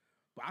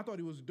 But I thought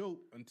he was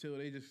dope until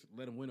they just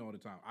let him win all the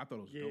time. I thought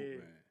it was dope,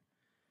 man.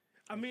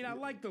 I mean, I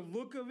like the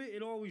look of it.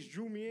 It always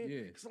drew me in. Yeah.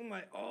 Because I'm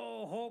like,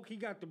 oh, Hulk, he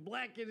got the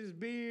black in his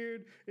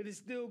beard. It is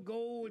still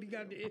gold. He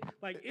got the,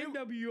 like,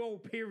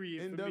 NWO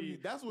period for me.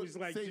 That's what was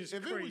like say, just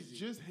if crazy. it was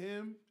just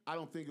him, I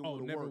don't think it would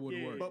have never worked.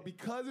 would've worked. But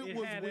because it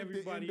was had with the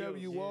everybody else,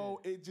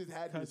 NWO, it just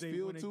had this they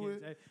feel went to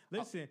against it.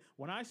 Listen,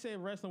 when I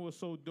said wrestling was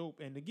so dope,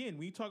 and again,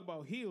 when you talk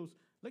about heels,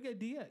 look at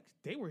DX.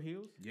 They were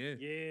heels. Yeah. Yeah.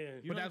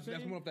 You But know that's what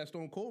I'm one of that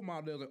Stone Cold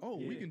model. They was like, oh,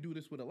 we can do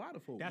this with a lot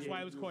of folks. That's why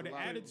it was called the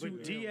Attitude.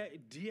 But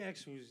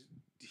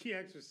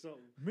DX was something.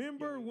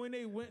 Remember when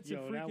they went to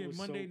Yo, that freaking was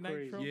so Monday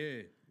Nitro?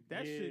 Yeah.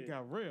 That shit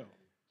got real.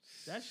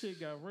 That shit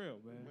got real,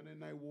 man. Monday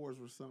Night Wars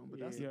or something, but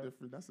that's a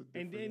different. That's a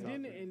And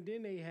different.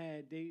 then they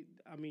had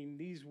I mean,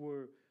 these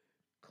were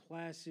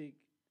classic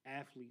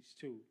athletes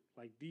too.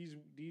 Like these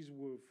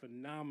were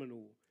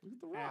phenomenal Look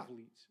at the Rock.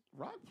 athletes.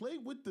 Rock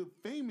played with the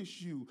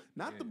famous you,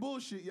 not the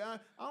bullshit. Yeah,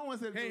 I don't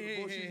want to say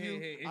the bullshit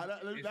you.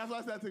 That's why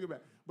I said take it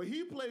back. but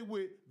he played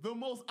with the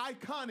most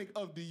iconic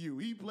of the U.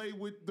 He played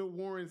with the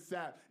Warren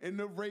Sapp and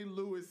the Ray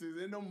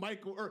Lewises and the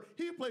Michael Irvin.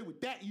 He played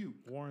with that U.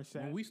 Warren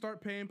Sapp. When we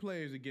start paying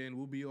players again,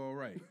 we'll be all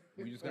right.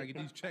 We just gotta get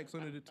these checks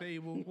under the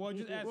table. Well,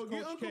 just ask Coach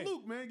Get Uncle K.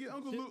 Luke, man. Get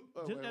Uncle Luke.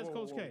 Just ask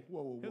Coach K.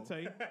 Whoa. He'll tell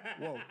you.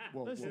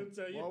 Whoa. Listen,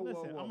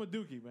 Whoa. I'm a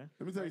Dookie, man.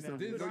 Let me tell you something.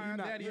 This No, Zion you're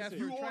not. daddy asked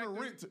You for a on a tractor?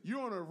 rental.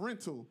 You're on a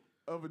rental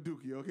of a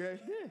Dookie, okay?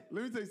 Yeah.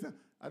 Let me tell you something.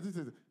 I just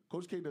said,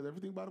 Coach K does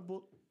everything by the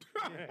book.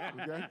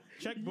 Okay?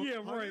 Checkbook. Yeah,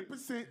 right.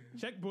 100%.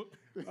 Checkbook.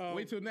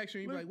 Wait till next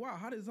year. You be like, wow,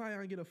 how did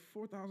Zion get a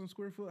 4,000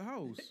 square foot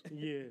house?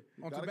 Yeah.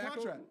 On Got a tobacco?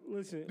 contract.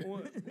 Listen,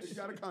 He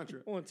got a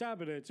contract. on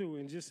top of that too,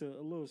 and just a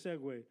little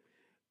segue.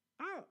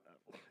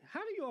 How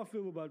do y'all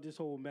feel about this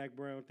whole Mac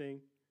Brown thing?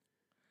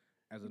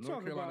 As a You North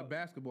talk Carolina about-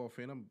 basketball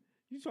fan,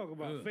 You talk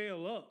about Ugh.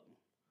 fail up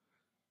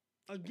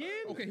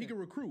again. okay, he can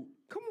recruit.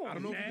 Come on, I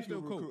don't know if he Mac. can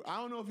still coach. I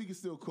don't know if he can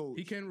still coach.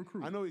 He can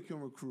recruit. I know he can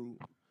recruit.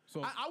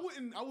 So I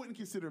wouldn't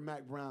consider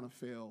Mac Brown a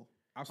fail.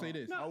 I'll say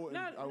this. I No, wouldn't-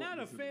 I not wouldn't a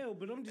consider fail,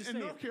 but I'm just And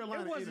saying. North Carolina it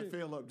ain't a wasn't-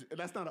 fail up.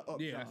 That's not an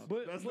up Yeah, job.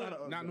 But- that's but- not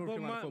an up not job. North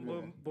Carolina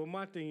football. But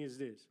my thing is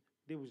this: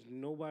 there was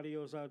nobody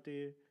else out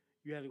there.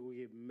 You had to go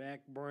get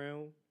Mac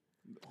Brown.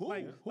 Who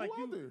Who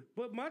out there?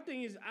 But my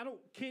thing is, I don't.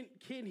 Can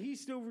he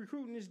still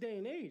recruit in this day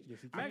and age? Yes,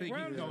 he I Mac think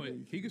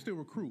Brown. he can still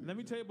recruit. Let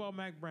me tell you about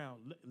Mac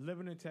Brown.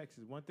 Living in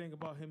Texas, one thing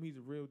about him, he's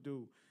a real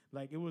dude.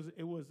 Like it was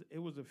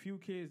a few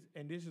kids,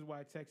 and this is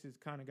why Texas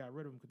kind of got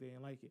rid of him because they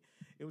didn't like it.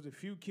 It was a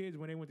few kids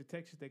when they went to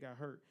Texas, they got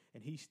hurt,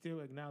 and he still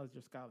acknowledged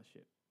their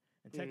scholarship.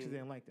 And Texas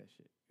didn't like that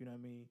shit. You know what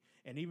I mean?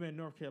 And even in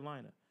North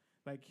Carolina,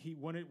 like he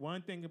wanted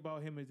one thing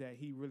about him is that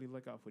he really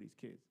look out for these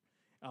kids.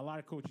 A lot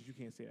of coaches you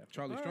can't say that.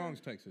 Charlie All Strong's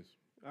Texas.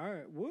 All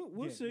right,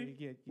 we'll Yeah, see.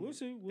 yeah. We'll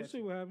see. We'll That's see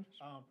it. what happens.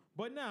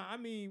 But nah, I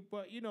mean,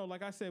 but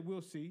like I said,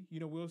 we'll see.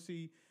 We'll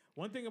see.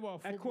 One thing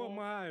about That football, caught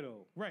my eye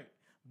though. right?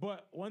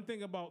 But one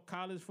thing about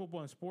college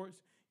football and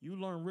sports, you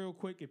learn real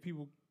quick if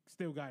people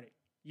still got it.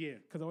 Yeah.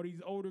 Because all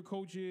these older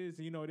coaches,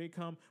 they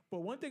come. But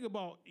one thing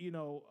about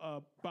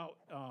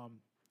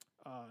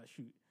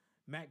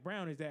Mac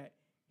Brown is that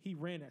he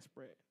ran that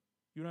spread.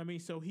 You know what I mean?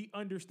 So he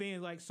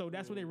understands. Like, so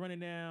that's what they're running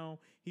now.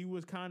 He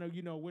was kind of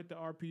with the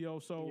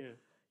RPO. So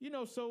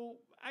so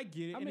I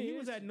get it. I And mean, he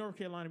was it's- at North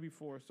Carolina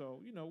before. So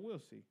we'll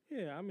see.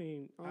 Yeah, I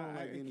mean, I don't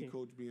like any can't-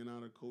 coach being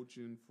out of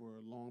coaching for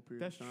a long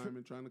period That's of time true.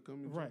 and trying to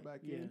come and Right. jump back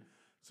Yeah. in.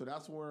 So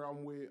that's where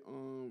I'm with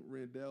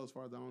Randall as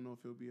far as I don't know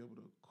if he'll be able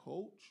to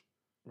coach,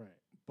 Right.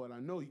 but I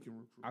know he can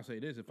recruit. I say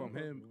this: if I'm Okay,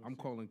 him, we'll I'm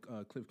see. calling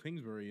Cliff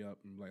Kingsbury up.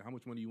 And like, how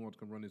much money you want to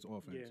come run this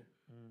offense?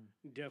 Yeah,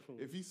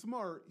 definitely. If he's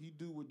smart, he'd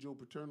do what Joe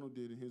Paterno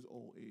did in his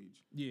old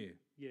age, Yeah.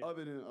 Yeah.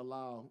 other than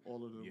allow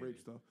all of the Yeah. rape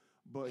stuff.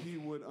 But he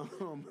would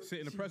Sit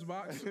in the press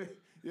box.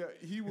 yeah,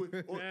 he would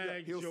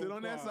he'll Joe sit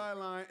on that Clark.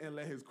 sideline and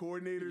let his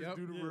coordinators Yep.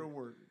 do the Yeah. real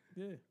work.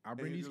 Yeah. I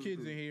bring And he these just kids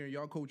recruit. in here and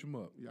y'all coach them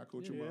up. Yeah, I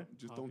coach him Yeah. up.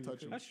 Just I'll don't be touch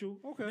the him. That's true.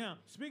 Okay. Now,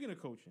 speaking of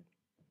coaching,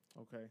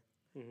 okay,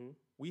 Mm-hmm.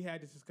 we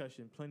had this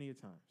discussion plenty of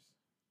times,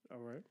 All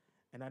right.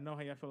 and I know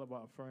how y'all feel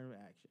about affirmative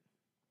action.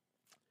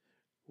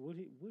 What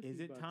Is he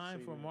it about to time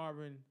say for now?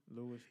 Marvin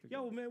Lewis to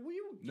Yo, go? man, will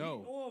you No.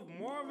 get off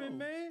Marvin,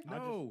 man?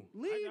 No.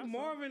 Leave got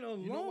Marvin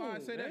alone. You know why I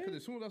say that? man. Because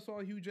as soon as I saw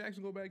Hugh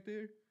Jackson go back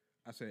there,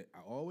 I said,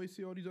 I always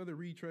see all these other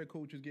retread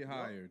coaches get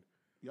hired.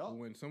 Yup. But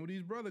when some of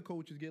these brother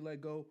coaches get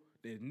let go,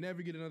 they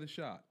never get another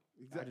shot.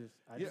 Exactly.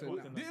 I Yeah, just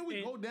want to know. didn't we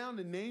And- go down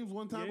the names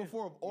one time Yeah.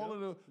 before of all Yup. of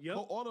the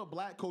Yup. all the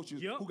black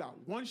coaches Yup. who got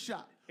one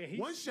shot? And he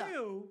One shot.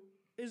 still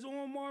is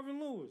on Marvin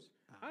Lewis.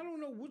 I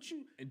don't know what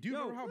you. And do you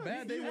remember how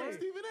bad they he had were?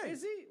 Stephen A.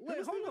 Is he? Him Wait,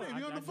 and hold Stephen on. A.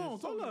 You on I the phone?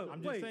 just- Talk Hold to up. him. I'm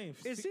just Wait, saying,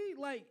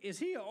 is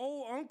he an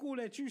old uncle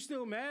that you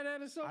still mad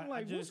at or something? I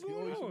Like, what's just- You owe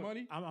going you some on?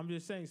 money? I'm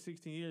just saying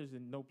 16 years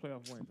and no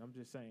playoff wins. I'm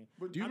just saying.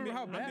 But Do you I remember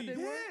mean, how I bad mean-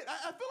 they Yeah, were?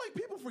 I feel like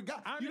people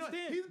forgot. I You know,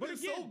 understand, he's but been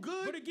again- so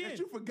good but again, that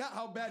you forgot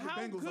how bad the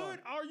How Bengals good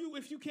are. are you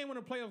if you can't win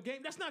a playoff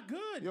game? That's not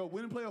good. Yo,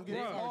 winning playoff games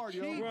is Bruh, hard,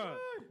 yo. cheap. Bruh,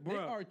 They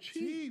bruh. are cheap.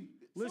 Cheap.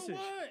 Listen,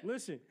 what?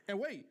 listen. And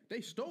wait,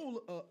 they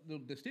stole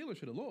the Steelers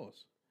should have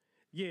lost.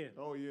 Yeah.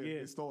 Oh yeah,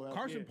 they stole that.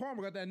 Carson Yeah.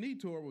 Palmer got that knee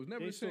tour, was never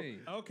They the stole-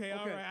 same. Okay,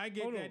 all right, I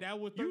get hold that. on. That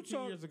was You 13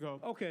 talk- years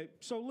ago. Okay,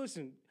 so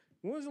listen.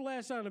 When was the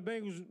last time the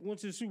Bengals went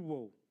to the Super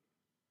Bowl?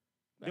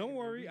 Don't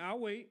worry, I'll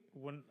wait.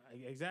 When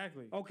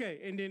exactly.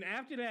 Okay, and then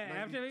after that,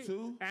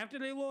 92? after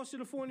they lost to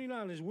the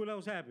 49ers, what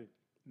else happened?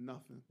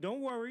 Nothing.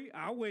 Don't worry,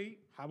 I'll wait.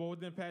 How about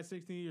within the past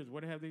 16 years?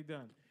 What have they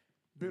done?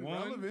 Been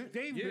One. relevant.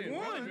 They've Yeah,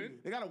 won.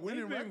 relevant. They got a They've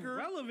winning been record.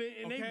 relevant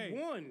and Okay. they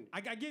won.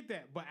 I get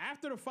that, but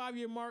after the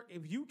 5-year mark,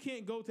 if you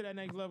can't go to that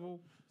next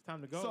level, it's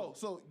time to go.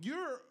 So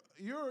you're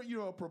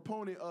a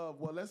proponent of,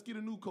 well, let's get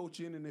a new coach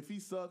in, and if he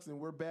sucks and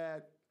we're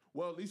bad,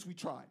 well, at least we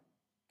tried.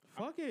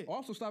 fuck it.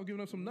 Also, stop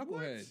giving up some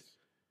knuckleheads.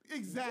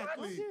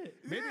 Exactly. What?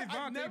 Maybe Yeah, if I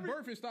Vontae never-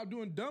 Burfict stopped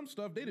doing dumb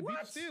stuff, they'd have beat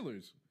What? the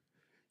Steelers.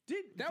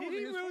 Did That he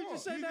wasn't his really fault.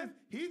 just say He that? just,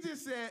 he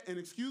just said, and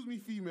excuse me,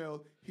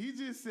 females, he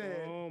just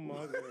said, Oh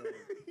my god!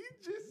 he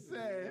just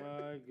said,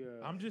 My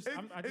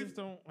god! I just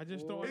don't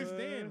Boy.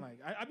 understand. Like,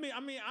 I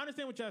mean, I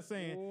understand what y'all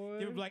saying. Boy.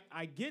 You're like,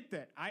 I get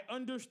that. I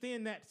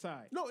understand that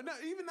side. no,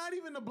 not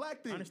even the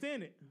black thing. I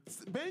understand it.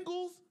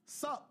 Bengals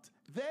sucked.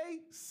 They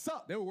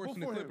sucked. They were worse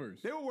than the before him.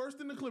 Clippers. They were worse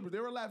than the Clippers. They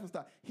were a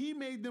laughingstock. He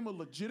made them a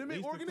legitimate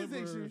At least the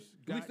organization. Clippers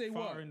At least got they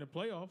far what? in the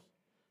playoffs.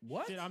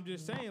 What? Shit, I'm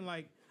just saying,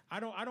 like, I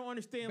don't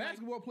understand.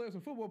 Basketball players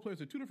and football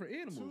players are two different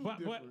animals. Like,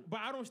 but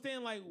I don't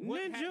understand, like,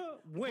 what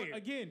where? But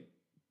again,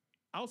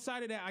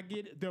 outside of that, I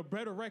get the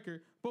better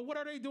record. But what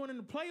are they doing in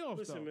the playoffs?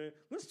 Listen, though? man.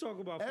 Let's talk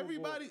about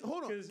Everybody, football.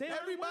 hold on. 'Cause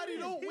Everybody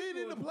don't win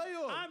in the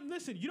playoffs.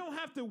 Listen, you don't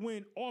have to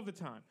win all the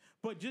time,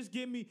 but just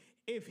give me.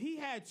 If he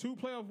had 2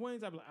 playoff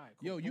wins, I'd be like, all right,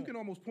 cool. Yo, you boom. can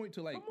almost point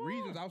to like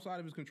reasons outside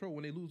of his control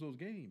when they lose those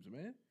games,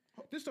 man.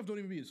 This stuff don't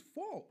even be his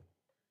fault.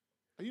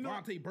 You know,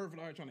 Vontae Burfict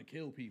out here trying to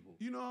kill people.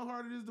 you know how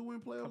hard it is to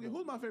win playoff games.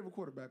 Who's my favorite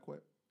quarterback?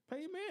 Quit.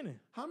 Peyton Manning.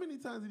 How many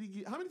times did he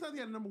get? How many times he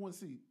had a number 1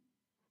 seed?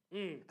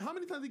 How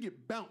many times did he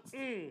get bounced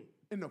in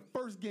the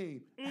first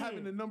game,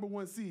 having the number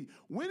 1 seed?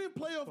 Winning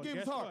playoff But games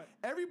guess hard. what?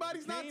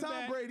 Everybody's He not came Tom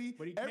back, Brady.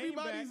 but he came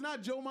Everybody's back.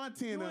 not Joe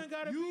Montana. You ain't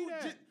gotta be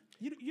that.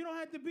 You don't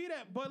have to be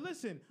that. But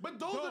listen, But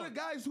those are the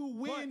guys who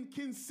win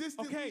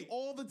consistently okay.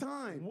 all the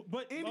time.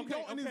 But Andy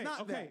Dalton is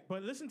not that.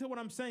 But listen to what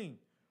I'm saying.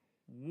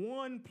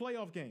 1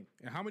 playoff game.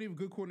 And how many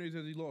good coordinators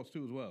has he lost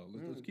too as well?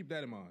 Let's keep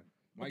that in mind.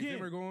 Mike Again.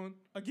 Zimmer going.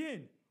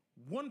 Again,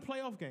 1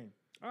 playoff game.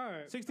 All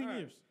right. 16 all right.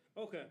 years.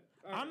 Okay.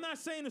 All right. I'm not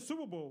saying the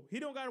Super Bowl. He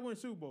don't got to win a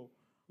Super Bowl.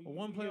 But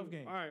 1 playoff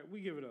game. All right,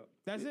 we give it up.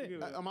 That's it.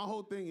 Give it up. My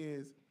whole thing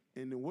is,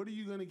 and then what are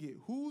you going to get?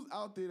 Who's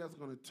out there that's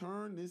going to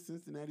turn this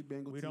Cincinnati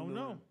Bengals We team don't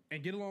know. around?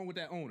 And get along with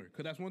that owner.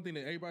 Because that's one thing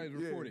that everybody's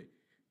reported.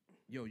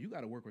 Yo, you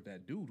got to work with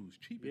that dude who's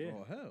cheap as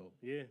all hell.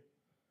 Yeah.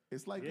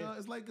 It's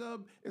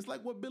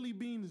like what Billy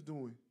Bean is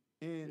doing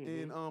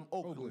in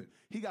Oakland.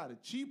 He got a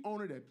cheap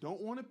owner that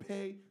don't want to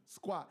pay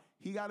squat.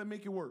 He got to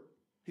make it work.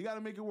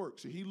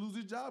 Should he lose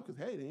his job?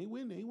 Because hey, they ain't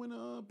win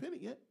a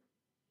pennant yet.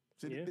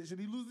 Should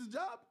he lose his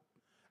job?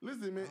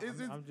 Listen, man.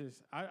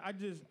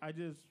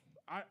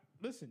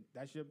 Listen.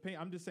 That's your opinion.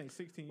 I'm just saying,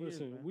 16 years.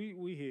 Listen, Man.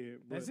 we here.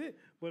 But, That's it.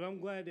 But I'm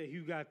glad that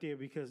you got there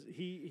because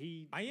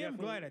he. I am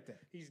glad at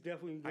that. He's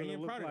definitely I going to am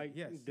look proud of like it,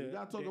 yes. You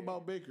got to talk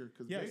about Baker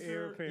because Yes.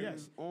 Baker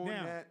is on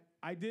Now, that.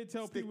 I did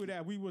tell people sticky.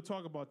 that we would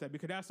talk about that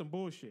because that's some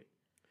bullshit.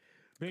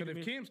 Because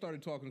if Cam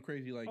started talking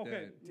crazy like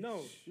that.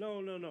 No.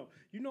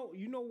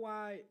 You know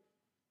why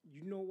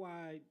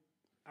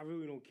I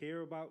really don't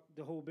care about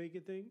the whole Baker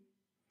thing?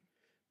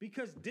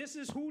 Because this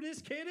is who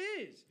this kid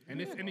is. And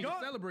he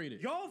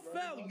celebrated. Y'all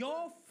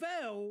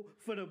fell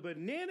for the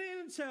banana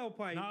in the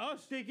tailpipe, Not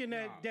us. thinking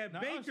that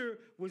Baker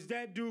was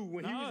that dude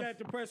when he Not was us. at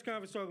the press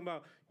conference talking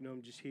about,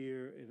 I'm just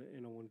here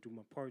and I want to do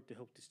my part to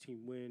help this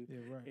team win.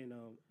 Yeah, right. And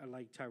I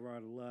like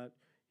Tyrod a lot.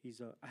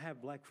 I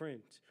have black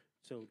friends,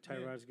 so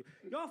Tyrod's good.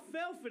 Y'all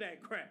fell for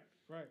that crap.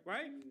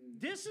 Right?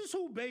 This is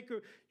who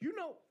Baker.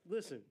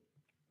 Listen.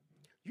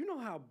 You know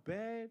how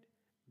bad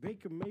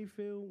Baker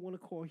Mayfield want to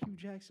call Hugh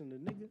Jackson the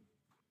nigga?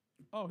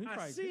 Oh, he I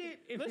probably see it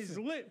in his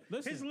lip.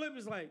 Listen. His lip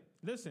is like.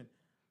 Listen,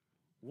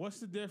 what's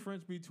the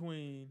difference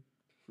between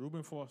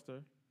Reuben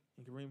Foster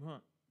and Kareem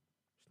Hunt?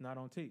 It's not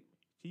on tape.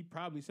 He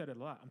probably said it a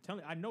lot. I'm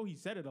telling you, I know he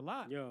said it a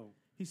lot. Yo.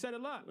 He said it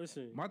a lot.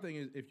 Listen. My thing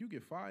is, if you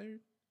get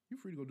fired, you're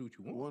free to go do what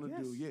you want.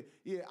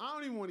 Yeah. I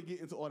don't even want to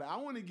get into all that. I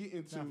want to get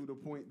into the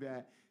point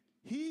that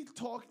he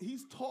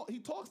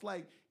talks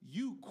like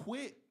you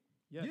quit.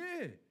 Yes.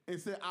 Yeah. And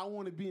said, I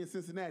want to be in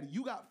Cincinnati.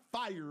 You got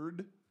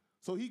fired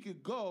so he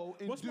could go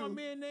and What's my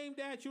man name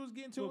that you was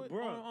getting to it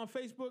on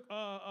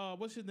Facebook?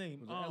 What's his name?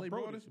 L.A.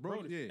 Broadus?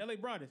 Broadus. Yeah. L.A.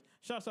 Broadus.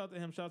 Shouts out to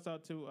him. Shouts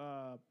out to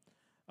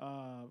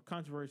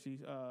Controversies.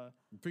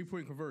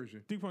 3-point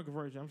conversion. 3-point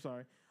conversion. I'm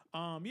sorry.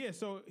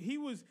 So he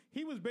was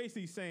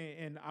basically saying,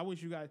 and I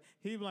wish you guys,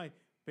 he was like,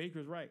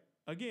 Baker's right.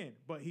 Again,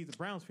 but he's a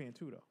Browns fan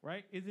too, though,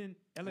 right? Isn't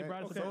L.A.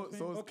 Broadus a Browns fan?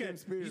 So it's Kim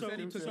Spears. He said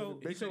he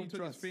took his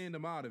trust.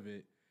 fandom out of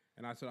it.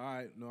 And I said, all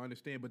right, no, I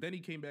understand. But then he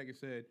came back and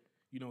said,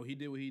 he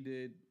did what he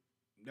did.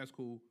 That's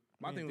cool.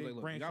 My thing was like,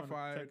 look, he got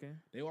fired.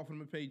 They offered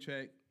him a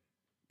paycheck.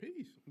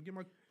 Peace. Get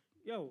my.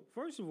 Yo,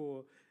 first of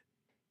all,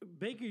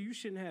 Baker, you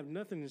shouldn't have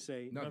nothing to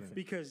say. Nothing.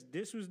 Because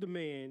this was the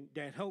man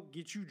that helped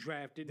get you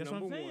drafted That's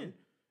number what I'm saying.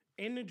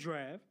 1 in the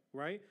draft,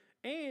 right?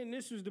 And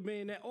this was the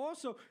man that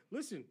also,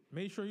 listen.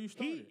 Made sure you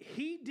started.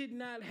 He did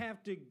not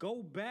have to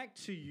go back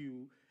to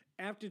you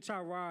after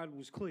Tyrod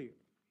was cleared.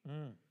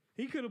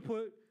 He could have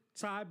put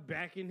Ty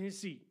back in his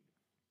seat.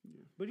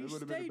 Yeah. But he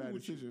stayed been a bad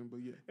with decision, you. But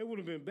yeah. It would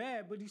have been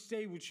bad, but he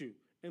stayed with you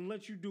and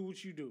let you do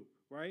what you do,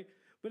 right?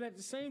 But at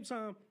the same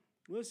time,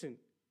 listen,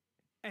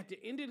 at the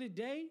end of the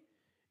day,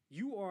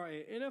 you are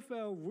an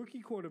NFL rookie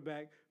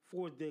quarterback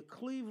for the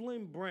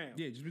Cleveland Browns.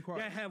 Yeah, just be quiet.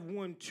 That have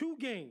won 2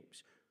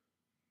 games.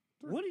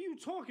 3. What are you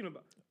talking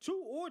about?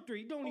 2 or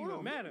 3 don't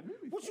even matter.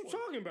 What you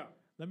talking about?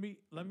 Let me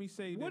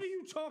say this. What are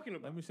you talking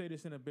about? Let me say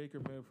this in a Baker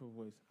Mayfield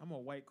voice. I'm a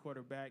white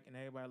quarterback and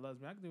everybody loves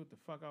me. I can do what the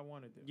fuck I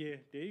want to do. Yeah,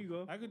 there you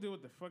go. I can do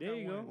what the fuck There I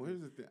you want go. Well,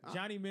 here's the thing.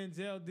 Johnny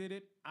Manziel did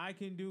it. I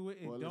can do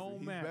it.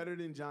 Don't matter. He's better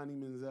than Johnny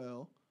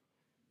Manziel.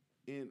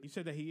 And You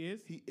said that he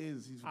is? he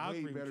is. He's I way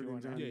agree better with you than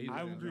on that. Johnny. Yeah, he's I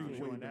better agree than with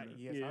you Johnny. on that.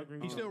 Yes, Yeah. I agree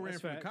He with you. still ran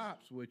That's for the facts.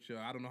 cops, which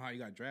I don't know how he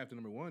got drafted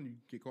number 1. You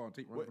get called and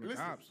take run for the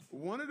Listen, cops.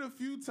 one of the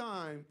few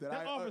times that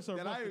That officer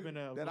must have been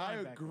a I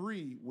linebacker.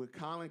 agree with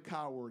Colin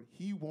Coward,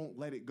 he won't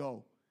let it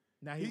go.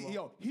 Now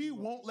he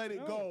won't let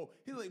it go.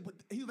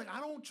 He's like, I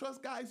don't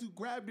trust guys who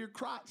grab their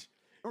crotch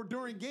or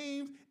during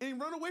games and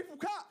run away from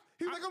cops.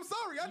 He's like, I'm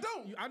sorry, I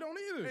don't. I don't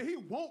either. And he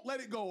won't let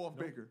it go off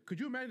Baker.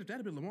 Could you imagine if that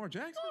had been Lamar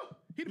Jackson?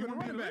 He'd have been a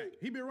running back.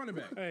 He'd be a running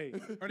back. Hey,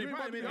 or they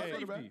probably made a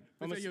safety.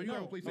 They say, yo, you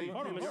gotta play safety.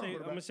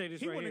 I'm gonna say this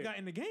he right wouldn't here. have got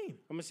in the game.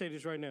 I'm gonna say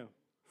this right now.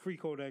 Free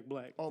Kodak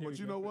Black. Oh, but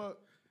you know what?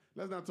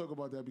 Let's not talk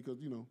about that because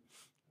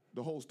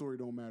the whole story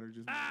don't matter.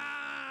 Just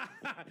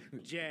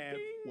Jab.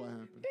 what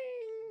happened. Ding.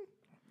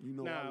 You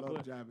know I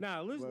love jabbing.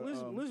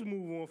 Let's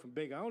move on from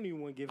Baker. I don't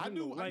even want to give him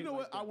no light. You know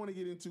what? Like I want to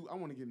get into the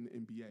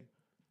NBA.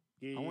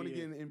 Yeah, I want to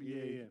get in the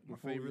NBA. My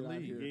favorite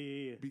league.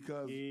 Yeah.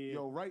 Because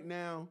right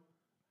now,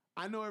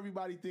 I know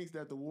everybody thinks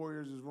that the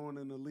Warriors is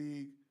ruining the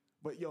league,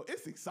 but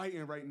it's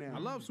exciting right now. I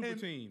love super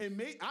teams.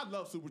 I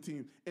love super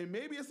teams, and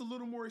maybe it's a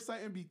little more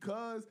exciting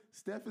because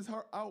Steph is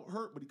out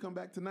hurt, but he come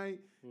back tonight,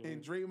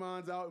 and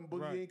Draymond's out, and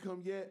Boogie ain't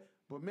come yet.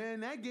 But man,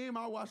 that game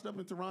I watched up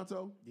in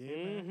Toronto,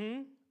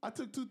 I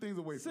took two things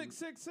away from it.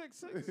 6.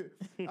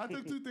 I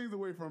took two things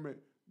away from it.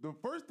 The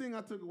first thing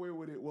I took away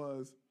with it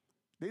was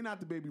they're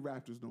not the baby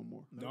raptors no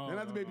more. They're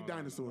not the baby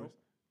dinosaurs.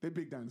 They're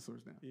big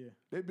dinosaurs now. Yeah.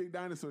 They're big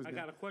dinosaurs now. I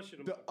got a question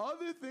The about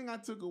other thing I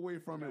took away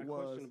from it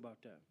was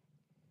about that.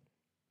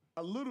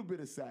 a little bit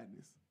of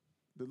sadness.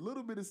 The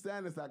little bit of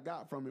sadness I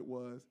got from it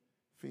was,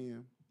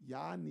 fam,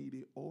 y'all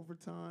needed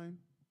overtime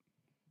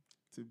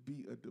to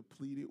beat a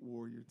depleted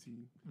Warrior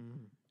team.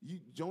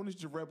 Jonas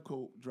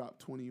Jerebko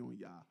dropped 20 on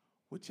y'all.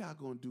 What y'all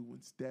gonna do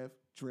when Steph,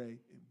 Dre,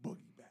 and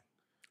Boogie back?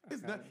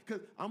 It's not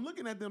because I'm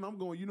looking at them. I'm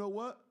going, you know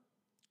what?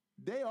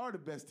 They are the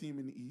best team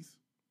in the East.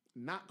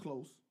 Not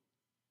close.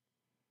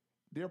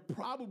 They're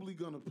probably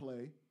gonna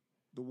play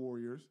the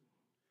Warriors,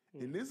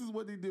 and this is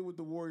what they did with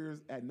the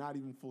Warriors at not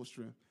even full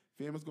strength.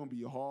 Fam, it's gonna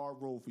be a hard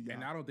road for y'all.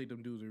 And I don't think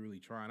them dudes are really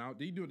trying out.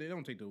 They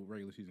don't take the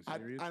regular season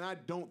serious. And I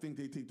don't think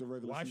they take the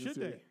regular season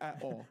serious at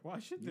all. Why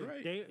should they?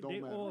 Right.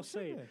 They all Why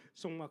say. should they?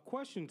 So my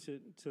question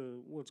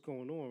to what's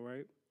going on,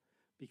 right?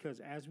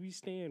 Because as we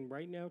stand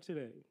right now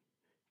today,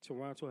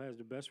 Toronto has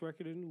the best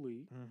record in the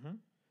league.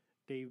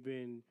 They've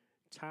been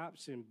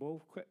tops in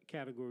both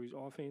categories,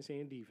 offense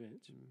and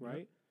defense,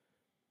 right?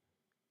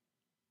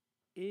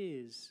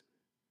 Is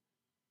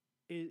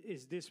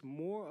this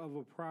more of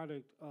a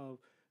product of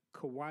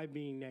Kawhi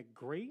being that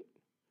great,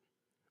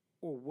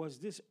 or was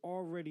this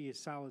already a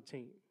solid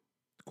team?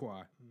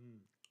 Kawhi.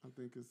 I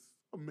think it's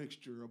a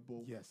mixture of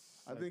both. Yes.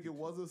 I think it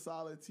was a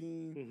solid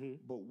team,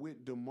 but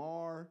with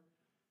DeMar,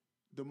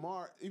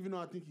 even though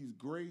I think he's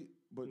great,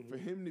 but for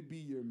him to be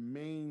your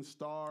main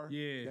star,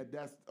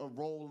 that's a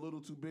role a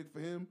little too big for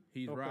him.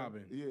 He's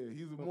Robin. Yeah,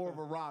 he's more of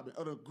a Robin.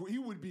 He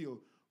would be a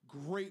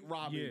great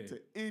Robin to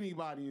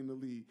anybody in the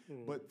league.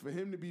 But for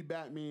him to be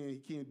Batman, he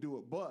can't do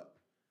it. But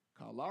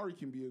Kyle Lowry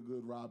can be a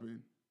good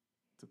Robin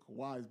to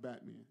Kawhi's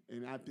Batman.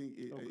 And I think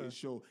it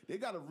showed. They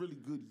got a really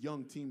good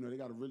young team, though. They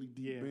got a really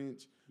deep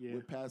bench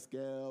with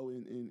Pascal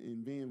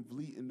and Van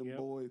Vliet and the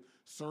boys.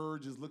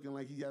 Serge is looking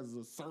like he has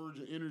a surge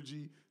of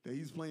energy that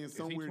he's playing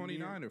somewhere. Is he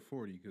 29 or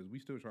 40? Because we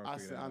still trying to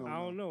figure that out. I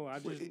don't know. I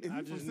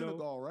just know.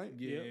 Senegal, right?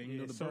 Yeah, you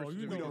know the So birth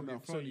you We don't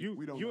know. So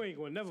you ain't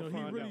gonna never So he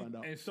find really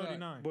out. And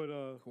 39. But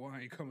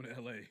Kawhi ain't coming to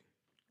L.A.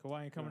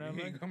 Kawhi ain't coming out.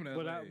 He ain't coming to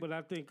L.A. but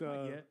I think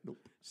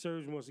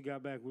Serge must have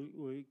got back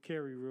with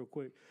Kerry real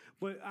quick.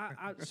 But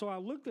so I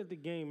looked at the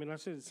game and I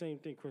said the same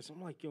thing, Chris.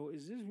 I'm like, yo,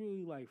 is this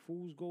really like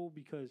fool's gold?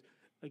 Because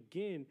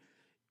again,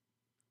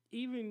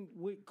 even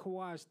with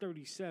Kawhi's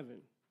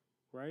 37,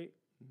 right?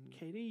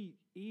 KD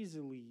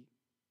easily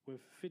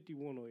went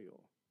 51 on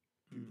y'all.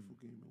 Beautiful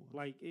game it was.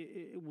 Like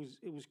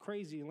it was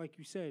crazy, and like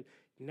you said,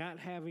 not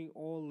having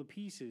all the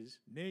pieces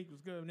Nick was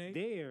good, Nick.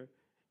 there,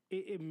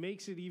 it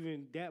makes it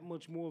even that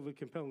much more of a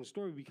compelling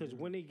story because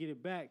when they get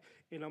it back,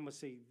 and I'm gonna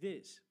say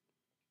this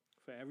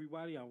for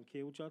everybody, I don't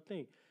care what y'all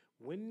think,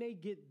 when they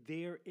get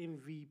their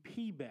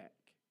MVP back,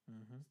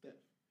 Steph.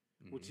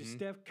 which is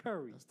Steph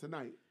Curry, That's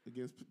tonight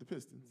against the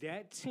Pistons.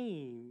 that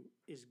team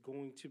is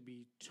going to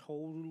be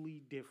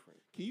totally different.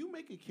 Can you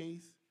make a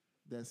case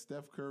that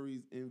Steph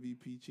Curry's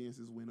MVP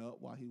chances went up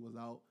while he was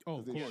out? Oh,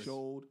 of it course.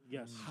 showed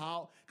Yes.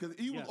 how, because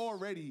he was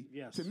already,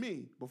 to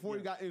me, before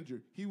he got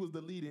injured, he was the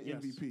leading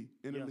MVP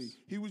in the league.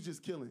 He was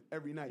just killing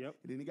every night. Yep.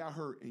 And then he got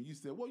hurt, and you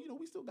said, well,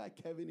 we still got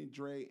Kevin and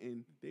Dre,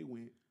 and they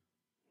went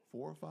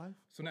 4 or 5.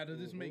 So now does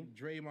this make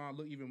Draymond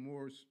look even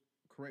more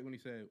correct when he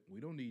said,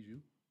 we don't need you.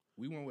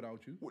 We won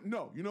without you? Well,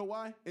 no, you know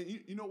why? And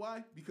you know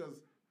why?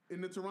 Because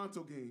in the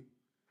Toronto game,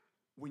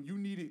 when you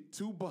needed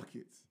 2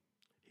 buckets,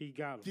 He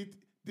got him.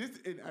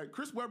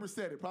 Chris Webber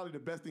said it, probably the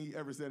best thing he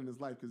ever said in his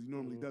life because he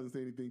normally doesn't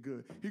say anything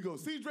good. He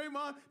goes, see,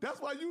 Draymond,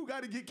 that's why you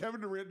got to get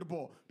Kevin Durant the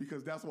ball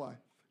because that's why.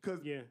 Because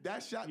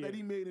that shot that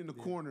he made in the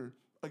corner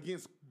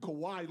against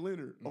Kawhi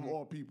Leonard, of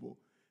all people,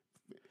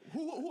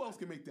 who else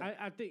can make that?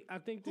 I think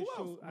this Who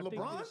else? shows.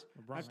 LeBron?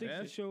 I think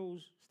this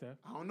shows. Steph.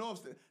 I don't know if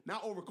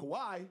not over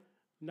Kawhi.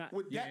 Not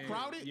With that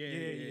crowded? Yeah,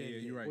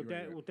 you're right.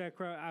 with that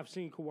crowd. I've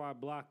seen Kawhi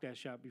block that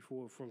shot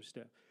before from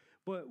Steph.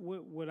 But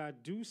what I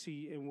do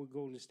see and what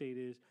Golden State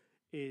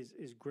is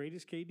as great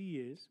as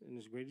KD is and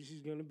as great as he's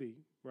going to be,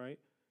 right?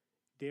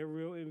 their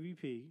real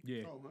MVP.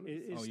 Yeah.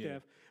 Is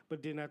Steph.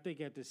 But then I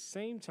think at the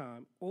same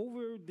time,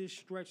 over this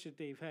stretch that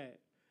they've had,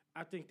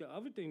 I think the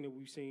other thing that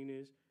we've seen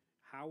is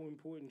how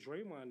important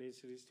Draymond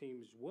is to this team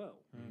as well.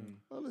 Mm-hmm.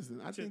 Well,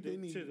 listen, I think they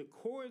need to the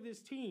core of this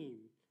team.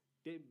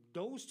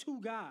 Those two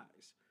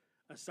guys,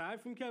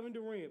 aside from Kevin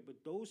Durant, but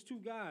those two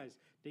guys,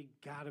 they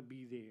gotta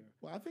be there.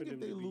 Well, I think if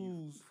they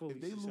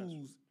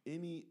lose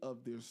any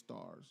of their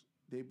stars,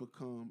 they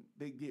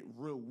get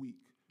real weak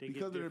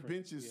because their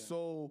bench is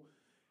so.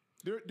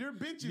 Their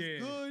bench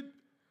is good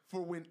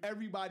for when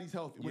everybody's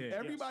healthy. When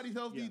everybody's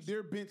healthy,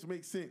 their bench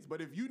makes sense.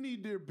 But if you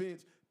need their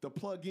bench to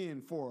plug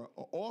in for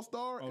an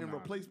all-star and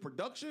replace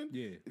production,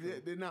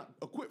 they're not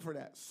equipped for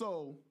that.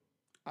 So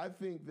I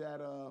think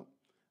that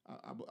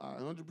I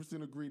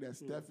 100% agree that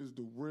Steph is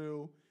the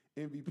real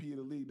MVP of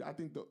the league. I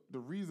think the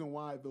reason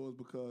why, though, is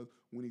because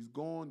when he's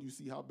gone, you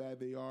see how bad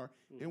they are.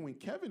 And when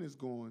Kevin is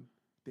gone,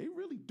 they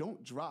really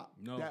don't drop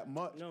that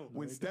much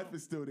when Steph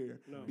is still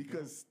there.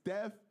 Because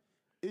Steph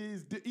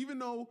is, even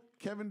though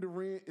Kevin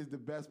Durant is the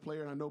best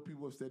player, and I know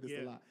people have said this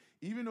a lot,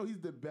 even though he's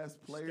the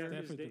best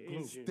player,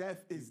 Steph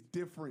is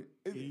different.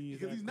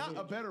 Because he's not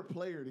a better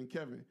player than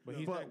Kevin. But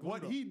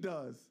what he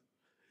does,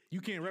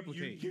 you can't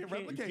replicate. You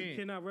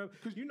cannot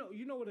replicate.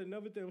 You know what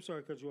another thing, I'm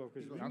sorry to cut you off,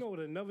 Chris. You know what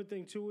another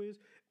thing, too, is?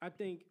 I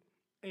think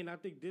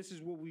this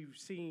is what we've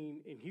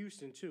seen in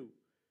Houston, too.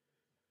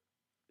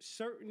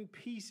 Certain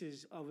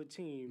pieces of a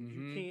team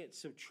you can't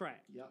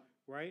subtract,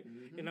 right?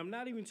 And I'm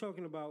not even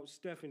talking about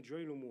Steph and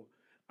Dre no more.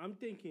 I'm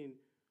thinking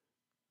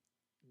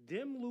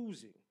them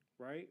losing,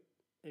 right?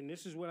 And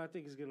this is what I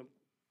think is going to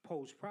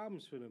pose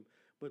problems for them.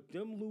 But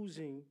them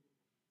losing,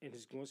 and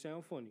it's going to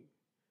sound funny,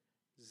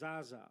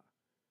 Zaza,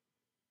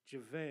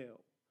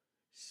 JaVale,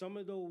 some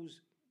of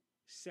those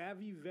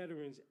savvy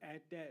veterans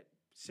at that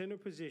center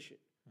position,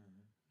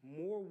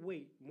 more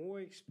weight, more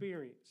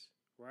experience,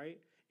 right?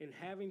 And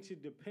having to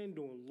depend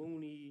on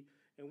Looney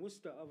and what's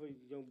the other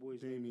young boys'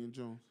 Damian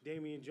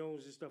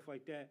Jones and stuff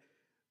like that.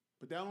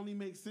 But that only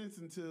makes sense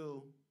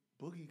until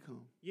Boogie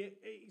come. Yeah,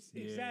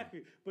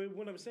 exactly. But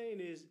what I'm saying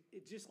is,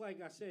 it just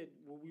like I said,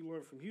 what we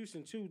learned from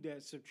Houston too,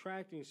 that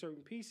subtracting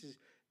certain pieces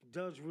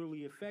does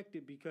really affect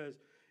it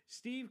because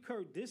Steve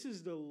Kerr, this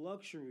is the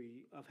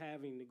luxury of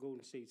having the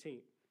Golden State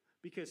team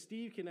because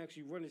Steve can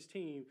actually run his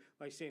team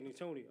like San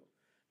Antonio.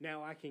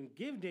 Now, I can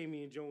give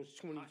Damian Jones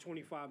 20,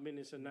 25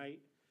 minutes a night.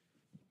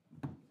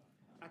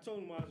 I told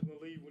him I was going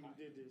to leave when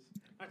he did this.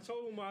 I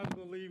told him I was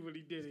going to leave when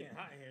he did it.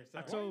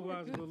 I told him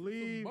I was going to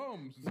leave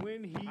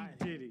when he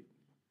did it.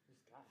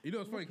 You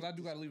know, it's funny because I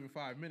do got to leave in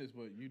 5 minutes,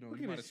 but you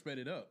might have sped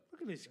it up.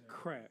 Look at this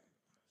crap.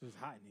 It's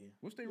hot in here.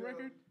 What's their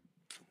record?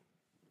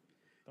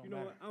 You know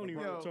what? I don't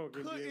even want to talk.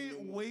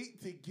 Couldn't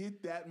wait to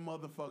get that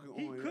motherfucker on.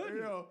 He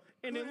couldn't.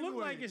 And it looked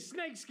like a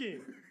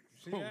snakeskin.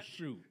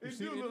 Shoot. It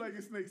do look like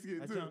a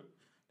snakeskin, too.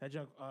 That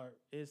junk,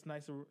 it's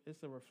nice.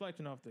 It's a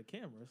reflection off the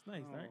camera. It's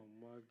nice, right? Oh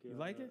my god! You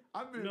like it?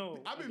 I've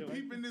been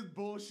peeping this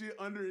bullshit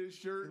under his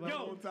shirt the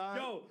whole time.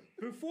 Yo,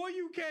 before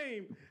you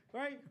came,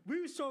 right?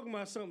 We was talking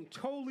about something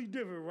totally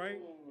different,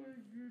 right? Oh my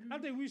goodness. I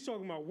think we was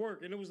talking about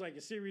work, and it was like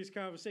a serious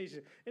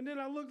conversation. And then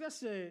I looked, I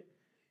said,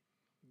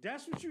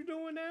 "That's what you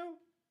doing now?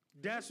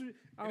 That's what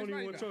I don't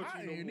even want to talk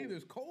to you no more." Neither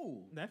it's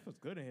cold. That feels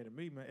good in here to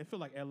me, man. It feel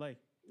like L.A.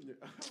 Yeah.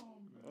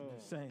 Oh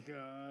saying.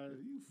 God,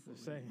 you full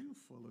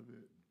of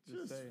it.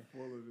 Just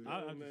full of it.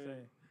 I'm just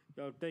saying.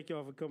 Yo, thank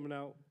y'all for coming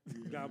out.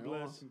 God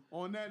bless.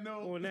 On that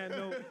note,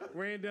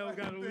 Randall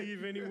got to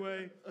leave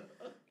anyway.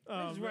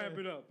 Let's wrap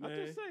it up,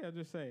 man. I'm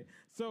just saying.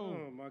 So,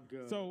 oh my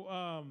God.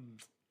 So,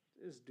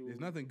 this dude. There's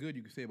nothing good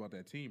you can say about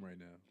that team right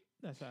now.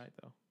 That's all right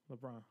though.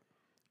 LeBron.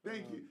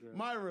 Thank you, God.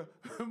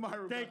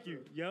 Myra. Thank you.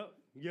 Yup.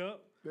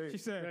 She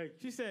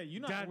said,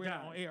 "You're not weird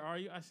on air, are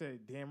you?" I said,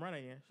 "Damn right I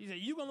am." She said,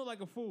 "You gonna look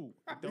like a fool."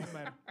 It don't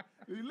matter.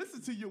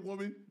 Listen to your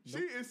woman. She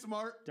is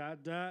smart.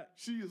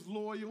 She is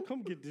loyal.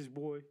 Come get this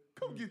boy.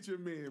 Come get your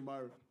man,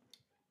 Myra.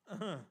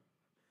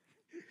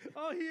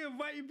 Oh, he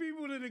inviting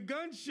people to the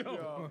gun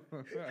show.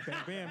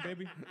 Bam, bam,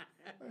 baby.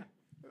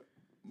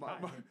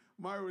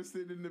 Myra was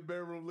sitting in the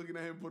bedroom looking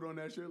at him put on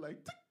that shirt like,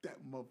 take that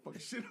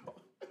motherfucking shit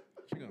off.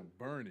 She gonna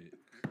burn it.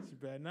 She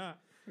better not.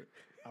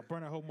 I'll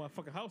burn that whole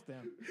motherfucking house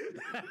down.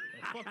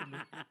 Fucking me.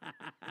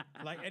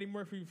 Like Eddie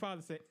Murphy's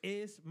father said,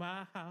 "It's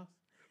my house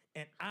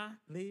and I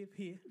live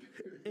here.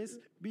 It's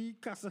mi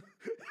casa.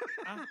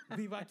 I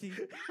vive aquí."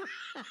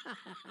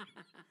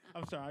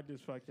 I'm sorry, I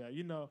just fucked y'all.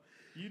 You know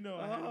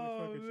I had to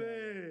fuck with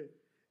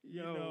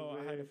y'all.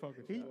 I had to fuck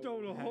with y'all. He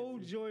throw the whole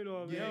joint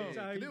off.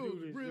 It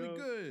was really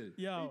good.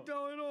 Yo, he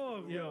throw it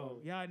off, yo.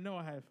 Yeah, I know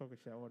I had to fuck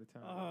with y'all all the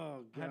time.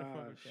 Oh, I had to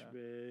fuck with y'all.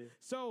 Man.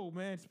 So,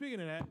 man,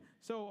 speaking of that,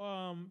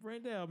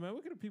 Randall, man,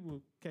 where can the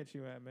people catch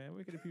you at, man?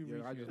 Where can the people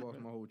reach I just you lost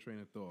at, my whole train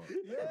of thought.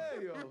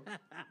 Yeah, yo.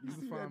 You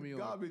can find me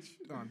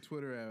on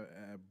Twitter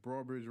at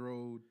Broadbridge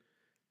Road.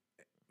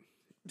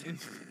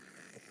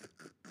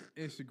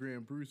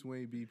 Instagram, Bruce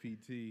Wayne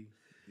BPT.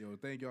 Yo,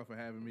 thank y'all for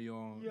having me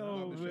on.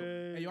 Yo,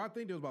 man. Hey, yo, I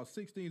think there was about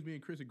 6 things me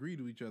and Chris agreed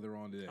to each other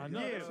on today. I know.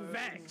 Yeah,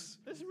 facts.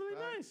 This is really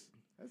nice.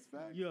 That's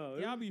facts. Yo,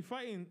 Y'all be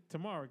fighting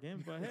tomorrow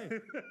again, but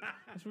hey,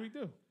 that's what we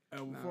do.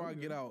 And before I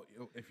get out,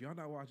 if y'all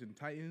not watching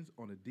Titans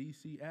on the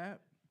DC app,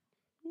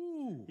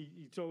 ooh. He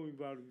told me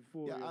about it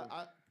before. Yeah,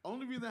 I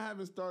only reason I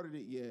haven't started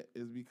it yet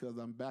is because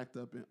I'm backed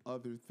up in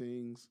other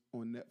things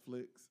on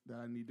Netflix that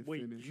I need to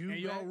finish. And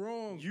y'all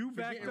wrong. You for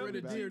backed getting up rid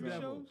of the TV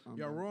Daredevil. shows?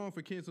 Y'all wrong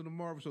for canceling the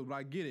Marvel shows, but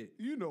I get it.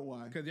 You know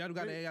why? Because y'all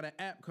got an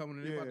app coming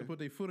and they about to put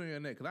their foot on your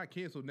neck. Because I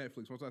canceled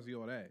Netflix once I see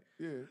all that.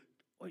 Yeah.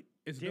 Wait,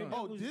 It's done.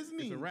 Oh,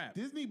 Disney. It's a wrap.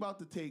 Disney about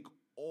to take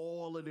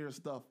all of their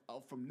stuff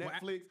out from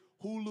Netflix,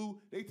 Hulu.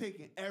 They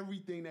taking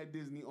everything that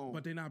Disney owns.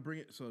 But they're not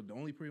bringing. So the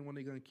only pretty one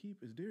they're gonna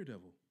keep is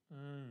Daredevil.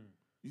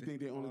 You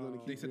think they're only going to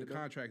keep They said the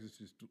Daredevil? contract is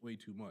just way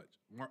too much.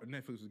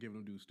 Netflix was giving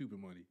them dudes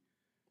stupid money.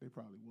 They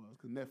probably was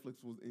because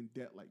Netflix was in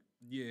debt like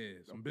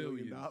Some $1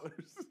 billions. billion.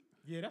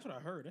 Yeah, that's what I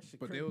heard. That shit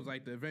But crazy. they was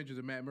like the Adventures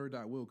of Matt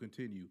Murdock will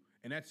continue,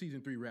 and that season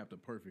 3 wrapped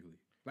up perfectly.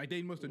 Like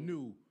they must have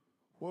knew.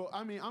 Well,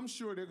 I mean, I'm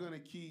sure they're going to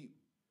keep.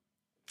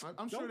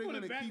 I'm sure don't they're put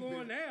going it to back keep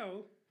on it.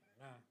 now.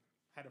 Nah,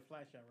 had a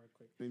flash out real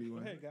quick. Anyway,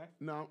 Go ahead, guy.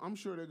 no, I'm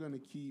sure they're going to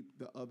keep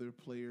the other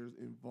players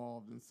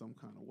involved in some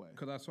kind of way.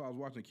 Because I was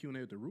watching Q&A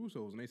with the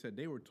Russos, and they said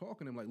they were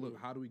talking to them like, look,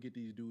 how do we get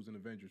these dudes in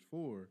Avengers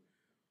 4?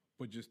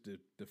 But just the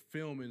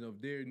filming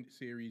of their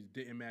series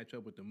didn't match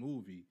up with the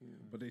movie.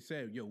 But they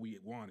said, yo, we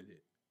wanted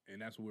it. And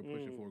that's what we're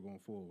pushing for going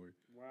forward.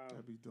 Wow.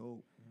 That'd be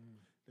dope.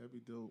 That'd be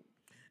dope.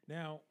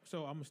 Now,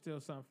 so I'm gonna steal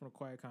something from a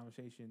quiet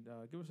conversation.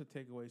 Give us a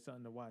takeaway,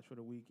 something to watch for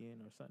the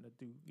weekend, or something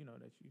to do. You know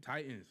that you.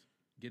 Titans,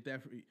 get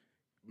that free.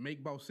 Make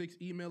about 6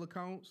 email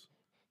accounts.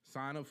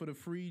 Sign up for the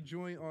free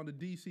joint on the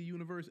DC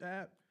Universe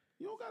app.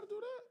 You don't got to do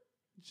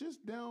that.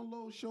 Just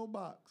download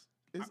Showbox.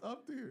 It's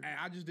up there.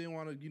 I just didn't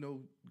want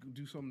to,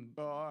 do something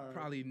all right.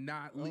 probably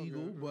not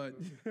legal, but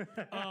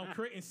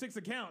Creating 6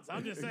 accounts.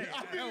 I'm just saying.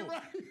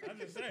 I'm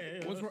just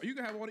saying. what's wrong? You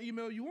can have all the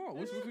email you want.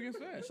 What's against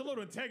that? It's a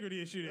little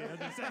integrity issue there. I'm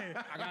just saying.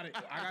 I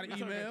got an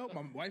email.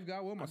 My wife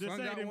got one. My I'm son just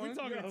saying. got If one. we're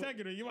talking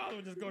integrity, you might as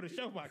well just go to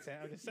Showbox.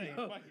 I'm just saying.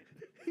 Fuck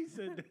it. He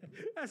said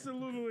that's a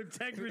little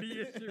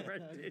integrity issue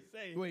right there. Just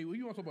saying. Wait, well,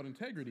 you want to talk about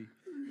integrity?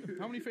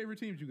 How many favorite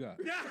teams you got?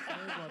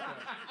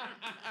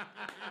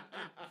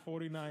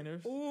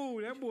 49ers.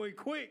 Ooh, that boy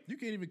quick. You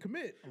can't even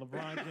commit.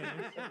 LeBron James.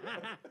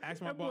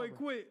 Ask my That boy barber.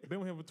 quit. Been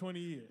with him for 20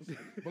 years.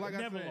 But like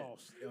Never I said,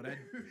 lost. Yo,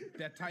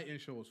 that Titan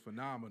show was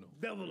phenomenal.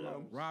 Double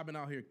low. Robin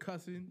out here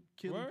cussing,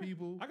 killing Word?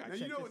 people. I got Now,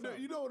 check this out.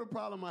 you know what the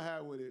problem I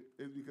had with it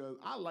is because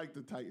I like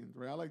the Titans,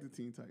 right? I like the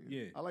Teen Titans.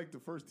 Yeah. I like the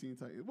first Teen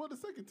Titans. Well, the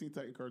second Teen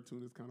Titan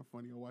cartoon is kind of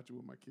funny. I watch it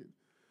with my kids.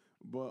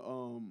 But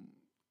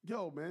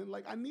yo, man,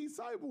 like I need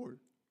Cyborg.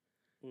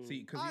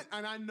 See,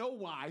 And I know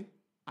why.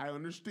 I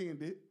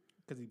understand it.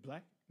 Because he's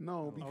black?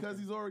 No, because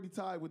he's already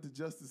tied with the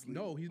Justice League.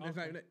 no, that's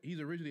not, he's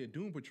originally a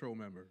Doom Patrol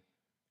member,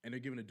 and they're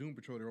giving the Doom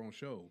Patrol their own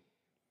show.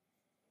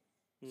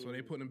 So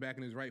they putting him back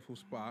in his rightful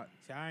spot.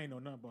 See, I ain't know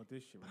nothing about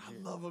this shit. Right I here.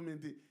 love him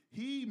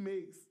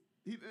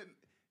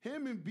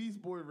him and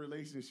Beast Boy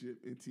relationship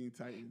in Teen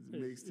Titans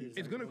makes Teen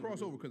It's gonna Titans cross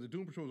really over because the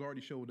Doom Patrol's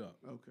already showed up.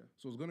 Okay.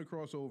 So it's gonna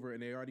cross over,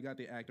 and they already got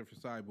the actor for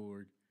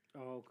Cyborg.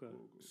 Oh, okay.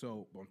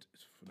 So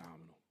it's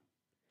phenomenal.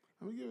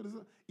 I'm gonna give it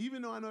a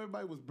even though I know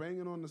everybody was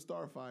banging on the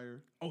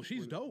Starfire. Oh,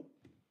 she's dope.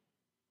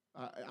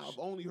 I've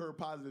only heard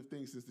positive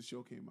things since the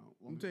show came out.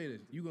 Let me tell you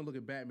this: you're gonna look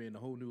at Batman in a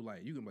whole new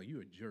light. You gonna be like,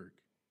 you a jerk.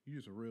 You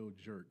just a real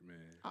jerk, man.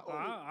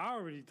 I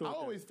already thought. I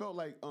always felt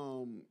like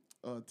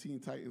Teen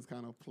Titans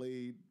kind of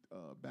played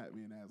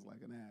Batman as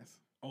like an ass.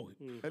 Oh,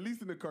 At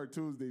least in the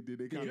cartoons they did.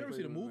 They did kind you of ever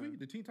see the movie,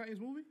 the Teen Titans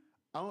movie?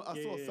 I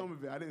saw Yeah. some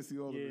of it. I didn't see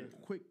all of it.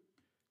 Quick,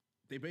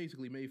 they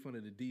basically made fun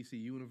of the DC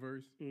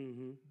universe,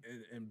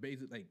 and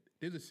basically, like,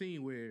 there's a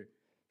scene where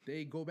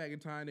they go back in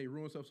time, they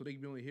ruin stuff so they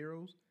can be only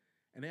heroes,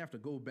 and they have to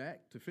go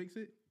back to fix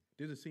it.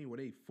 There's a scene where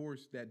they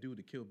force that dude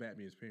to kill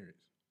Batman's parents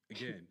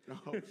again.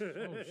 Oh, shit.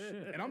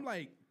 And I'm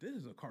like, this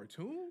is a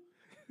cartoon?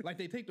 Like,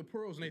 they take the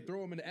pearls and they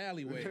throw them in the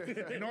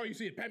alleyway, and all you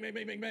see is bang, bang,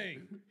 bang, bang,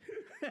 bang.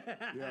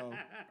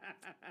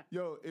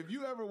 Yo, if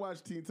you ever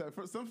watch Teen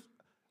Titans,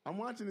 I'm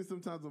watching it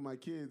sometimes with my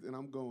kids, and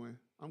I'm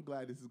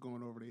glad this is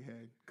going over their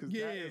head because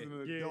that is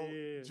an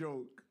adult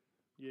joke.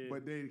 Yeah.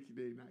 But they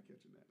not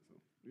catching that.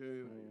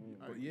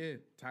 So But yeah,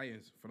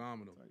 Titans,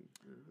 phenomenal.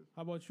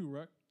 How about you,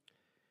 Ruck?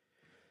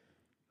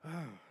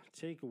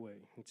 Takeaway.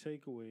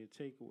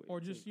 Or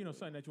just,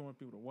 something that you want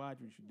people to watch,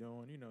 what you're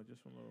doing,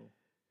 just a little.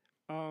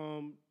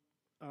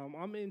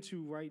 I'm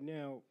into right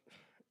now,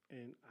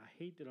 and I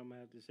hate that I'm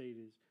gonna have to say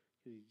this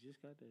because he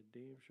just got that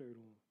damn shirt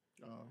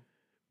on.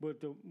 But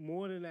the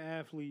More Than an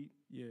Athlete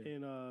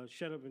and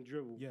Shut Up and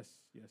Dribble. Yes,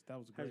 that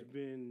was great. Has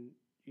been,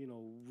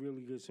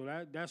 really good. So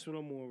that's what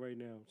I'm on right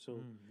now.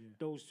 So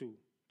those two,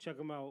 check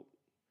them out.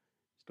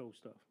 It's dope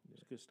stuff.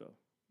 It's good stuff.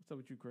 What's up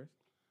with you, Chris?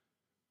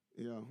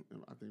 Yeah,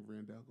 I think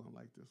Randall gonna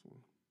like this one.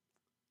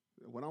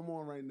 What I'm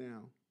on right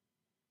now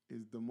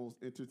is the most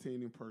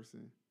entertaining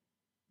person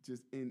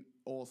just in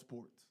all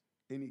sports,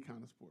 any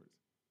kind of sports.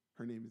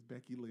 Her name is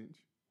Becky Lynch.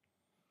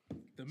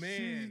 The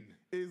man.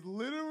 She is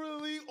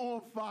literally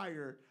on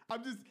fire.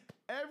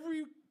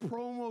 Every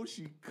promo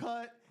she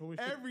cut,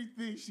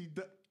 everything she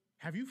does.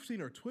 Have you seen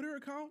her Twitter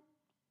account?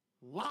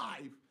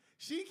 Live.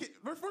 She can,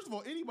 first of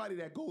all, anybody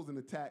that goes and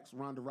attacks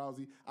Ronda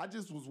Rousey, I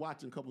just was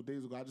watching a couple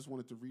days ago. I just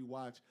wanted to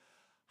rewatch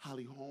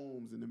Holly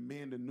Holmes and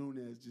Amanda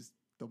Nunes just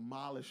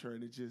demolish her,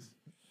 and it just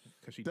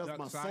because she does ducked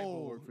my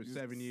soul Cyborg for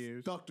 7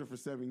 years. Ducked her for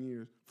 7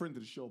 years. Friend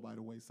of the show, by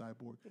the way,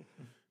 Cyborg.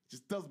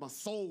 Just does my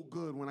soul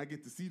good when I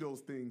get to see those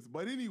things.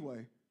 But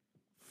anyway,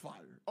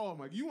 fire. Oh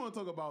my! You want to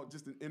talk about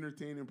just an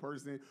entertaining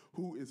person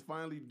who is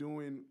finally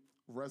doing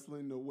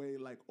wrestling the way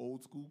like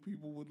old school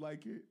people would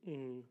like it.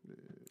 And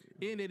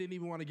they didn't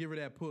even want to give her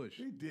that push.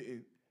 They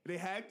didn't. They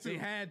had to. They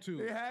had to.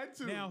 They had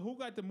to. Now, who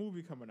got the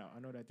movie coming out? I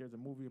know that there's a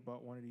movie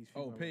about one of these.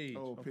 Oh, Paige.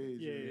 Oh,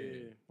 Paige. Yeah.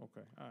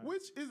 Okay. All right.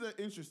 Which is an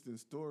interesting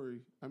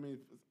story. I mean,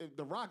 if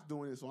The Rock's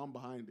doing it, so I'm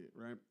behind it,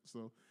 right?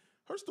 So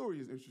her story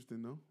is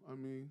interesting, though. I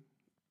mean,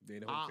 They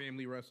the whole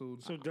family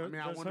wrestled. So does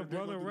her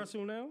brother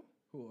wrestle now?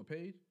 Who, a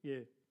Paige? Yeah.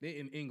 They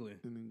in England.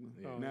 in England.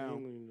 Yeah. Now,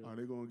 England, yeah. are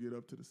they going to get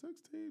up to the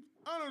sex tapes?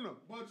 I don't know.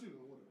 But, you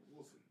know, whatever.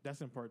 We'll see. That's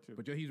in part 2.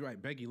 But he's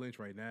right. Becky Lynch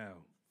right now.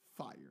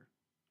 Fire.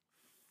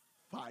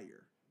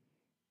 Fire.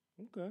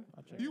 Okay.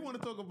 You want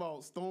to talk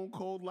about Stone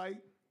Cold Light?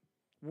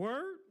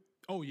 Word?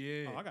 Oh,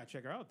 yeah. Oh, I gotta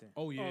check her out then.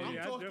 Oh, yeah. Oh, I'm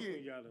yeah, I talking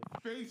definitely got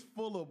it. face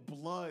full of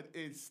blood.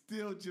 It's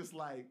still just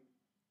like...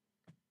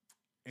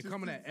 And just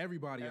coming at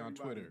everybody on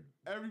Twitter.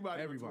 Everybody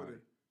on Everybody.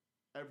 Twitter.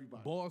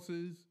 Everybody.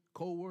 Bosses,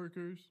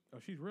 co-workers. Oh,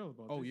 she's real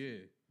about Oh, this. yeah.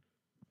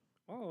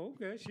 Oh,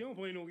 okay. She don't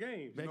play no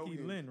games. Becky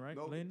games. Lynn, right?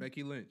 No. Lynn?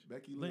 Becky Lynch.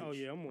 Becky Lynch. Oh,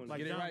 yeah, I'm on Like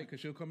Get it John- right, because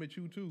she'll come at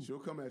you, too. She'll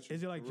come at you.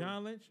 Is it like For real.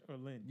 John Lynch or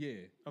Lynn? Yeah.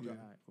 Okay, Yeah. all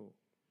right, cool.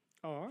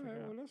 Oh, all right. it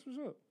out. Well, that's what's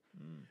up.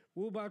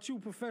 What about you,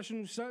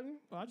 Professional Sutton?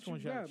 Well, I just What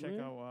want you y'all to got, check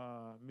man?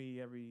 out me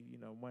every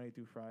Monday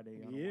through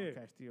Friday on the Yeah. Juan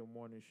Castillo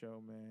Morning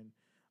Show, man.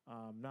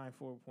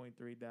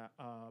 94.3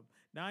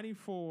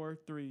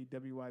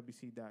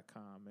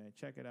 WYBC.com, man.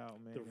 Check it out,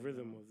 man. The And,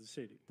 rhythm of the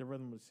city. the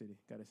rhythm of the city.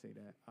 Gotta say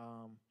that.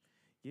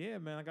 Yeah,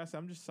 man. Like I said,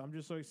 I'm just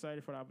so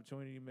excited for the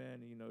opportunity,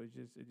 man. And, it's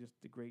just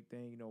a great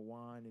thing.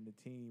 Juan and the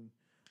team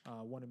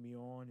wanted me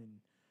on, and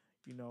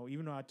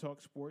even though I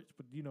talk sports,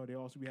 but they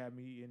also be having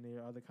me in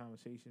their other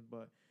conversations.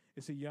 But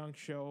it's a young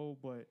show,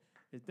 but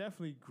it's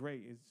definitely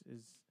great.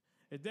 It's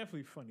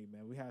definitely funny,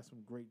 man. We had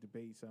some great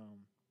debates.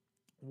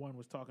 One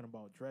was talking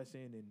about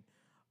dressing,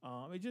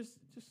 and it just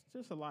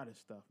a lot of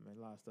stuff, man.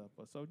 A lot of stuff.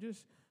 But so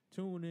just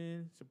tune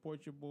in,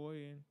 support your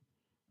boy, and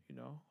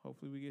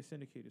hopefully we get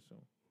syndicated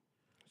soon.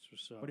 That's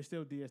what's up. But it's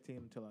still DST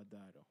until I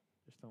die, though.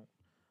 Just don't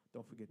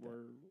forget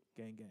Word.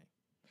 that. Gang, gang.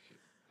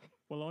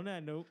 Well, on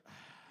that note,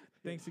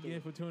 thanks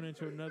again for tuning in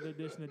to another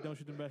edition of Don't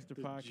Shoot the Messenger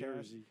The podcast.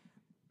 Jersey.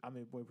 I'm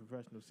your boy,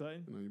 Professional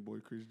Sutton. And I'm your boy,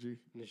 Chris G.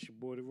 And it's your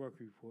boy, The Ruck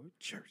Report.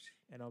 Jersey.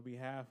 And on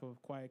behalf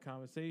of Quiet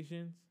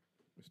Conversations,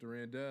 Mr.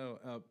 Randall.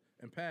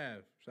 And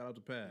Pav. Shout out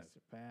to Pav.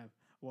 Mr. Pav.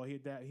 Well, he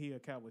a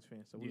Cowboys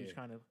fan, so we Yeah. just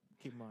kind of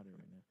keep him out of it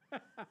right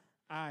now.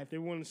 All right. They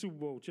won the Super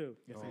Bowl, too.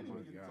 Yes, Oh, they my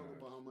did. We can God. talk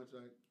about how much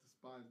I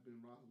despise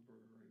Ben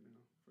Roethlisberger right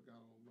now. Forgot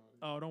all about it.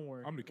 Oh, don't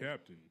worry. I'm the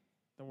captain.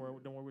 Don't worry.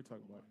 We'll talk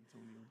about it.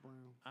 Antonio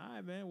Brown. All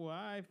right, man.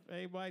 Well,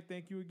 everybody,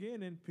 thank you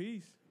again, and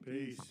peace.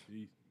 Peace.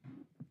 Peace.